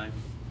detention time,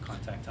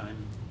 contact time?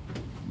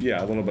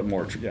 Yeah, a little bit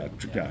more. Yeah,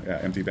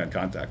 empty bed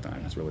contact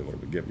time is really what it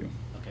would give you.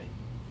 Okay.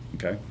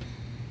 Okay.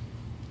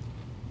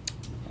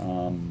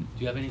 Do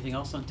you have anything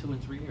else on 2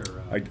 and 3,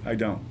 or? I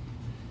don't.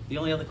 The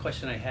only other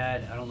question I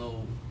had, I don't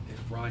know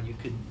if Ron, you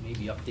could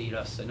maybe update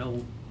us. I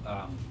know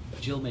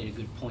Jill made a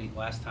good point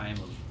last time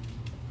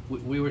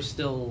of we were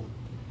still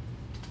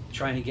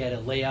trying to get a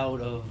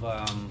layout of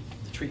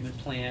the treatment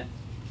plant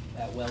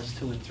at wells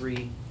 2 and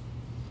 3,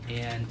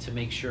 and to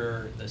make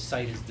sure the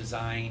site is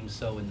designed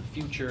so in the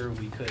future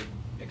we could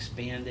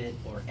expand it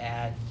or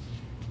add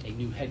a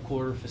new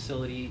headquarter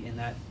facility in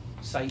that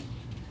site.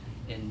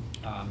 And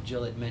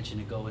Jill had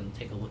mentioned to go and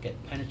take a look at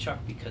Pennachuck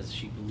because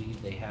she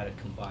believed they had a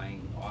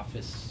combined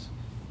office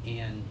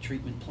and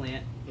treatment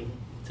plant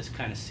to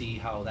kind of see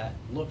how that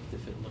looked,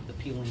 if it looked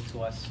appealing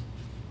to us.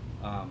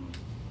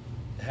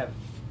 Have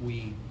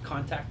we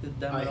contacted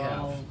them I at have,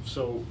 all?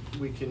 so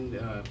we can,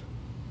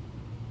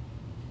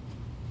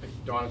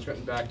 Don has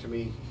gotten back to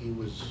me, he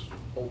was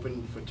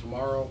open for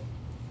tomorrow,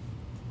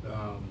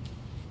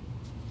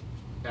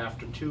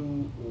 after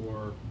 2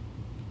 or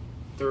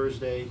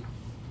Thursday,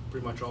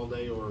 pretty much all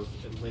day, or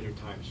at later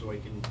time, so I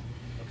can,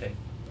 Okay.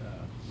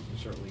 we can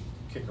certainly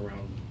kick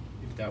around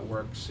if that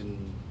works,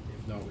 and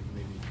if not, we can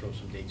maybe throw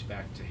some dates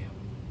back to him.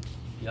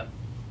 Yep.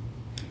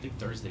 I think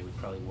Thursday would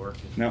probably work.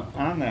 If Now,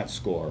 on that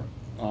score,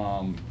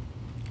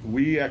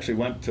 We actually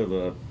went to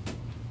the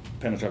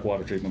Pennachuck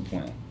Water Treatment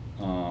Plant.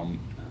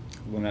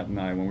 Lynette and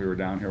I, when we were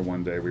down here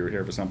one day, we were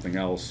here for something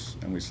else,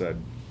 and we said,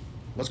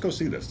 let's go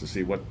see this to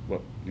see what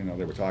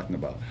they were talking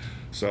about.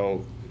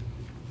 So,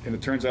 and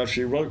it turns out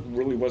she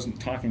really wasn't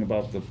talking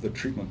about the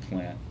treatment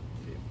plant.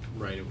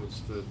 Right, it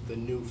was the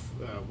new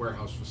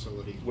warehouse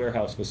facility.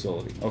 Warehouse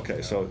facility.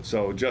 Okay,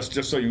 so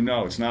just so you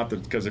know, it's not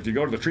because if you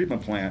go to the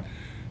treatment plant,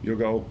 you'll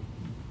go,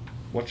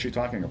 what's she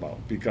talking about?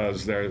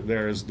 Because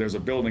there's a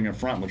building in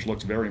front which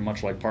looks very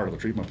much like part of the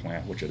treatment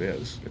plant, which it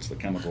is. It's the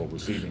chemical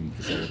receiving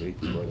facility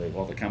where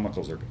all the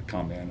chemicals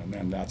come in, and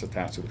then that's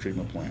attached to the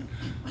treatment plant.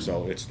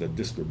 So it's the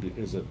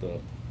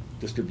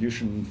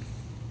distribution?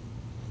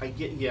 I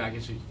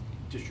guess it's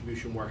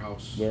distribution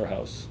warehouse.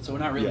 Warehouse. So we're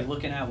not really Yeah.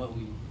 looking at what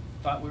we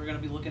thought we were gonna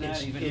be looking at,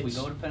 It's- even if we it's-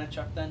 go to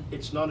Pennachuck then?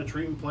 It's not a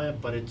treatment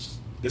plant, but it's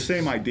The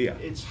same idea.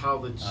 it's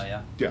how it's Oh,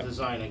 yeah? the Yeah.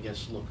 design, I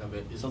guess, look of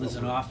it. is So there's what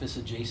an we're- office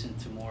adjacent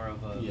to more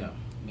of a Yeah.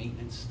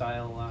 maintenance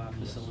style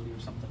facility or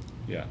something?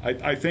 Yeah,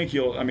 I think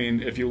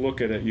if you look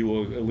at it, you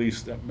will at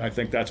least, I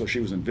think that's what she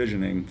was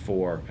envisioning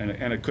for, and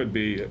it could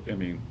be,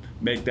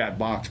 make that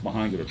box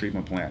behind it a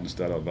treatment plant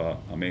instead of a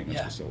maintenance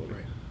Yeah. facility.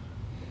 Right.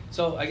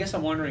 So I guess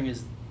I'm wondering,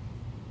 is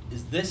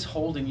this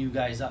holding you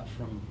guys up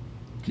from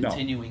No.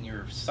 continuing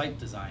your site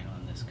design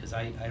on this? Because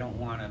I don't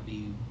want to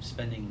be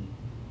spending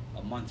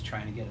a month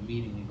trying to get a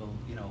meeting and go,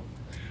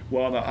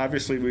 Well,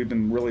 obviously, we've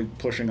been really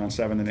pushing on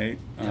 7 and 8,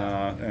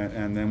 Yeah.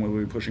 and then we'll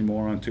be pushing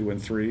more on 2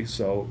 and 3.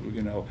 So,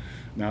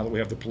 now that we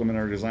have the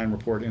preliminary design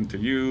report into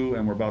you,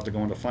 and we're about to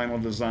go into final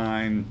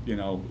design,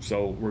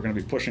 so we're going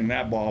to be pushing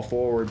that ball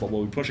forward, but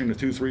we'll be pushing the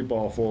 2-3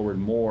 ball forward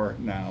more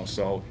now.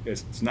 So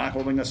it's not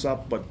holding us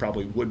up, but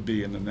probably would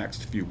be in the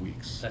next few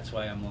weeks. that's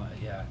why I'm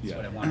like, that's Yeah.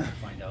 what I wanted to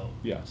find out.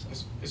 Yeah. So-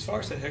 As far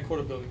as the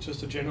headquarter building,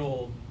 just a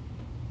general,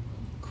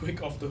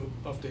 quick off the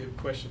hip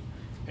question,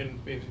 and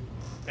maybe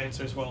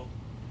answer as well.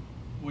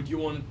 Would you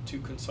want to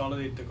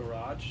consolidate the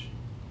garage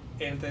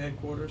and the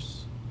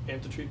headquarters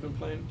and the treatment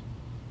plant,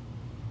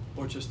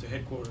 or just the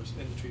headquarters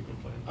and the treatment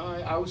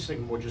plant? I was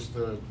thinking more just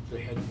the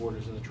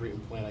headquarters and the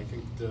treatment plant. I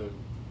think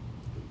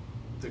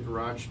the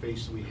garage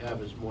space that we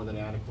have is more than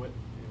adequate.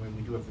 And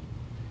we do have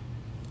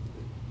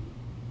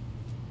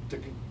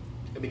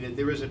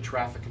there is a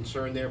traffic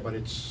concern there, but I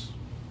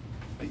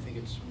think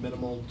it's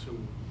minimal to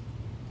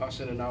us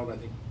in and out. I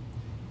think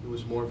it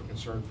was more of a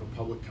concern for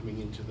public coming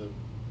into the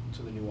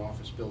new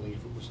office building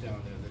if it was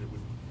down there, that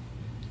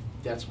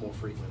that's more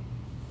frequent.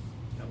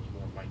 That was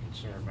more of my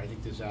concern. But I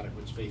think there's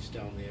adequate space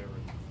down there,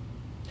 and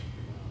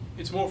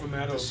It's more of a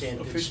matter the of sand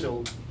pit's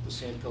efficient. still, the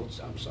sand pit's,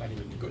 I'm sorry, I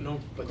didn't mean to- Go- no,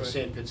 but go the ahead.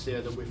 sand pit's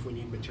there, that if we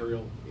need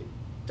material,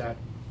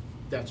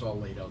 that's all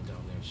laid out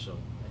down there, so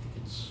I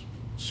think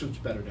suits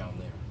better down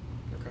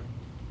there. Okay.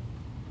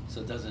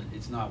 So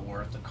it's not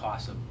worth the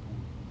cost of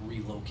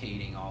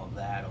relocating all of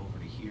that over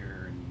to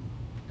here,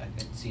 and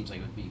it seems like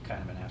it would be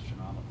kind of an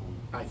astronomical.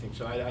 I think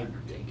so. I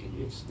Undertaking.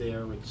 it's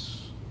there. You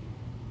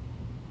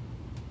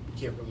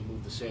can't really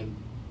move the sand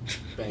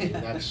bank,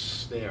 and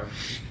that's there.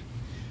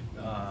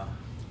 But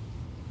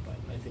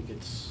I think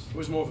it's. It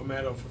was more of a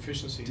matter of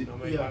efficiency.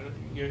 Maybe Yeah.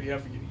 you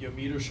have your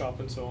meter shop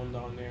and so on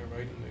down there,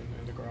 right,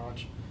 in the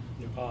garage.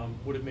 Yeah.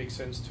 Would it make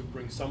sense to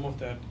bring some of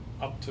that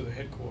up to the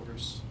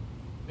headquarters?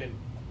 And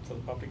for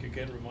the public,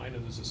 again, reminder,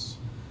 this is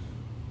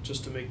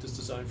just to make this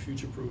design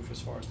future-proof as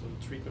far as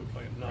the treatment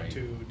plant, not Right.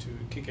 to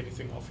kick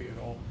anything off here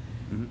at all.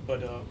 Mhm.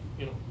 But,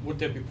 would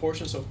there be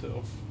portions of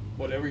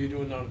whatever you're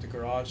doing down at the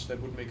garage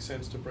that would make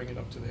sense to bring it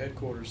up to the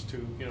headquarters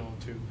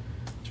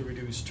to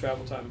reduce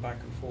travel time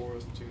back and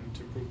forth, to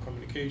improve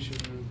communication,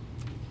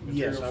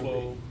 Yes, material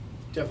flow?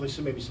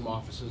 definitely maybe some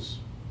offices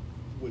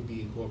would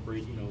be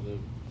incorporated. The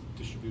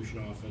distribution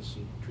office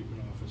and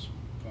treatment office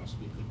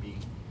possibly could be.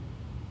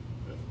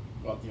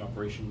 The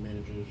operation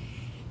manager's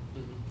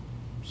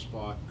Mhm.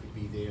 spot could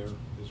be there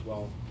as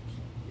well.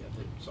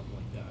 Yeah, something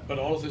like that. But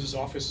all of this is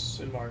office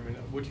environment.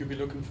 Would you be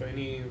looking for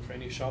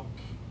any shop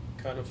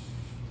kind of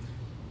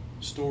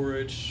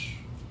storage,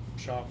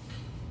 shop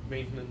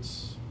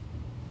maintenance?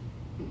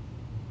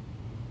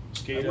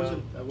 SCADA,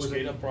 I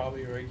wasn't- SCADA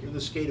probably, right? The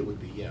SCADA would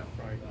be, yeah.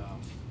 Right.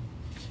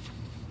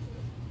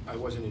 I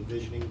wasn't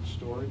envisioning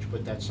storage,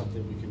 but that's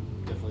something we can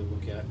definitely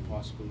look at,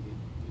 possibly.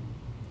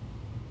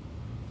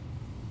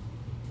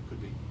 It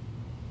could be.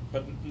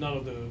 But none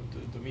of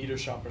the meter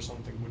shop or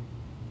something would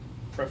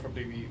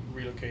preferably be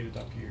relocated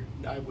up here?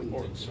 I wouldn't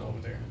or think so. over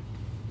there?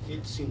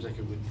 It seems like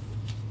it would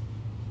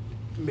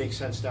make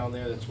sense down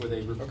there. That's where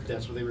they Okay.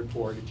 that's where they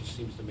report. It just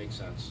seems to make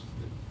sense.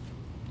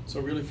 So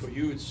really for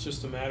you, it's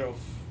just a matter of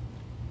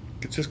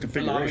It's just allowing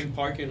configuration.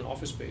 parking and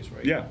office space,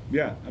 right? Yeah.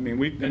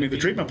 The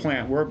treatment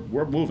plant,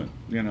 we're moving,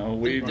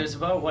 There's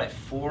about,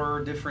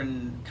 4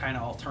 different kind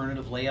of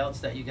alternative layouts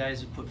that you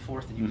guys have put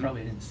forth, and you Mhm.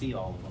 probably didn't see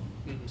all of them.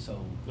 Mhm.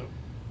 So No.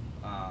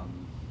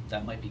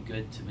 that might be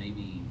good to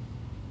maybe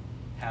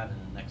have in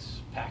the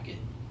next packet.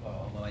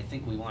 Although I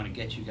think we want to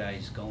get you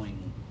guys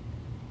going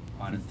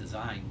on a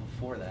design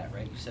before that,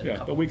 right? You said a Yeah,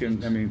 couple but we of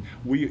can,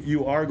 weeks.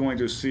 you are going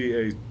to see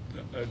a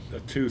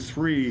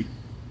 2-3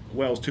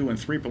 wells 2 and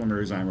 3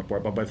 preliminary design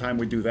report, but by the time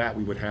we do that,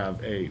 we would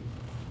have a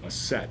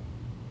set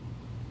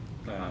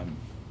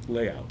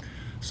layout.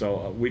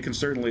 So we can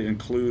certainly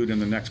include in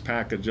the next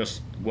packet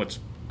just what's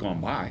gone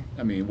by.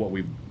 I mean, what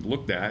we've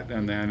looked at,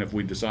 and then if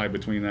we decide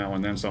between now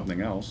and then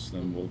something else,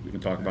 then we can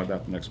talk about that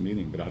at the next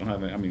meeting. But I don't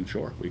have any, I mean,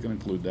 sure, we can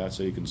include that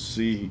so you can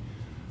see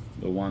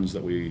the ones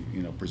that we,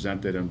 you know,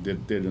 presented and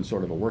did in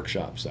sort of a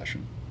workshop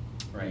session.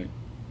 Right,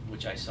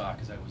 which I saw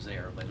because I was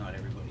there, but not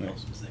everybody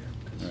else was there.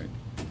 'Cause Right.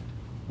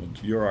 Well,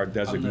 you're our I'm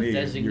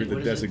designee. You're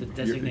what is it, the you're-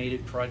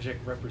 designated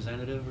project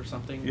representative or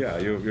something? Yeah,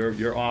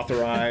 you're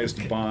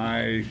authorized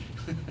by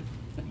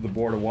the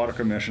Board of Water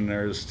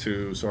Commissioners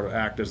to sort of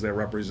act as their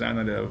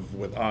representative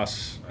with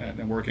us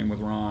and working with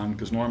Ron,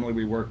 because normally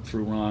we work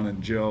through Ron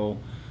and Jill,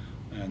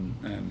 and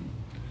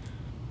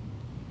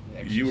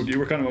you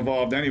were kind of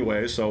involved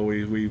anyway, so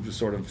we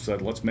sort of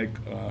said, let's make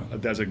a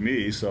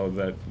designee so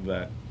that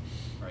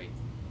Right.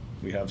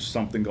 we have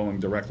something going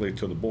directly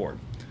to the board.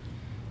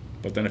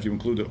 But then if you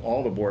included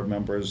all the board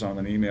members on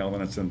an email, then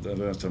it's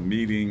a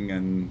meeting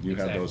and you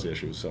have those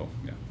Exactly. issues, so,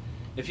 yeah.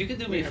 If you could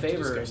do We me a have to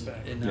favor, discuss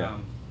that. and Yeah.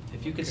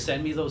 if you could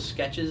send me those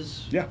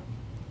sketches, Yeah,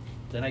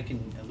 then I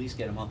can at least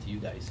get them out to you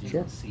guys so you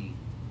Sure. can see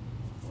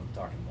what I'm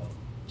talking about.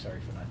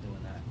 Sorry for not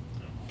doing that.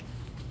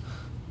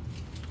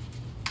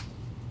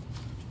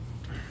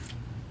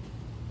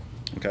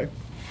 okay.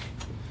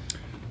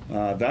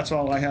 That's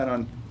all I had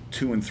on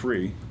 2 and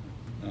 3.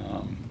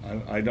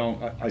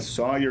 I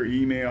saw your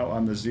email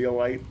on the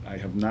Zeolite. I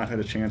have not had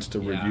a chance to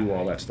Yeah, review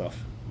all that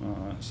stuff.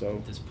 So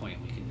At this point,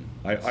 we can.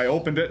 I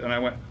opened it and I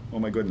went, oh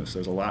my goodness,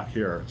 there's a lot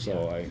here,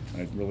 so I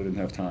really didn't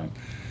have time.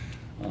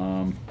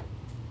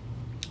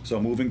 So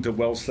moving to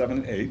wells 7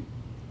 and 8.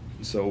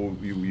 So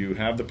you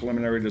have the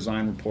preliminary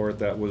design report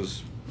that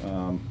was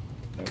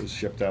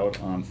shipped out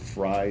on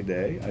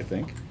Friday, I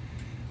think.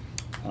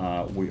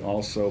 We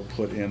also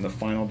put in the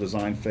final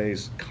design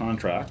phase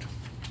contract.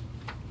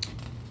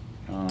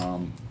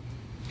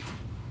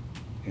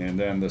 And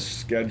then the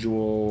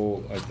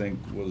schedule, I think,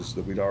 was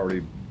that we'd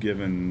already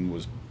given,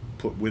 was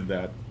put with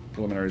that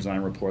preliminary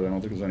design report. I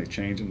don't think there's any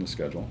change in the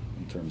schedule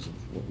in terms of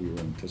what we were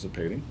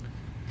anticipating.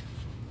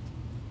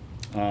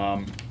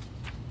 And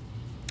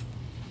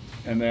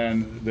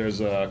then there's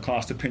a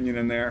cost opinion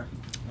in there.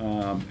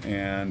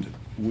 And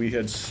we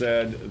had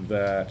said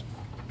that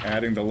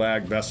adding the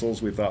lag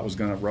vessels, we thought was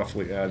going to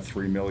roughly add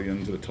 $3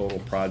 million to the total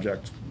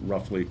project,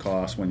 roughly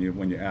cost when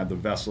you add the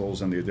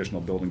vessels and the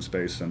additional building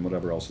space and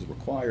whatever else is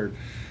required.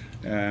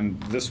 And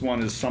this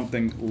one is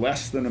something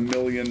less than $1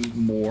 million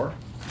more,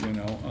 you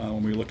know,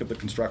 when we look at the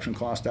construction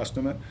cost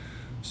estimate.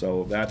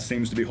 So that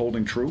seems to be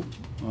holding true.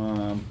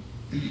 Where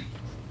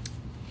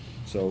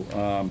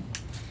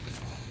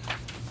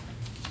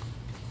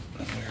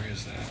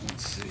is that?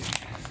 Let's see.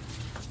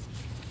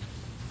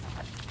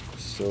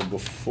 So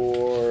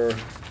before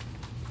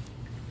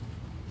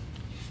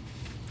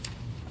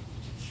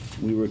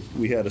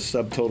we had a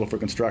subtotal for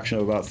construction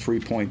of about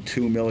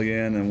 3.2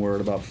 million, and we're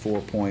at about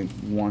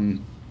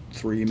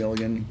 4.13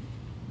 million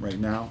right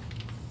now.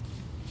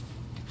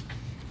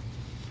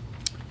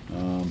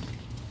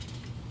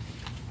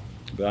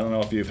 But I don't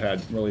know if you've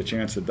had really a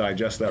chance to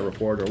digest that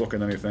report or look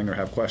at anything or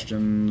have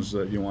questions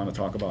that you want to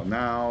talk about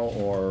now,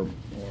 or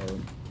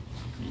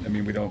I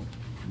mean, we don't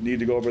need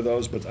to go over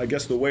those, but I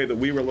guess the way that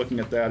we were looking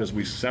at that is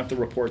we sent the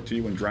report to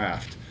you in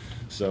draft,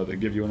 so to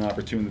give you an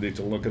opportunity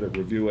to look at it,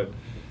 review it,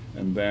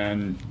 and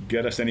then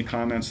get us any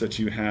comments that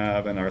you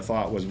have. And our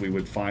thought was we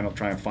would try and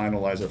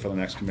finalize it for the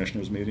next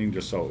commissioners meeting,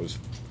 just so it was,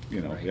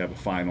 you know, we have a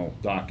final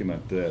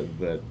document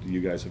that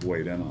you guys have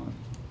weighed in on.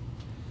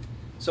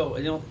 So,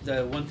 you know,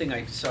 the one thing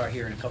I saw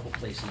here in a couple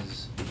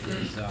places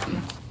is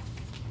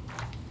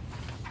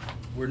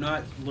we're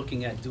not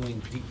looking at doing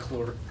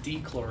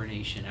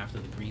dechlorination after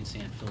the green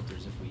sand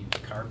filters if we use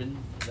carbon.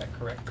 Is that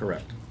correct?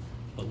 Correct.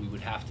 But we would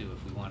have to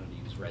if we wanted to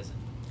use resin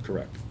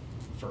Correct.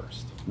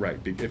 first. Right.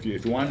 If you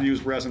wanted to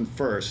use resin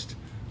first,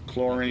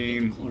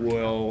 chlorine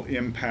will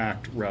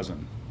impact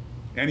resin.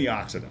 Any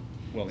oxidant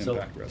will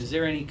impact resin. Is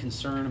there any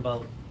concern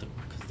about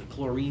because the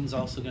chlorine's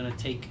also going to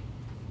take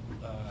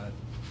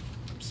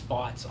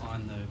spots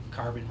on the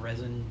carbon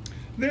resin?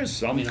 There's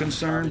some on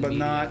concern, carbon but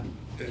media? not.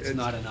 It's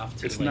not enough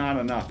to. It's like, not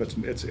enough.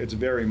 It's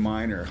very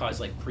minor. cause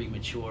like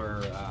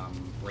premature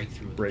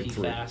breakthrough of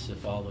Breakthrough. PFAS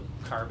if all the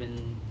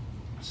carbon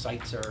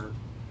sites are.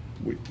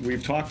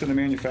 We've talked to the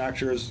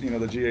manufacturers, you know,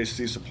 the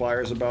GAC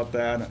suppliers about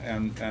that,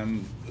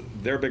 and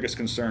their biggest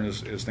concern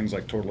is things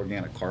like total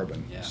organic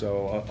carbon. Yeah.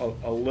 So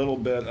a little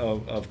bit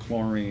of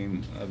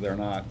chlorine, they're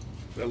not,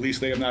 at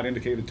least they have not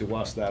indicated to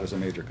us that is a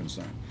major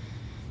concern.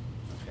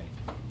 Okay.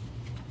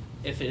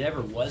 If it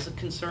ever was a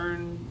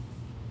concern,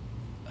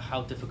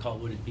 how difficult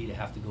would it be to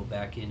have to go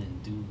back in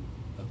and do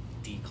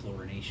a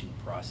dechlorination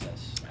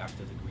process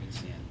after the green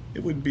sand?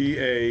 It would be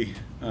a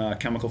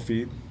chemical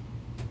feed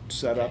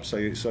setup,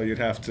 Okay. so you'd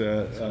have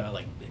to. So not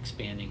like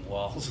expanding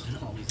walls and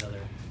all these other.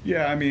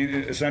 Yeah, I mean,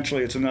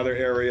 essentially, it's another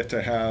area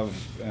to have,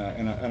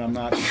 and I'm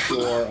not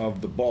sure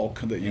of the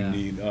bulk that you Yeah.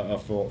 need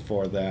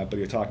for that, but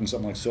you're talking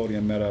something like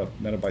sodium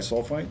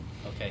metabisulfite.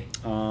 Okay.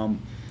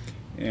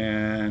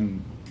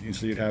 And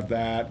so you'd have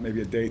that,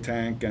 maybe a day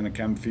tank and a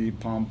chem feed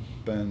pump,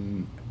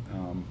 and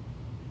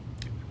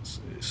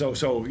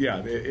so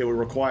yeah, it would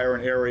require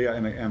an area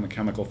and a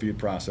chemical feed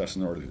process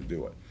in order to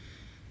do it.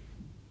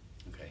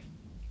 Okay.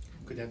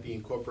 Could that be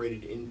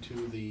incorporated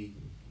into the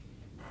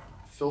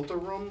filter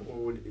room, or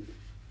would it,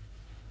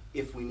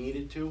 if we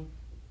needed to,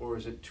 or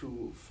is it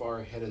too far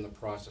ahead in the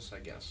process, I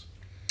guess?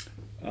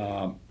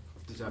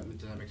 Does that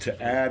make sense?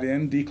 To add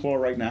in dechlor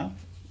right now?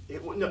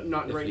 No,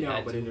 not If right we now,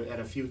 had but to. at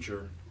a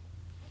future,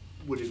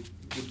 would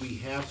we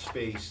have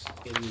space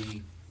in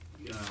the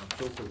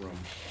filter room?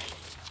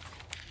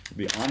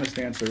 The honest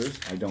answer is,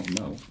 I don't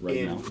know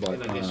right now, but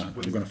and I guess I'm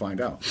gonna find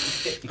out.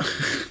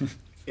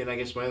 And I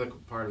guess my other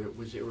part of it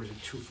was it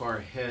too far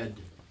ahead?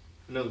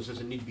 In other words, does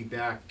it need to be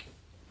back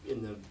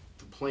in the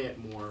plant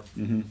more?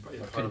 Mhm. as Or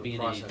part could of it be the in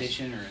the process?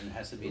 addition, or it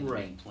has to be in the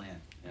main Right. plant?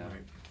 Yeah. Right.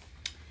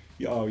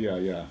 Yeah, oh,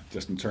 yeah,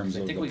 just in terms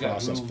I of think the we got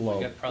process room, flow.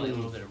 we got probably a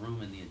little bit of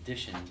room in the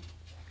addition,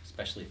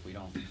 especially if we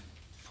don't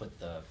put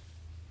the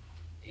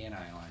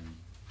anion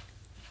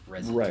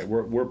resin. Right,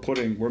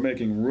 we're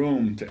making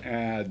room to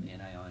add,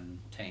 Anion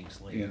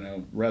tanks later. you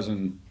know,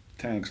 resin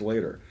tanks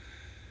later.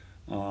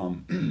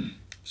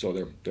 So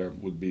there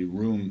would be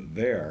room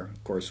there.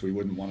 Of course, we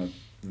wouldn't wanna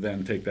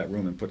then take that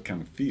room and put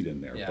chemical feed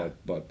in there, Yeah.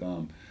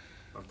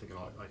 I'm thinking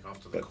like off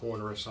to the But-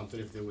 corner or something,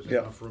 if there was Yeah.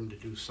 enough room to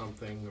do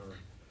something,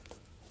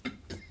 or.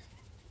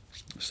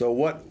 so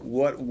what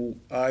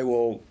I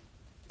will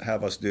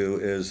have us do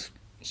is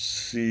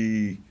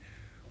see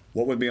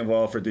what would be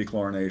involved for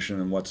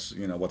dechlorination and what's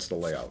the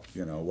layout,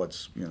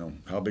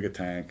 how big a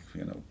tank,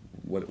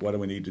 what do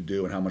we need to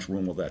do and how much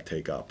room will that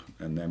take up?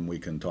 And then we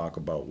can talk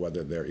about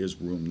whether there is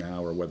room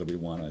now or whether we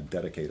want to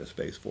dedicate a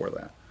space for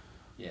that.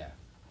 Yeah.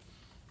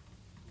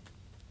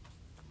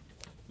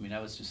 I mean,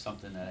 that was just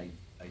something that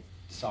I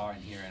saw in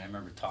here, and I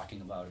remember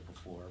talking about it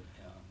before,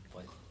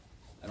 but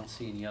I don't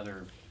see any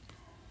other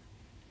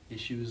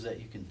issues that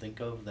you can think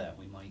of that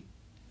we might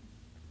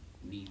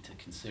need to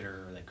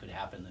consider or that could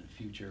happen in the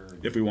future.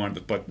 If we wanted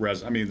to put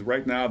resin, I mean,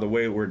 right now, the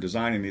way we're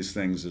designing these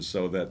things is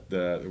so that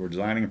we're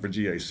designing it for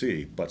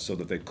GAC, but so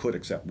that they could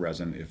accept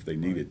resin if they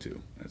needed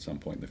to at some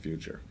point in the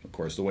future. Of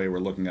course, the way we're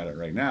looking at it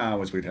right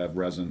now is we'd have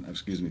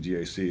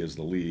GAC as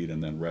the lead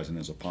and then resin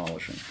as a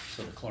polishing.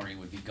 So the chlorine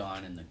would be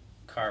gone in the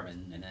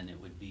carbon, and then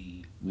it would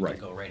be, we Right.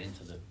 could go right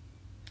into the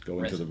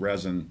Go into the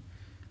resin,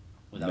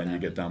 without then you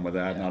having- get done with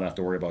that, yeah. not have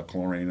to worry about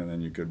chlorine, and then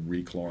you could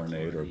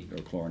rechlorinate or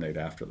chlorinate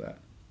after that.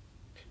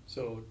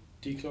 So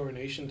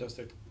dechlorination, does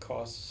that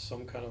cause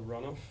some kind of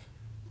runoff?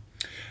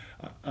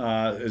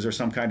 Is there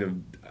some kind of,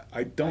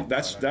 I don't,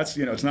 that's, it's not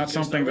Because now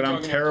something we're that I'm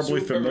talking about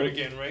terribly super familiar.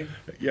 again, right?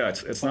 Yeah,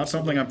 it's not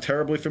something I'm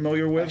terribly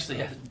familiar with.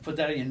 Actually, put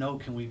that in your note,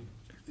 can we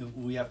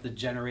have to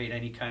generate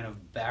any kind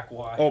of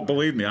backwash? Oh,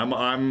 believe me,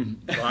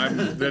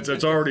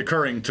 it's already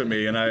occurring to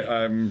me,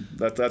 and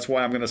that's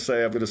why I'm gonna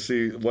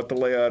see what the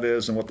layout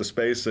is and what the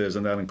space is,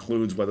 and that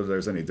includes whether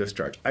there's any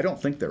discharge. I don't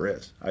think there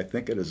is. I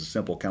think it is a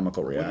simple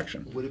chemical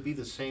reaction. Would it be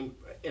the same,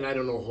 and I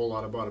don't know a whole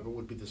lot about it, but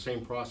would it be the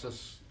same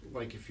process,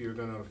 like if you're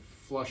gonna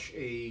flush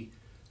a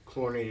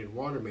chlorinated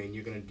water main,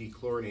 you're gonna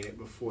dechlorinate it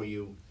before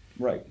you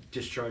Right.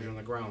 discharge on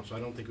the ground, so I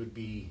don't think it would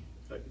be,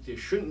 there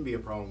shouldn't be a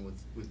problem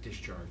with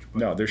discharge. But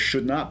No, there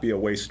should not be a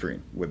waste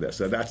stream with this.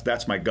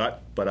 That's my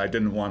gut, but I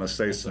didn't want to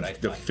say That's what I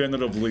thought.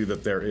 definitively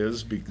that there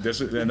is.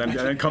 And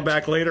then come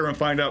back later and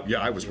find out, yeah,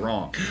 I was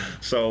wrong.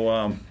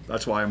 So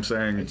that's why I'm I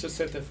saying, just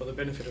said that for the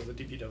benefit of the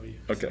DPW.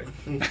 okay.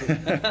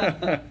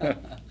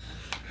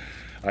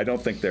 I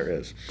don't think there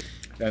is.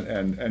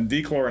 And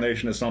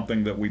dechlorination is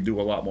something that we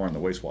do a lot more on the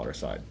wastewater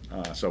side.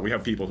 So we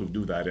have people who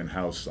do that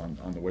in-house on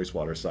the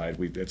wastewater side.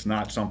 It's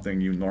not something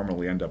you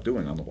normally end up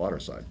doing on the water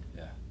side.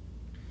 Yeah.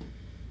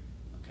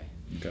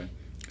 Okay. Okay.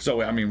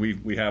 So, I mean,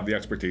 we have the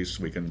expertise,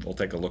 we'll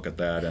take a look at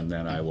that, and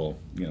then I will,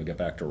 get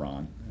back to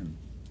Ron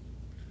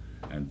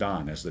and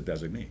Don as the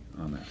designee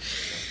on that.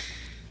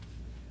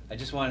 I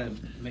just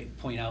want to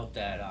point out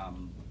that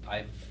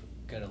I've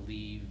got to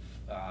leave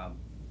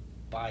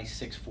by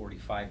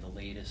 6:45 the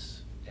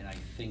latest, and I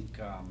think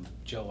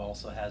Joe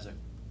also has a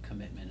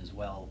commitment as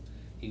well.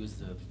 He's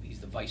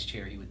the vice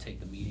chair, he would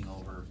take the meeting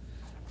over,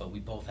 but we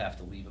both have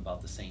to leave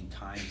about the same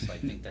time, so I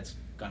think that's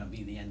going to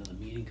be the end of the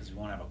meeting, because we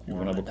won't have a You quorum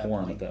won't at have that a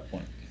quorum point. at that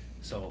point.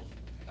 So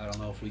I don't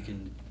know if we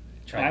can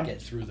try to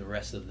get through the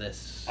rest of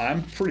this.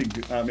 I'm pretty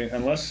good, I mean,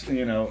 unless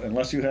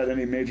you had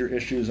any major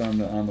issues on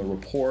the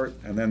report,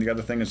 and then the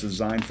other thing is the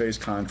design phase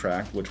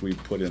contract, which we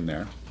put in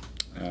there,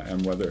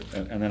 and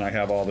then I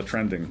have all the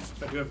trending.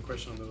 I do have a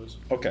question on those.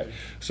 Okay,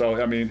 so,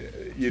 I mean,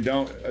 you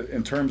don't,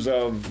 in terms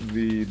of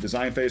the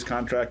design phase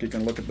contract, you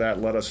can look at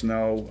that, let us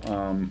know,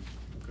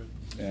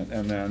 Okay.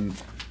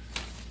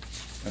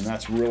 and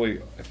that's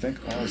really, I think,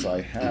 all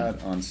I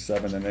had on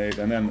 7 and 8,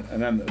 and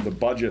then the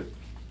budget,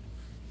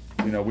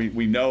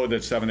 we know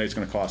that 7 and 8 is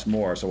gonna cost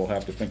more, so we'll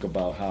have to think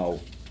about how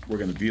we're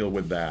gonna deal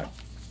with that.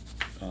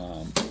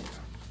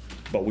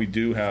 But we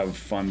do have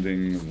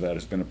funding that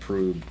has been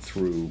approved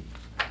through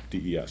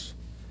DES,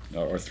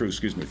 or through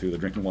the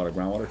Drinking Water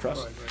Groundwater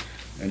Trust. Right, right.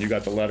 And you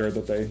got the letter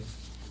that they,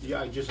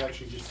 yeah, I just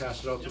passed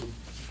it out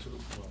to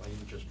well, I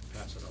didn't just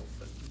pass it out,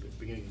 but at the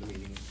beginning of the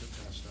meeting,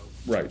 it passed out.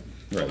 Right,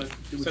 So right. was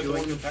that the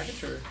one in the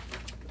package, or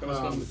that was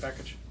not in the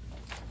package?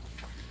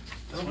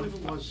 I don't believe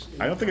it was.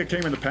 I don't think it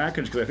came in the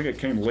package, because I think it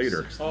came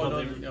later. Oh, Well,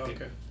 no, there- yeah,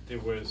 okay. There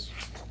was,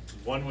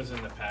 one was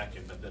in the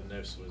packet, but then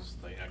this was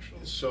the actual.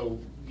 So,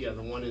 yeah,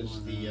 the one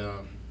is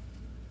the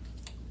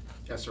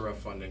SRF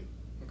funding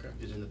Okay.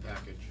 is in the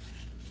package.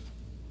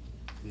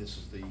 And this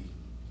is the,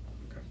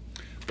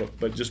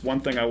 But just one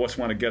thing I just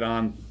want to get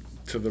on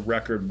to the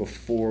record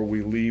before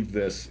we leave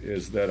this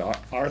is that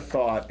our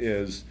thought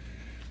is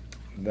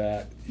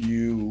that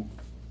you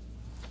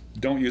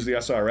don't use the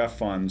SRF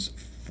funds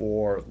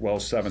for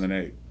wells 7 and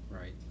 8.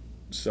 Right.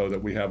 So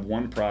that we have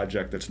one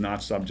project that's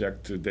not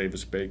subject to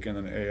Davis-Bacon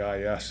and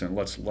AIS, and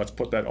let's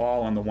put that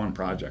all on the one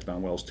project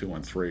on wells 2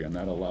 and 3, and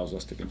that allows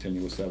us to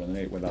continue with 7 and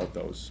 8 without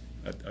those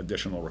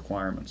additional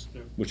requirements,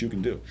 Yeah. which you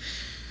can do.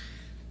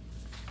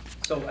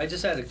 So I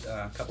just had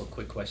a couple of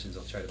quick questions.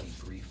 I'll try to be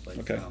brief, but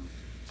Okay.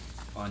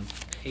 On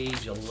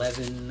page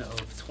 11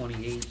 of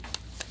 28,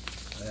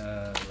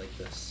 like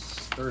the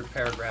third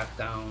paragraph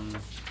down,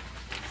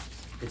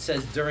 it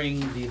says during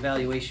the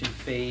evaluation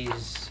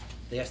phase,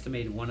 they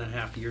estimated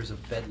 1.5 years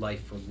of bed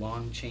life for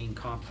long chain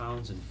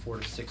compounds and 4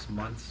 to 6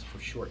 months for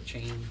short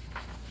chain,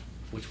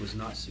 which was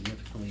not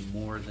significantly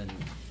more than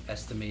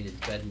estimated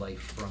bed life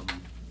from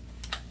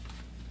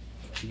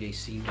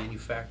GAC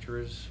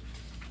manufacturers.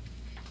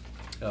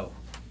 Oh.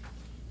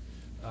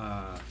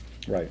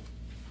 Right.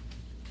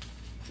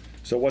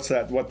 So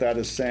what that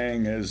is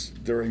saying is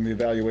during the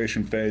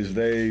evaluation phase,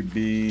 they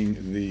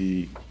being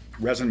the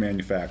resin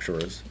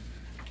manufacturers,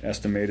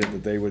 estimated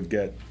that they would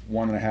get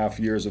 1.5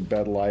 years of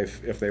bed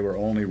life if they were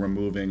only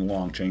removing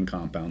long chain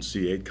compounds,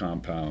 C8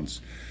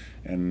 compounds,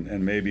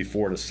 and maybe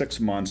 4 to 6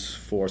 months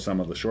for some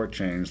of the short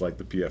chains like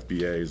the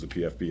PFBAs, the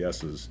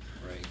PFBSs.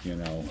 Right. You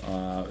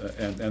know,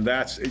 and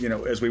that's, you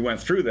know, as we went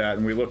through that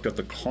and we looked at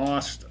the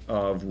cost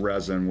of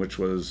resin, which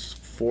was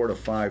 4 to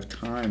 5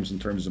 times in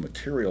terms of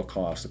material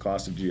cost, the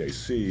cost of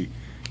GAC,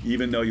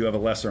 even though you have a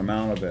lesser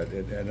amount of it,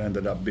 it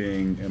ended up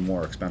being a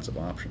more expensive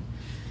option.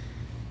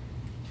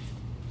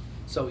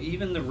 So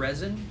even the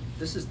resin,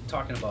 this is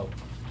talking about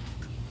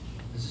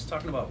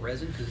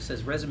resin, because it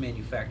says resin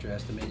manufacturer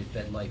estimated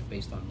bed life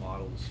based on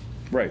models.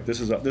 Right, this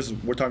is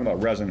we're talking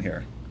about resin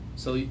here.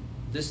 So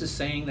this is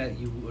saying that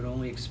you would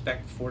only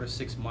expect 4 to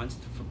 6 months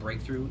for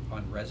breakthrough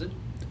on resin?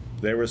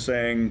 They were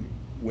saying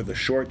with the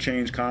short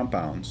change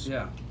compounds,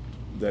 Yeah.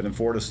 that in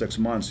 4 to 6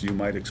 months you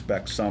might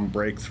expect some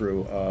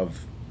breakthrough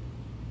of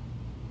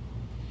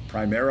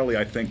primarily,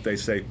 I think they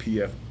say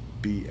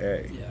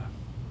PFBA. Yeah.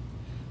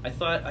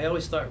 I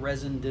always thought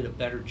resin did a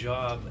better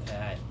job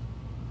at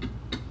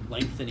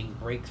lengthening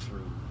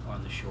breakthrough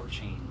on the short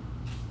chain.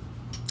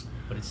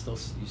 But it's still,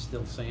 you're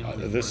still saying only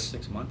 4 to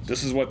 6 months?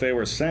 This is what they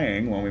were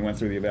saying when we went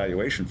through the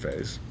evaluation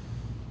phase.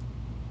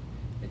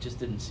 It just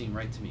didn't seem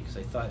right to me, because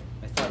I thought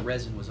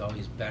resin was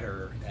always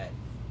better at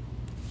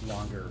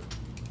longer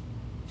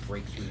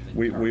breakthrough than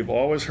We've carbon.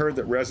 always heard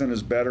that resin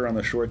is better on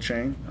the short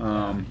chain.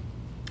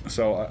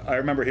 So I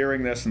remember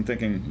hearing this and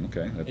thinking,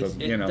 okay, that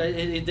doesn't, you know.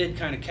 It did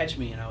kind of catch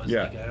me, and I was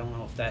Yeah. like, I don't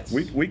know if that's...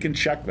 We can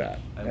check that,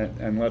 I would-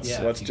 and let's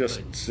yeah, if you just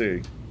could.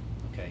 see.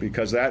 Okay.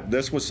 Because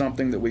this was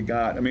something that we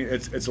got, I mean,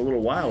 it's a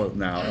little while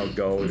now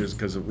ago, it is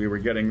because we were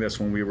getting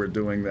this when we were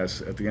doing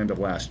this at the end of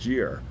last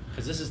year.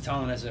 Because this is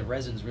telling us that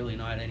resin's really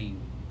not any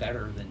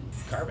better than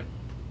carbon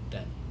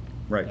then.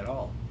 Right. At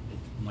all.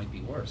 It might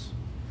be worse.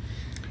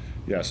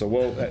 Yeah, so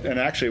and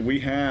actually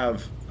we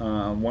have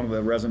one of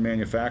the resin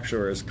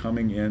manufacturers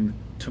coming in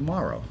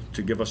tomorrow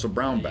to give us a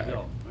brown There bag you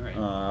go.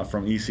 All right.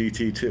 from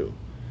ECT2.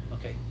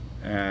 Okay.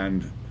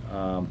 And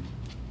I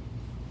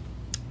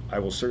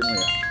will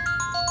certainly,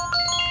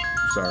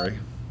 sorry,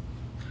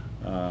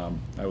 I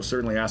will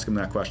certainly ask him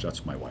that question.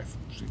 That's my wife.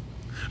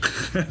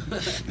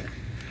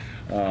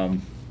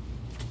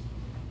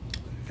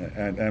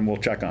 And we'll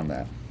check on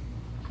that.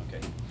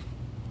 Okay.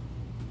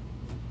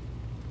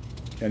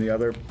 Any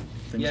other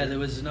things? Yeah, there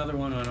was another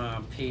one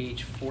on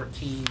page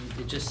 14.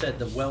 It just said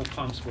the well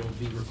pumps will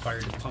be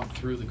required to pump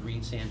through the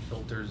green sand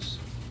filters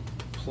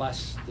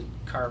plus the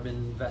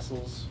carbon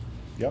vessels.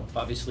 Yep.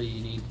 Obviously,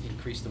 you need to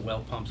increase the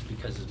well pumps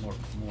because there's more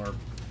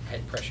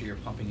head pressure you're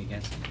pumping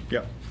against.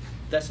 Yep.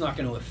 That's not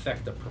going to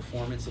affect the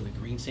performance of the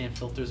green sand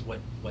filters, what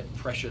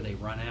pressure they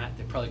run at.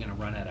 They're probably going to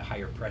run at a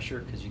higher pressure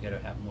because you got to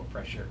have more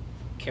pressure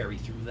carry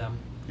through them.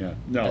 Yeah.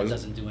 No. That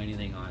doesn't do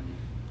anything on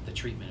the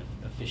treatment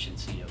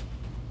efficiency of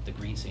the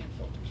green sand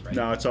filters, right?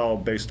 No, it's all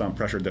based on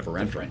pressure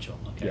differential. Differential,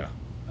 okay. Yeah.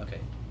 Okay.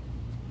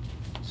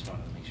 Just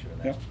wanted to make sure of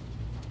that. Yep.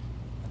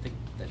 I think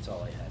that's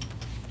all I had.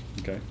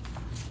 Okay.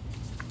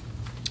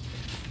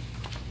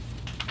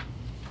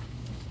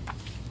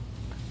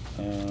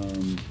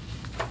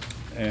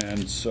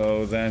 And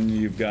so then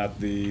you've got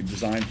the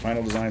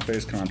final design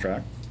phase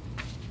contract,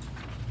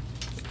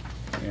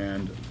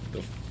 and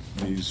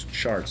these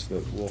charts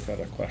that Wolf had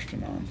a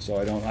question on. So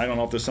I don't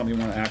know if there's something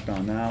you want to act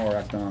on now or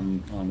act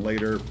on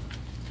later.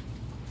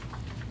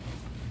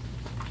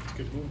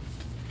 Good move.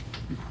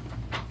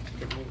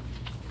 Good move.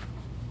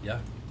 Yeah.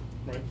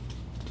 Right.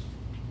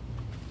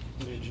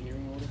 in the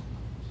engineering order?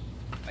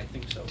 I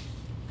think so.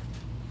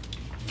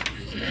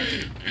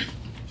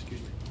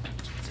 Excuse me.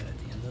 Is that at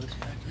the end of this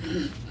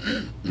package?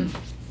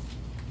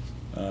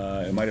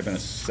 It might have been a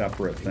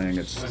separate thing.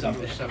 It's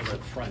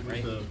Separate front,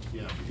 right?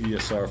 Yeah.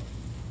 ESR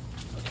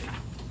Okay.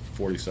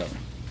 47.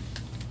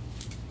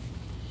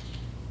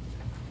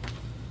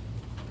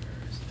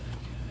 Where is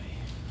that guy?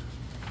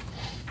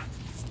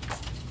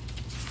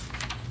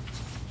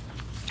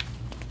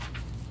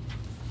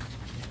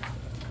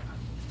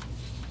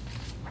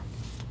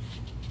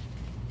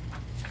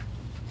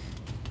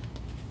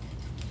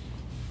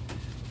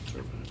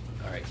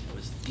 All right, it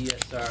was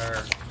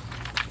ESR,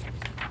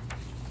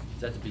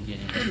 it's at the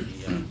beginning of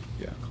the,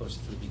 Yeah. close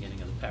to the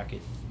beginning of the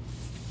packet,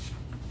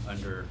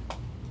 under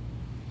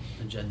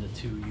Agenda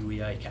 2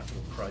 UEI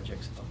Capital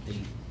Projects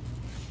Update.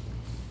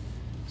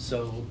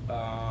 So,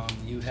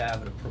 you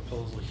have a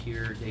proposal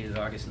here dated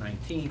August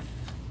 19th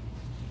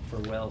for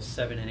wells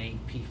 7 and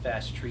 8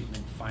 PFAS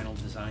treatment final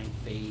design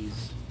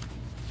phase.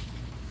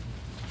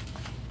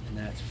 And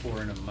that's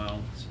for an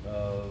amount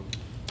of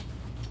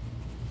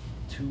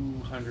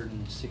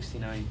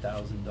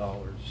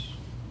 $269,000.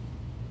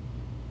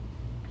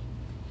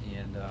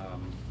 And,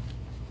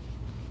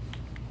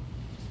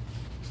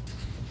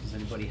 does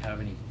anybody have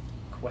any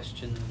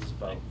questions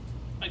about?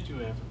 I do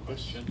have a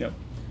question. Yep.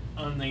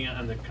 On the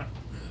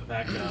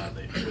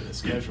with the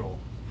schedule,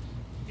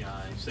 you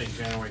say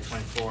January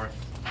 24th,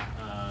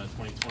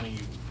 2020, you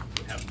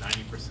would have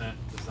 90%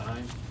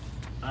 design.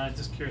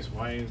 Just curious,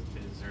 why is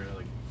there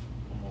like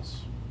almost,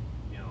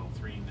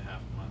 3.5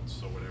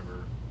 months or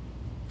whatever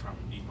from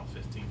April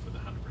 15th with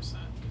 100%?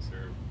 Is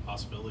there a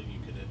possibility you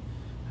could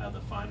have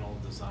the final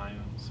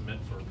design submit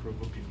for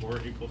approval before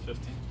April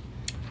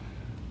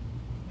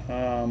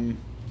 15th?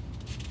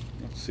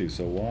 Let's see,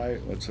 so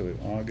let's say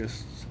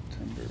August,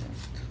 September,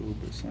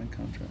 October, sign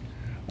contract.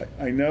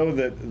 I know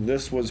that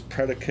this was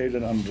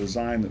predicated on the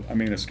design,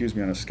 on a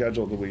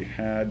schedule that we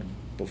had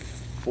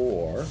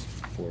before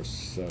for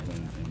 7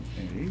 and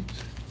 8.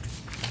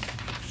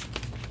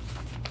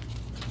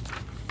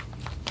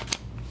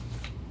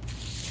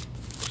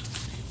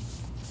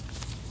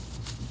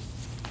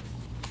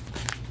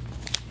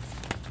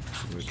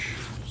 Which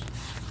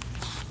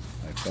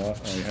I thought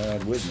I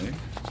had with me.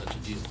 Such a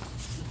deal.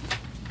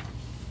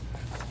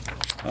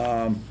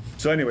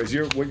 So anyways,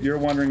 you're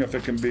wondering if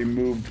it can be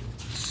moved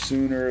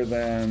sooner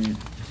than,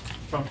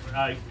 From,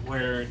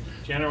 where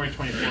January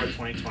 24th,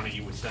 2020,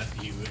 you would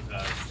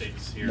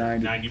states here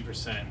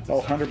 90%.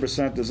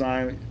 100%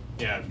 design?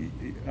 Yeah,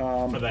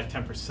 for that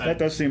 10%. That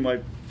does seem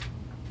like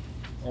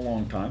a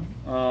long time.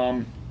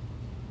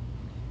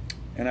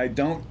 And I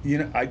don't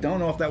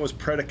know if that was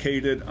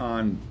predicated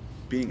on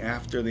being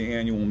after the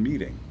annual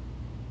meeting,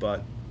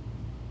 but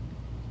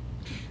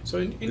So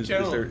in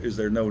general, is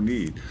there no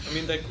need? I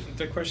mean,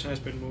 that question has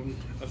been moving,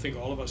 I think,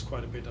 all of us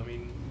quite a bit. I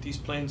mean, these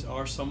plans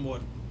are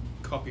somewhat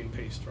copy and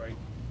paste, right?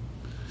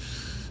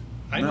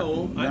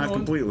 Not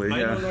completely, I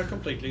yeah. know, not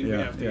completely. We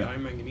Yeah, have the yeah.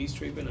 iron manganese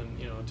treatment and,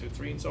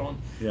 2-3 and so on.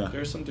 Yeah.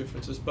 There are some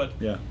differences, but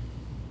Yeah.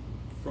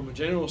 from a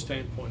general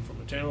standpoint,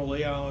 from a general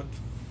layout,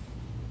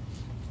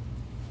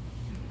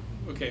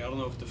 okay, I don't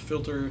know if the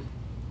filter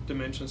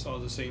dimensions are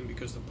the same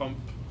because the pump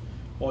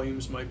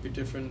volumes might be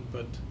different,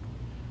 but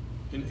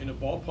in a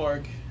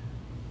ballpark,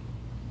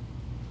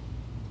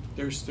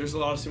 there's a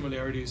lot of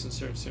similarities and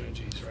certain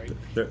synergies, right?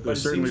 But it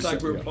seems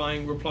like we're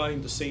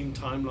applying the same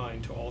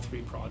timeline to all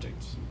 3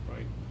 projects,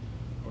 right?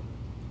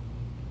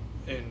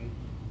 And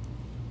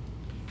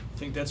I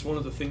think that's one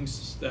of the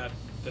things that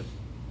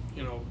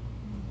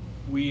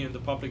we and the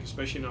public,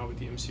 especially now with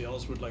the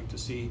MCLs, would like to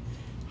see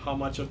how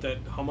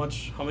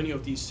many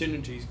of these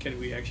synergies can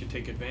we actually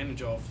take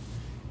advantage of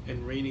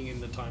and reining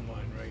in the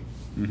timeline, right?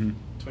 Mm-hmm.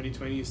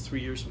 2020 is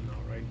 3 years from now,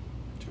 right?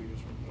 2 years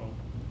from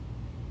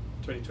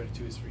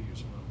 2022 is 3 years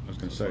from now. I was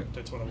gonna say.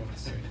 That's what I wanted to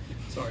say.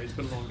 Sorry, it's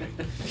been a long day.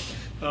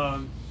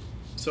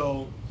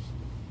 So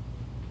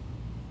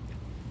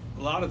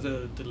a lot of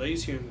the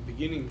delays here in the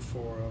beginning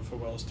for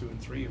wells 2 and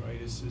 3,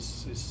 right, is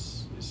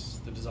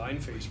the design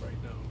phase right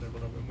now.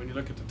 When you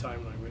look at the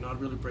timeline, we're not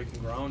really breaking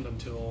ground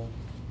until,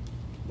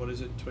 what is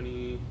it,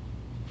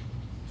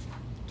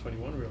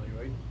 2021 really,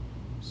 right?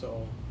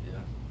 So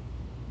Yeah.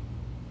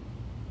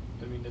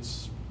 I mean,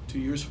 it's 2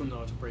 years from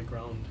now to break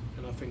ground,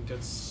 and I think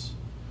that's.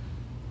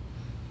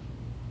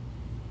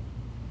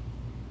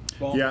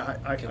 Well, Yeah,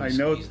 Can I we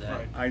know, squeeze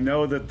that? I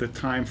know that the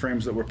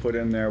timeframes that were put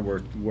in there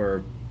were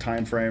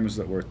timeframes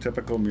that were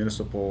typical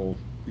municipal,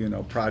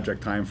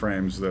 project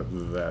timeframes that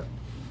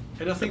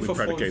And I think we for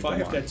 4 and predicate them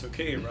 5 on. that's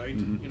okay, right?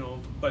 Mhm.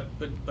 But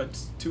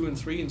 2 and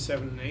 3 and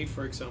 7 and 8,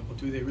 for example,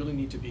 do they really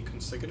need to be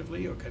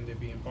consecutively, or can they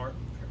be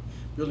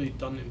really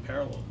done in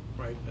parallel,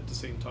 right, at the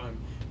same time?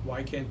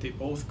 Why can't they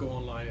both go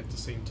online at the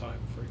same time,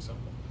 for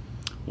example?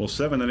 Well,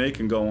 7 and 8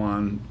 can go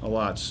on a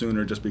lot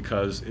sooner just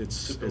because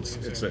it's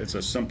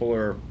a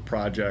simpler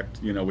project.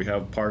 We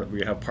have part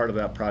of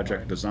that project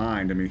Right.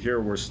 designed. I mean, here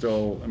we're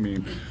still,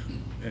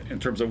 in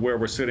terms of where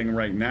we're sitting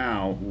right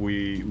now,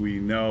 we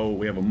know,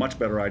 we have a much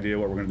better idea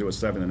what we're gonna do at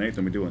 7 and 8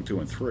 than we do in 2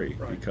 and 3.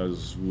 Right.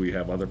 Because we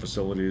have other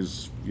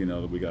facilities, you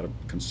know, that we gotta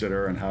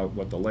consider and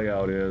what the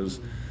layout is.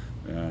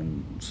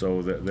 And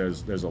so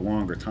there's a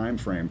longer time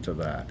frame to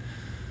that.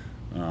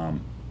 You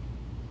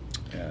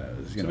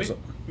know,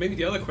 Maybe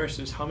the other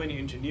question is, how many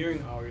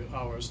engineering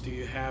hours do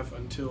you have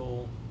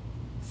until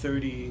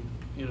 30,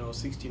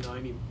 60,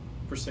 90%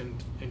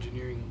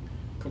 engineering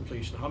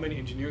completion? How many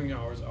engineering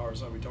hours are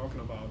we talking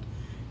about?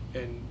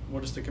 And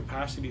what is the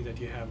capacity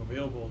that you have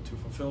available to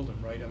fulfill them,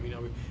 right? I mean,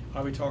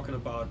 are we talking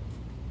about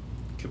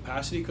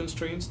capacity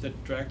constraints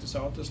that drag this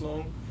out this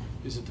long?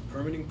 Is it the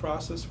permitting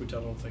process, which I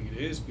don't think it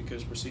is,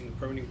 because we're seeing the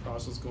permitting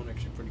process going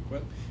actually pretty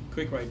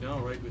quick right now,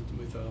 right, with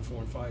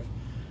 4 and 5.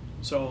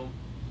 So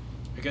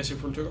I guess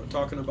if we're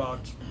talking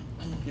about,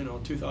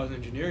 2,000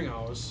 engineering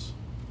hours,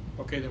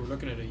 okay, then we're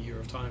looking at a year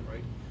of time,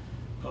 right?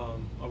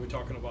 Are we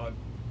talking about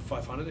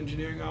 500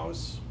 engineering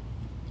hours?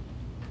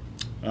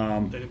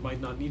 Then it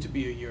might not need to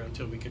be a year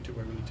until we get to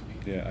where we need to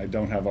be. Yeah, I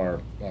don't have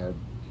our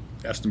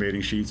estimating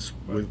sheets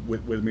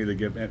with me to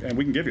give, and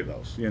we can give you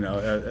those,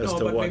 as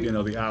to what,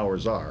 the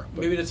hours are.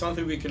 But maybe that's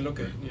something we can look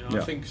at, Yeah.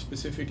 I think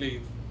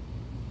specifically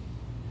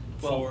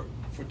for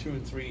 2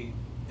 and 3,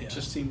 it Yeah.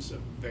 just seems a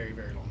very,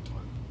 very long time.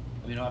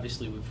 I mean,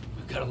 obviously, we've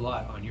got a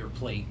lot on your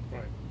plate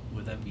Right.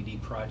 with MVD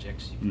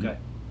projects. You've Mhm. got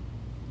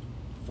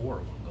 4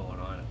 of them going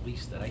on at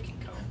least that I can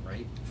count,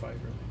 right? 5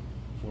 really.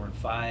 4 and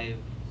 5,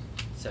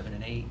 7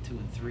 and 8, 2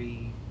 and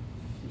 3,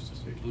 Booster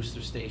station.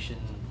 booster station.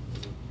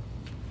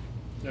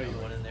 No, you're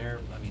One right. in there.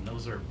 I mean,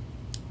 those are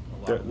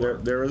a lot of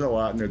work. there is a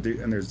lot,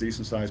 and there's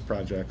decent sized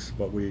projects,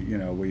 but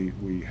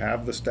we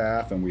have the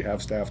staff, and we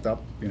have staffed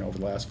up, over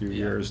the last few Yeah.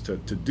 years to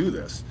do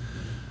this.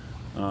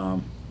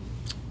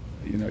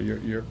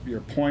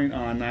 Your point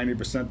on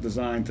 90%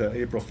 design to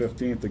April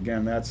 15th,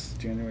 again, that's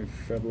January,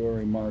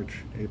 February, March,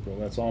 April,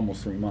 that's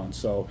almost 3 months.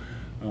 So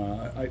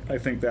I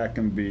think that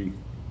can be,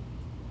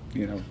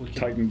 We can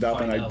tightened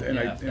up, and find out,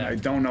 yeah, if I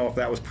that- don't know if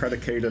that was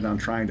predicated on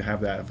trying to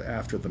have that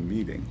after the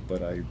meeting,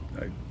 but I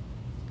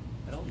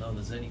don't know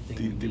there's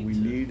anything do we to.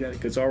 need that?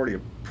 'Cause it's already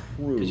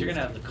approved. Because you're going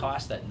to have the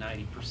cost at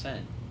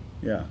 90%.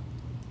 Yeah.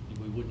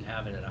 We wouldn't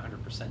have it at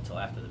 100% till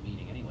after the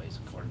meeting anyways,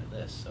 according to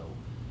this, so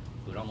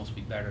it would almost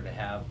be better to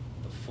have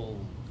the full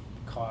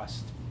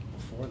cost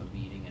before the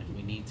meeting, and if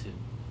we need to.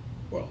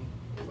 Well,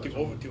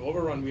 the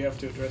overrun we have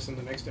to address in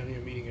the next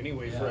annual meeting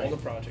anyway for Yeah. all the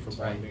projects.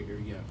 For bonding or,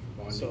 for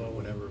bonding So- or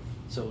whatever.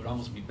 So it would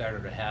almost be better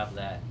to have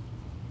that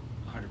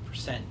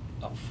 100%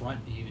 up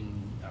front.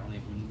 Even, I don't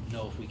even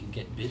know if we can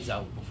get bids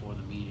out before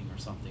the meeting or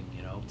something,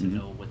 to Mhm.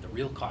 know what the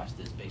real cost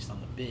is based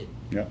on the bid.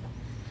 Yeah.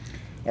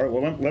 All right,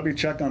 well, let me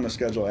check on the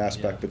schedule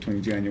aspect Yeah.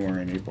 between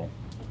January and April.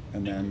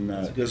 And then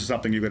That's a good this is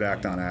something you could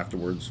act point. on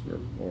afterwards,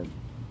 or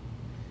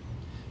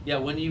Yeah,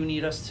 when do you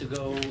need us to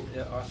go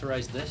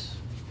authorize this?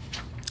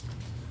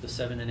 The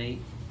 7 and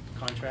 8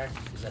 contract?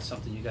 Is that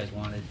something you guys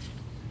wanted?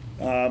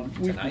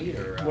 Tonight,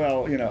 or,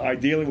 Well,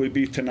 ideally would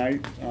be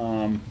tonight,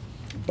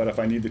 but if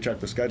I need to check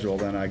the schedule,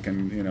 then I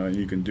can,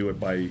 you can do it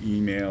by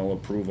email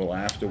approval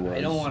afterwards.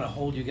 I don't want to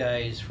hold you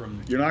guys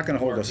from. You're not gonna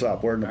hold us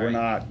up. We're Right.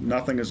 not,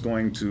 nothing is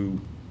going to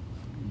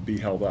be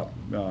held up.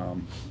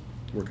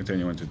 We're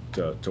continuing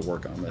to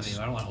work on I this.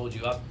 mean, I don't want to hold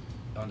you up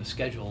on the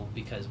schedule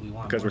because we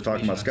want. Because more we're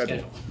talking about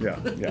information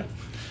schedule. on Yeah.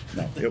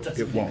 No, That it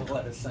doesn't won't. make a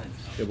lot of sense.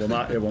 It will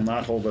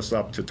not hold us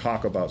up to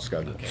talk about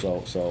schedule. Okay.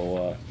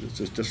 So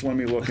just let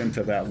me look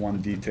into that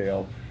one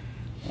detail,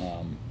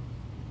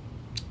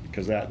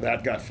 because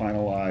that got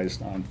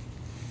finalized on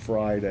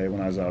Friday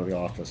when I was out of the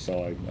office,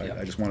 so I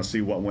Yep. just want to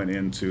see what went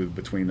into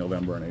between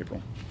November and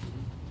April.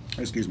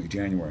 Excuse me,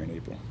 January and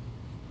April.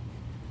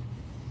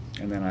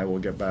 And then I will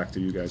get back to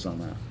you guys on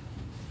that.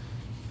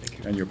 Thank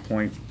you. And your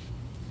point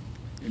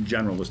in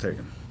general was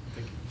taken.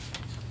 Thank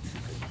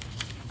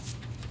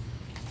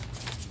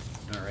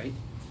you. All right.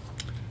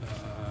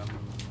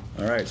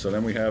 All right, so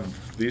then we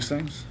have these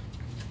things,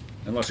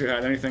 unless you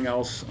had anything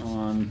else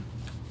on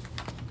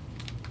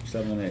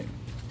 7 and 8.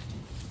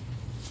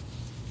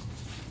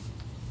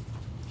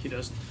 He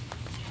doesn't.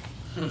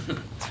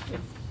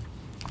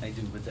 I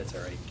do, but that's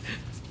all right.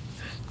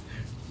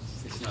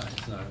 It's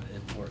not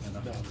important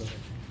enough. No, go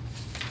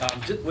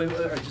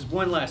ahead. Just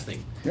one last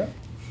thing. Yeah.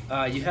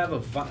 You have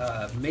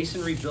a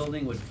masonry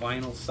building with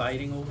vinyl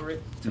siding over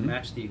it to Mhm.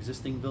 match the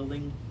existing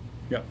building.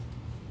 Yep.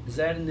 Is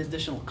that an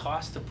additional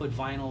cost to put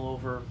vinyl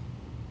over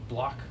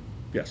block?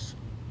 Yes.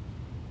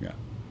 Yeah.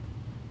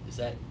 Is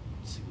that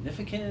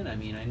significant? I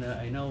mean,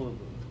 I know,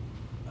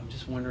 I'm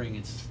just wondering,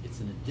 it's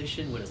an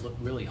addition. Would it look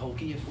really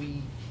hokey if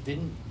we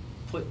didn't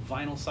put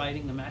vinyl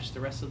siding to match the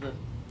rest of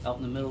out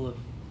in the middle of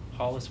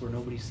Hollis where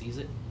nobody sees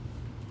it?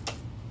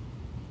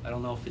 I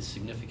don't know if it's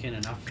significant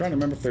enough. I'm trying to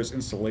remember if there's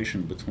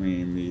insulation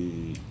between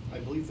the. I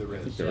believe there I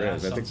think is. there Yeah,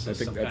 is. I some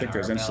think kind of there's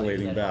R value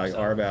insulating that value, helps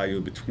R out. value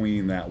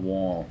between that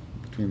wall,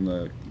 between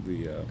the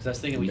Because I was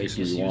thinking we could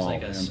masonry just use wall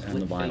like a and the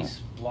split vinyl. face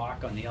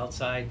block on the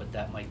outside, but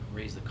that might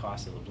raise the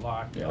cost of the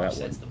block. It Yeah, that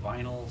offsets the would.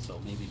 vinyl,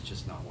 so maybe it's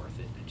just not worth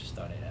it. I just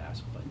thought I'd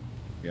ask, but.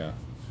 Yeah.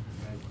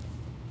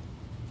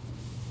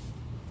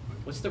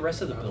 What's the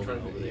rest of the I'm building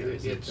trying to- over there?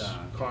 Is it, It's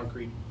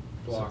concrete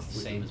so block. it's the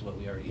with- same as what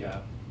we already Yeah.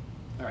 have?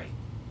 All right,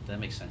 that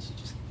makes sense to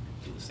just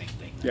do the same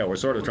thing. Yeah, we're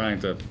sort of trying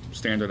to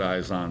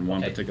standardize on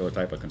one Okay. particular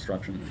type of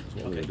construction, is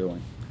what we were Okay.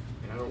 doing.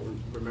 And I don't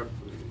remember,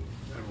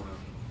 I don't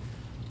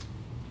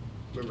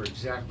remember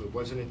exactly,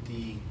 wasn't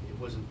the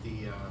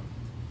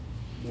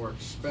more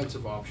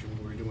expensive option when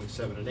we were doing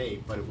 7 and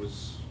 8, but it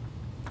was.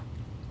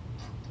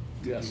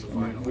 Yes, the I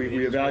mean, final.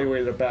 we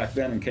evaluated it back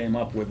then and came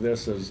up with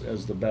this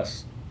as the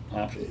best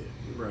option.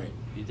 Right.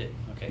 You did,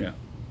 okay. Yeah.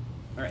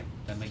 All right,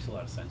 that makes a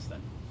lot of sense then.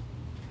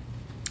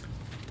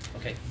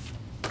 Okay,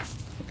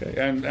 Okay,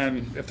 and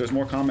if there's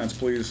more comments,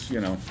 please,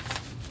 get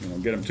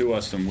them to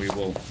us and we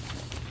will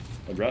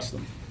address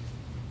them.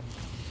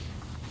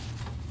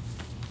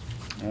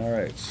 All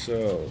right,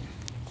 so.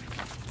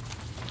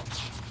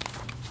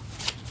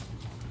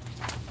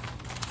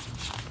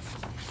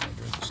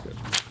 There's the schedule.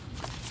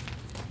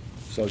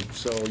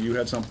 So you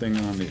had something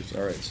on these,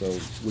 all right, so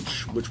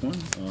which one?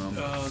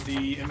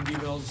 The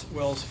MD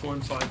wells 4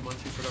 and 5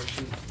 monthly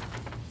production,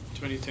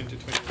 2010 to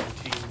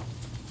 2019.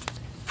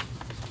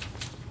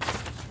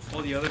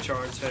 All the other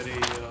charts had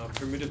a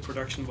permitted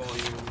production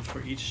volume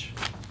for each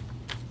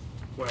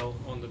well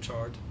on the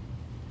chart.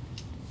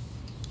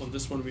 On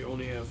this one, we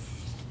only have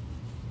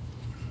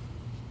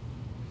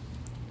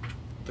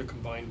the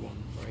combined one,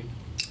 right?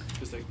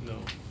 Is that, no.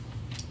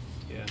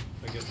 Yeah,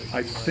 I guess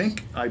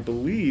that. I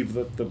believe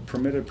that the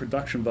permitted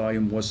production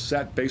volume was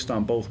set based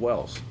on both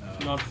wells.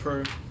 Not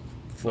per,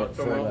 For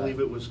So I that. believe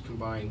it was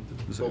combined,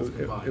 both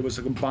combined. It was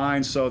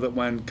combined so that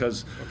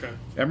because okay.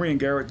 Emery and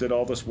Garrett did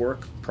all this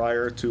work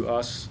prior to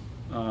us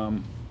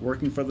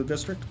working for the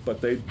district, but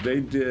they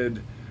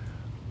did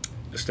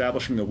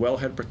establishing the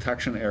wellhead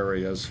protection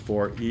areas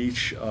for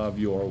each of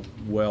your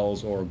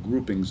wells or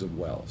groupings of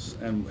wells.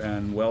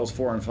 And wells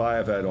 4 and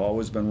 5 had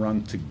always been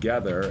run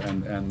together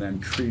and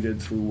then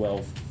treated through well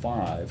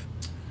 5.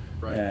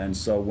 Right. And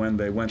so when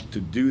they went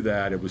to do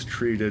that, it was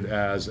treated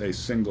as a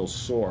single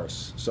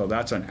source. So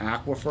that's an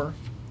aquifer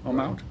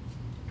amount.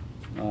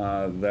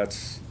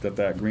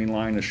 That green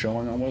line is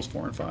showing on wells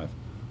 4 and 5.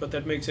 But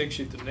that makes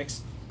actually the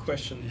next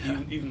question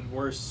even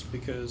worse,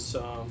 because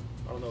I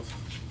don't know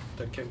if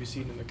that can be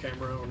seen in the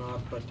camera or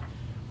not, but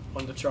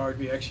on the chart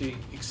we actually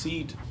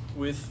exceed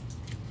with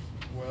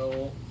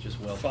well just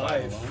well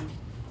 5 alone?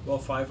 well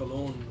 5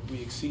 alone,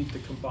 we exceed the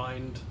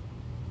combined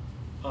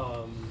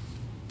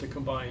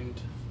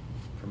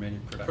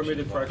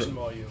permitted production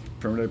volume.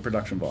 Permitted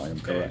production volume,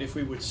 correct. And if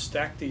we would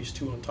stack these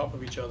two on top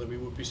of each other, we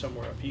would be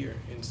somewhere up here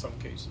in some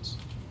cases.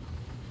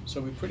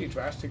 So we pretty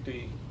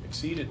drastically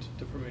exceeded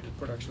the permitted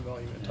production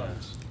volume at Yeah.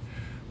 times.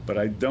 But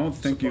I don't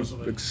think you've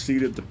Supposedly.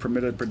 exceeded the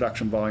permitted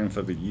production volume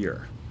for the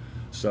year.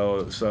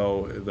 So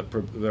the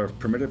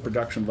permitted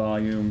production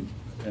volume,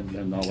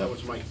 and I'll let.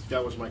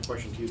 That was my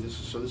question to you.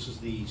 This is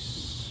the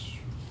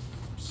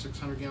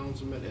 600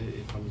 gallons a minute,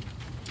 if I'm.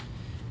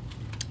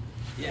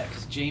 Yeah,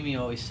 because Jamie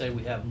always said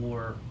we have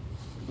more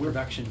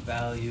production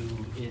value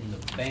in the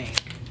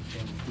bank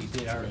than we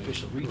did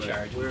artificial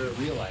recharge, we didn't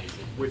realize it.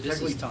 We're This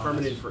is technically telling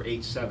permitted us- for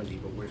 870,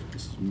 but we're,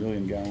 This is 1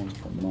 million gallons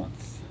per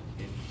month.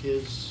 in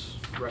his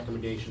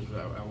recommendations,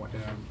 and I'm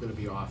gonna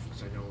be off,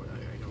 because I don't know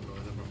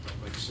the number, but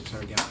like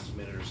 600 gallons a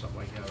minute or something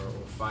like that, or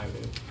 5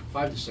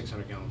 to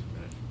 600 gallons a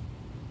minute,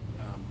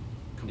 Yeah,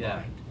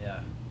 combined.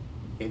 yeah.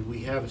 And we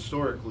have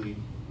historically,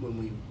 when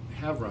we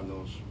have run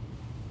those,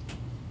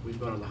 we've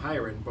gone on the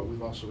higher end, but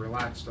we've also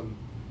relaxed them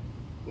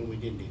when we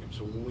didn't need them.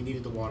 So when we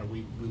needed the water,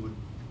 we would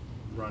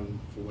run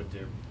for what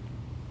they're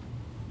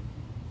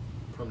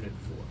permitted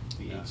for,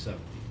 the Yeah.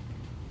 870.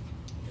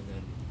 And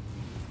then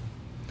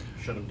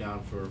shut them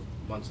down for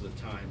months at a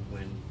time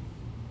when,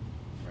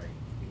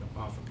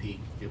 off a peak,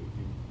 it would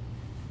be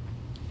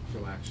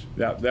relaxed.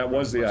 That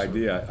was the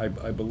idea. I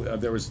believe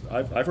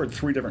I've heard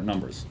 3 different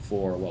numbers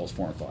for wells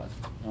 4 and 5.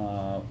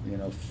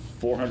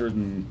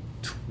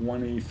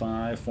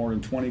 425,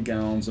 420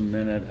 gallons a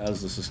minute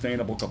as the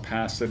sustainable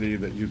capacity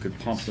that you could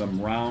pump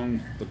them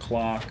round the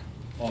clock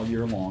all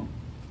year long.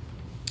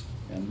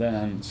 And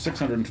then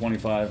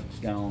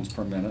 625 gallons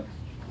per minute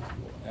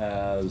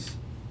as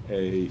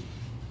a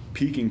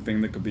peaking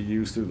thing that could be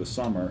used through the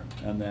summer,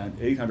 and then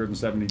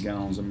 870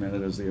 gallons a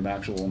minute is the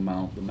actual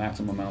amount, the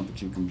maximum amount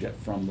that you can get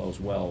from those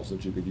wells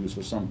that you could use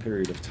for some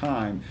period of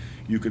time.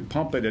 You could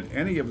pump it at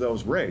any of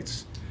those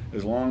rates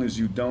as long as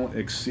you don't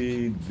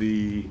exceed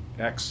the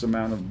X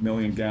amount of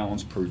million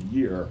gallons per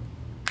year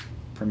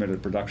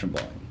permitted production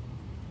volume.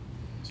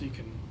 So you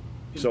can,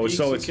 in So peaks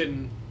it's you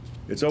can,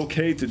 it's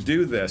okay to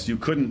do this. You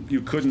couldn't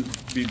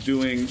be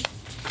doing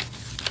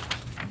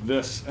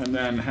this and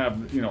then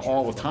have,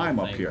 all the time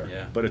up here.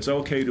 Yeah. But it's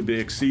okay to be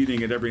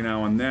exceeding it every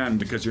now and then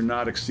because you're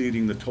not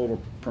exceeding the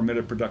total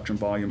permitted production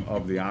volume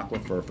of the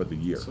aquifer for the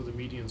year. so the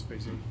median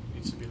spacing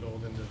needs to be lower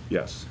than the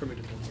Yes,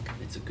 permitted one. Okay.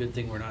 It's a good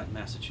thing we're not in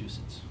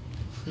Massachusetts.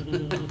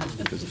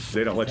 because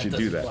they don't let you That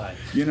do doesn't that.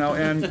 fly.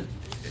 And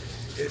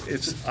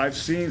I've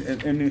seen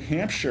in New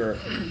Hampshire,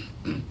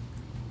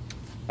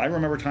 I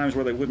remember times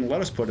where they wouldn't let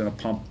us put in a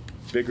pump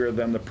bigger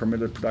than the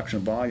permitted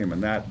production volume,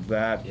 and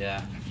that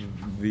Yeah.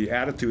 the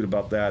attitude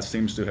about that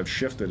seems to have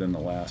shifted in the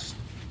last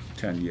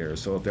 10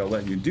 years. So if they'll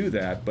let you do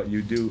that, but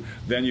you do,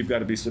 then you've got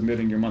to be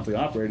submitting your monthly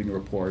operating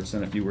reports,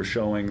 and if you were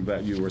showing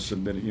that you were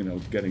submitting, you know,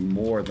 getting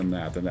more than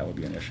that, then that would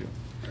be an issue.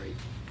 Right.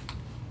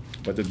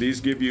 But did these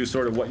give you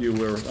sort of what you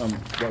were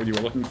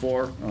looking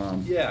for?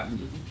 Yeah.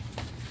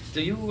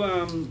 Do you,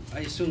 I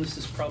assume this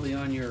is probably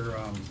on your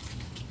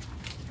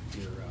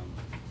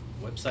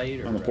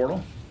website or? On the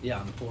portal? Yeah,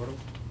 on the portal.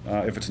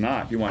 If it's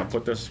not, you want to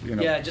put this, you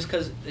know? Yeah, just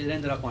because it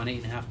ended up on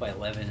 8.5 by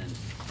 11 and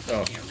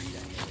Oh. I can't read any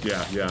of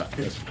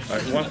it.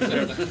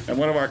 Yeah. And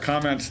one of our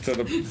comments to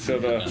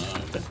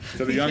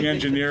the young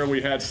engineer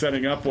we had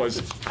setting up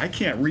was, I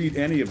can't read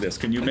any of this.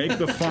 Can you make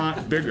the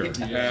font bigger?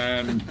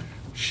 And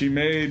she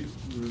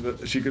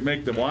could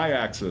make the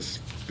y-axis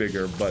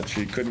bigger, but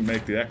she couldn't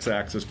make the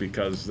x-axis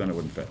because then it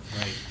wouldn't fit.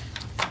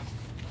 Right.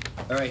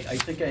 All right, I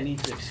think I need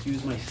to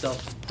excuse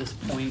myself at this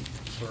point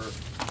for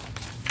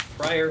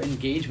prior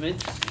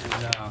engagement,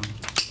 and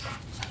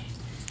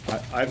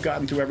I've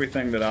gotten to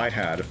everything that I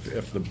had.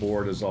 If the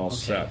board is all Okay.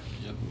 set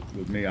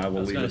with me, I will I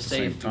was leave gonna at the say,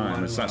 same if you time.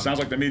 wanna, It sounds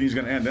like the meeting's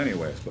going to end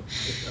anyways, but.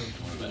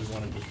 Do you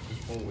want to just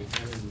postpone we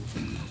can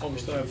and? Oh, we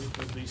still have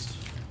at least.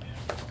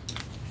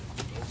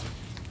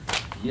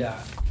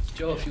 yeah.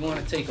 Joe, if you want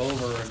to take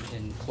over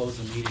and close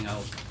the meeting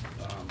out,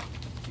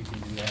 you can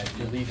do that. If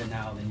you're leaving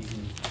now, then you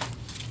can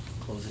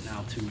close it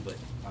now too, but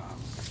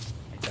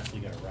I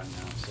definitely got to run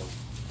now, so.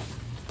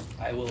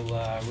 I will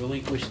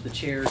relinquish the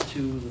chair to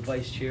the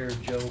Vice Chair,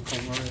 Joe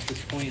Comer, at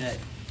this point at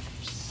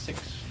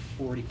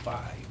 6:45.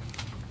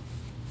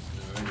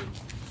 All righty.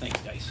 Thanks,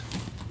 guys.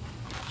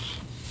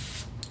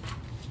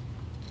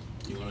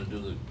 You wanna do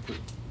the quick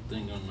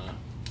thing on,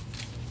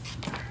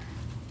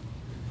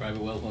 private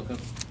well hookup?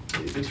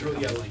 There's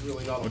really, yeah, there's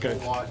really not a Okay.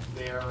 whole lot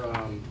there.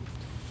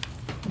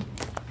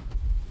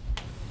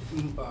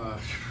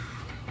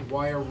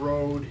 Wire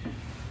Road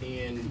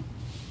and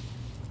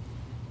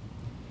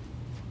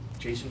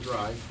Jason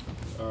Drive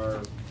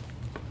are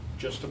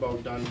just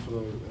about done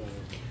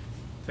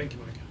Thank you,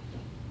 Mike.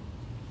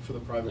 for the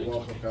private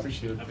well hookups.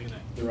 Appreciate it. Have a good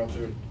night. They're out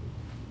there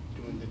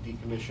doing the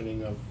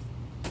decommissioning of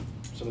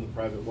some of the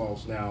private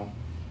wells now.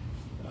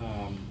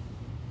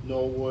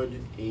 Norwood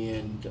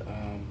and,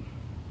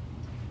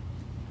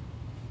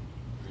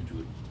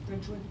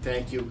 Ridgewood.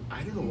 thank you.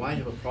 I don't know why I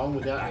have a problem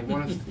with that. I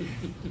want to,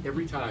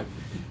 every time.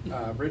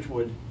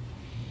 Ridgewood,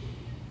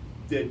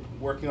 they're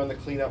working on the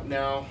cleanup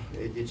now.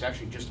 It's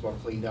actually just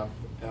about cleaned up.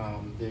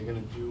 They're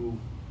gonna do,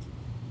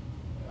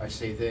 I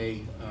say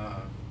they,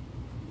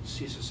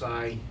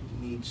 CSSI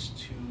needs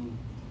to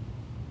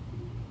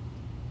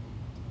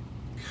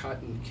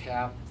cut and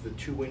cap the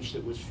 2-inch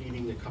that was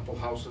feeding the couple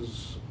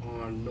houses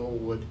on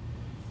Knollwood,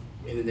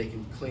 and then they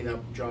can clean up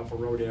Joppa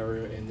Road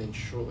area, and then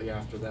shortly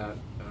after that,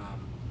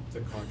 the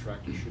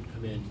contractor should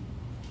come in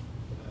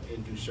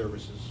and do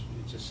services.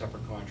 It's a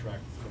separate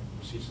contract from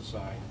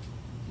CSSI.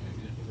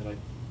 And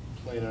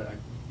then I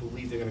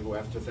believe they're gonna go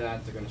after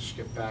that, they're gonna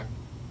skip back.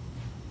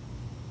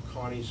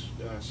 Connie's,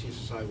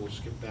 CSSI will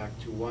skip back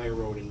to Wire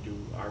Road and do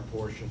our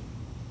portion.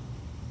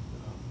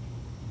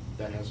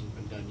 That hasn't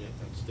been done yet,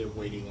 they're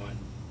waiting on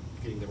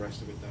getting the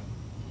rest of it done,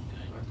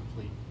 Okay.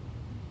 complete.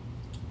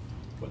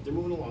 But they're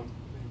moving along,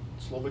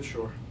 slow but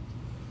sure.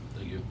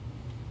 Thank you.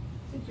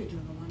 I think they're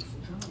doing a wonderful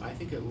job. I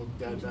think it looked,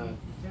 They're that, doing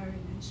a very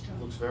nice job.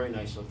 looks very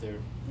nice out there.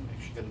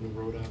 Actually got a new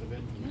road out of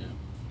it. Yeah.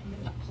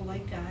 And they're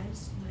polite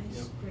guys, nice,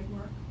 Yep. great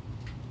work.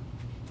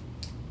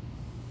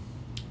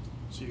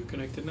 So you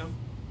connected now?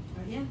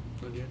 Yeah,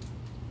 Not yet.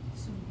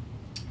 so,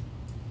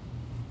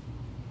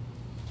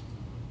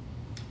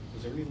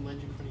 Was there any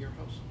ledge in front of your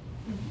house?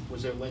 mhm.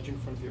 Was there a ledge in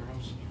front of your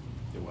house?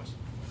 There was.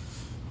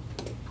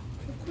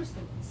 Of course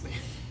there was.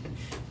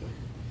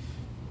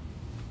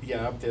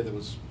 Yeah, up there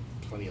was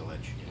plenty of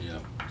ledge. Yeah,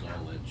 it's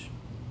all ledge.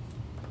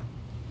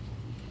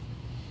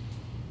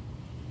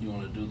 You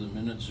wanna do the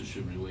minutes, or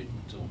should we wait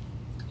until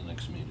the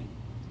next meeting?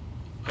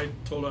 I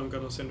told her I'm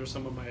gonna send her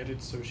some of my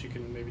edits so she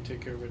can maybe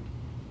take care of it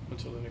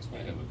until the next I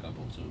meeting. have a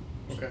couple too.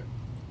 Okay.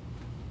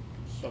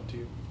 It's up to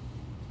you.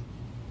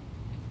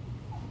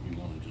 You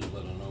wanna just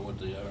let her know what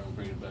they are and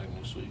bring it back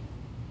next week?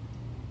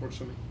 Works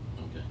for me.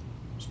 Okay.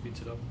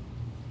 Speeds it up.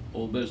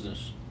 Old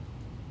business.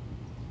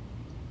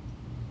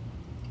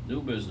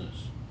 New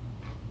business.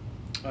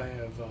 I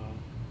have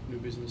new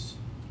business,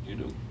 You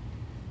do.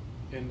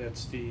 and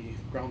that's the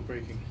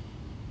groundbreaking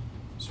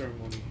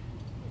ceremony.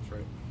 That's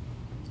right.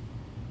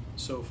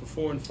 So for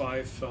 4 and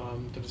 5,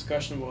 the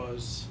discussion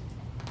was,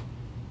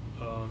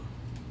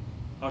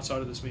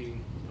 outside of this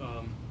meeting,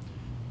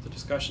 the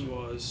discussion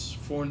was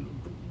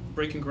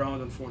breaking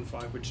ground on 4 and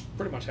 5, which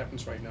pretty much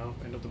happens right now,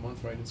 end of the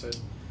month, right, it said.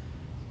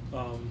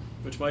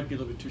 Which might be a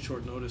little bit too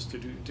short notice to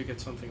get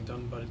something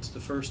done, but it's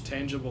the first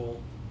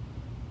tangible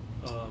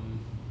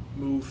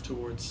move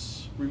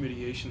towards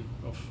remediation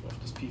of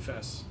this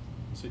PFAS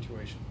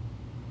situation.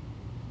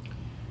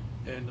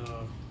 And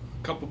a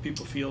couple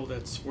people feel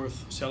that's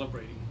worth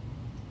celebrating.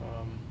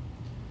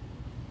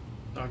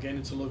 Now again,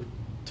 it's a little bit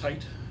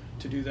tight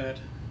to do that,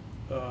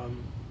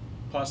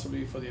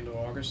 possibly for the end of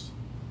August.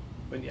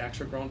 when the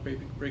actual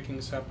groundbreaking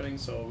is happening,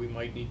 so we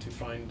might need to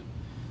find,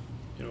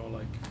 you know,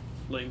 like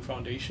laying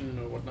foundation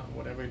or whatnot,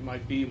 whatever it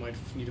might be, might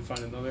need to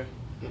find another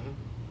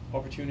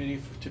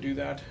opportunity to do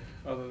that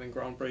other than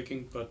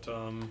groundbreaking, but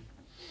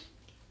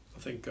I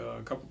think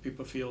a couple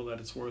people feel that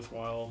it's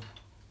worthwhile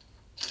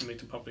to make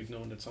the public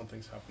known that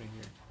something's happening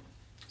here,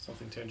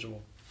 something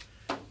tangible.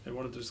 And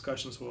one of the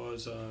discussions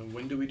was,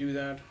 when do we do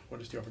that?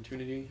 What is the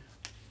opportunity?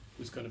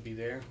 Who's gonna be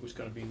there? Who's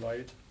gonna be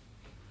invited?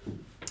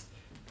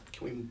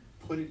 Can we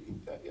put it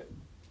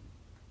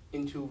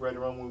into right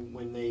around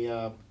when they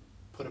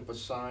put up a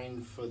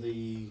sign for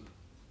the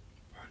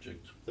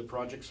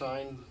project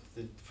sign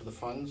for the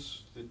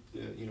funds,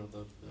 you know,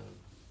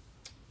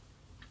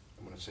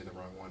 I'm gonna say the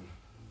wrong one,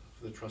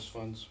 for the trust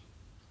funds.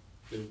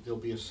 There'll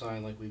be a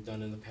sign like we've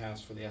done in the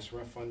past for the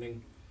SRF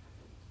funding,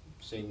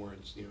 saying where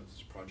it's, you know,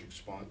 this project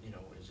you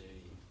know, is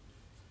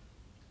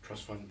a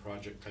trust fund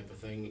project type of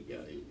thing. Yeah,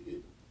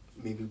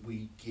 maybe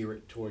we gear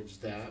it towards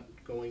that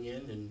going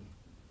in, and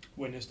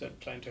When is that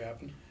planned to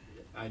happen?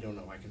 I don't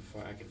know, I can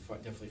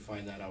definitely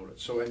find that out.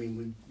 So, I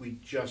mean, we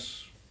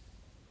just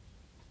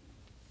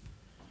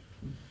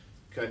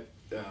got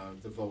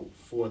the vote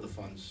for the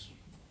funds,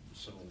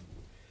 so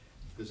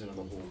there's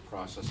another whole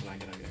process, and I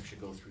gotta actually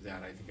go through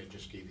that. I think I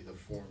just gave you the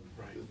form,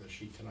 the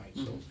sheet tonight,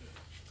 so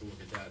to look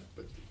at that,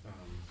 but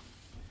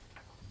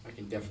I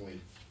can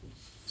definitely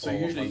So follow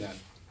up on usually, that.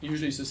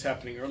 usually is this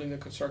happening early in the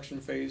construction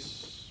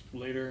phase,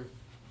 later?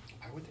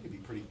 I would think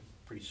it'd be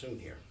pretty soon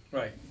here.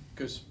 Right,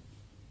 because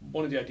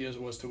one of the ideas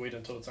was to wait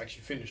until it's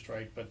actually finished,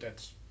 right? But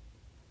that's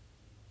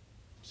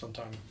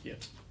sometime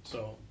yet,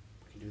 so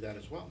We can do that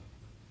as well.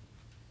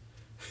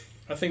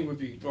 I think it would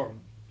be, or,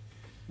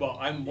 well,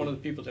 I'm one of the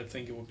people that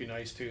think it would be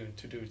nice to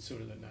do it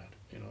sooner than that,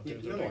 you know, Yeah,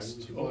 the no, I next,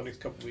 would do over the both. next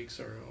couple of weeks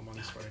or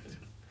months, right?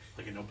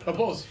 Like an open Oh, house.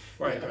 both,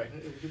 right, Yeah, right.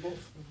 we do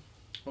both.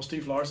 Well,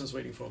 Steve Larson's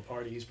waiting for a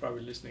party, he's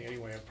probably listening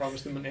anyway, I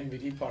promised him an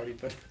NVD party,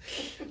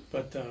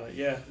 but,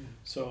 yeah,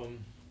 so,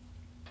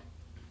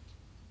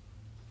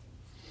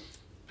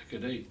 Pick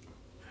a date.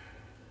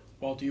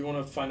 well, do you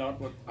wanna find out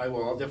I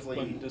will, I'll definitely.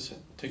 when this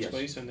takes Yes.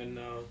 place, and then,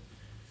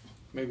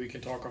 maybe we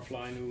can talk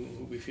offline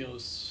who we feel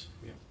is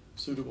Yeah.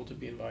 suitable to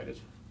be invited.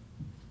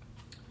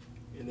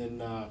 And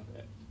then,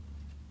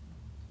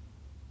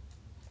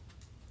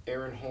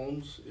 Erin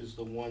Holmes is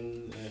the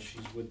one,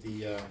 she's with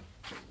the,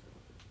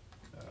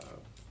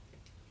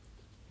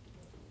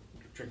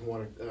 Drinking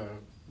Water,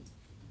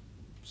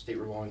 State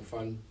Revolving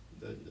Fund,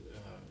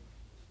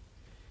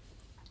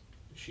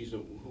 she's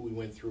who we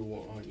went through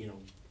on, you know,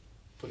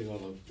 putting all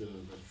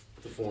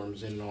the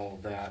forms in and all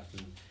of that,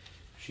 and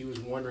she was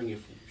wondering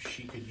if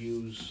she could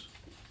use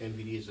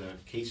MVD as a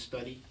case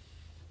study,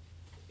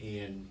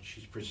 and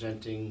she's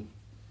presenting,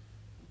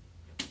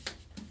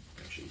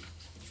 actually,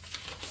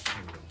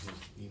 here we go, her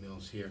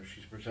email's here,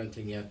 she's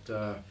presenting at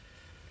a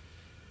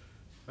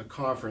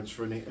conference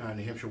for New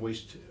Hampshire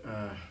Waste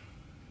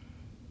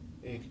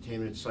and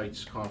Contaminant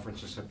Sites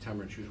Conference in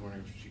September, and she was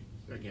wondering if she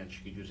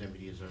could use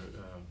MVD as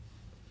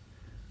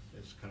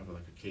as kind of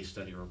like a case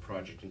study or a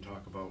project, and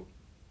talk about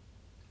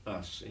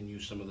us and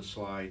use some of the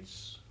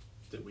slides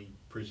that we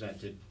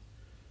presented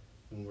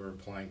when we were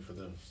applying for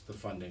the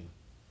funding.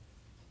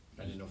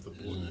 I didn't know if the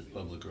board. Isn't it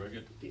public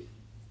record?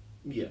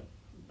 Yeah,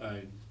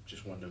 I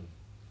just wanted to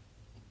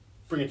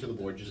bring it to the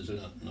board, just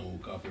There's to, no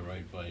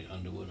copyright by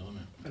Underwood on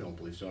it? I don't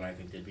believe so, and I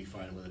think they'd be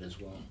fine with it as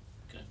well.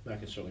 Okay, I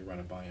can certainly run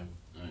it by them.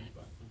 all right,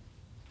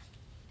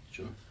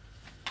 sure.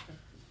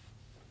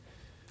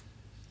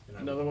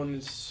 Another one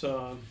is,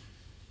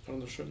 I'm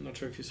not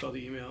sure if you saw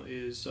the email,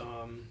 is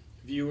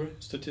viewer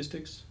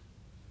statistics.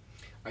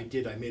 I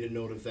did, I made a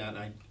note of that,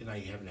 and I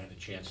haven't had a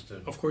chance to.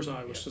 Of course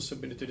not, it was Yeah. just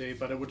submitted today,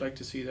 but I would like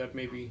to see that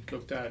maybe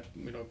looked at,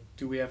 you know,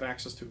 do we have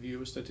access to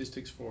viewer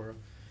statistics for,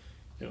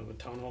 you know, the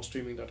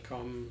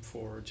townhallstreaming.com,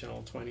 for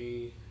Channel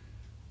 20?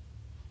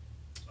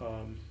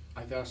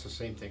 I've asked the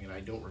same thing, and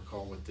I don't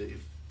recall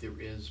if there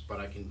is, but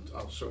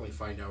I'll certainly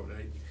find out,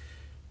 and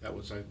that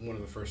was one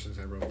of the first things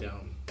I wrote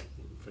down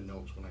for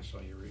notes when I saw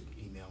your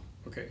email.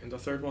 Okay, and the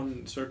third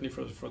one, certainly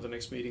for the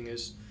next meeting,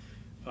 is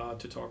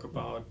to talk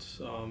about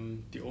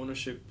the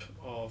ownership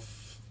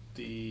of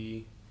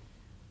the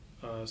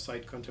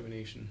site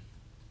contamination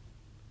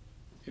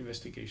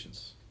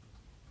investigations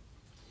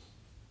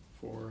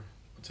for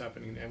what's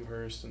happening in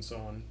Amherst and so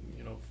on.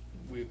 You know,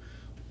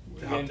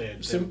 To help they-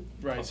 help similar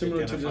to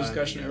the identify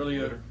discussion the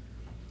earlier. polluter.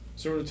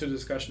 Similar to the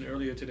discussion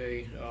earlier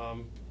today,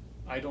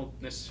 I don't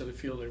necessarily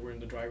feel that we're in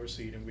the driver's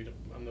seat, and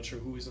I'm not sure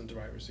who is in the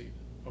driver's seat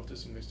of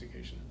this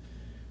investigation.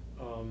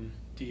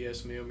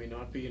 DS may or may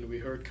not be, and we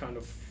heard kind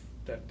of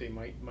that they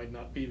might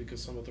not be,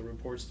 because some of the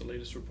reports, the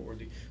latest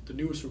report, the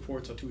newest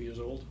reports are 2 years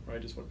old,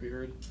 right, is what we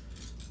heard.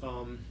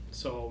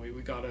 So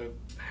we gotta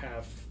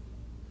have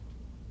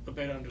a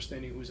better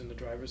understanding who's in the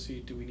driver's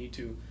seat. Do we need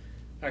to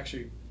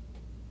actually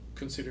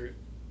consider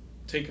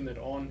taking it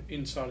on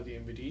inside of the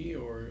MVD,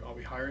 or are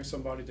we hiring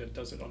somebody that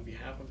does it on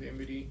behalf of the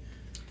MVD?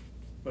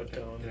 But,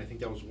 And I think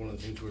that was one of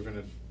the things we were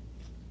gonna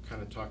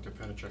kind of talk to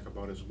Penachuk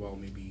about as well,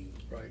 maybe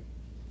right,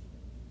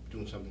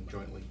 doing something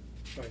jointly.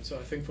 Right, so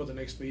I think for the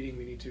next meeting,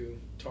 we need to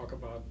talk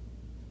about,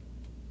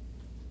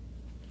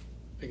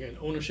 again,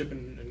 ownership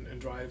and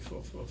drive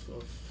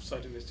of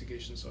site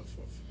investigations of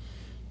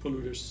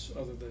polluters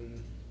other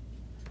than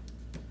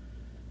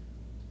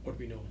what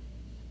we know.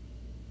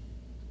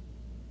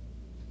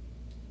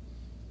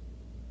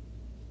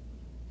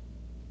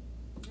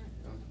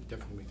 I'll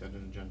definitely make that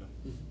an agenda.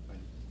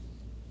 item.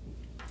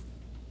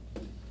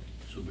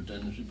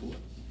 Superintendent's report.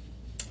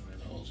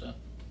 All set?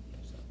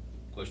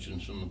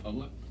 Questions from the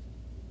public?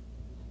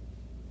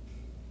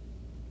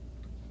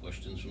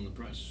 Questions from the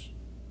press?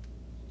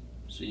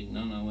 Seeing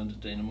none, I'll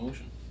entertain a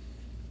motion.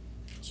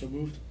 So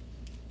moved.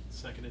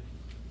 Seconded.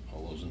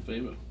 All those in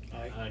favor?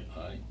 Aye. Aye.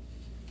 Aye.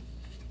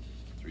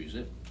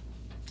 3-0.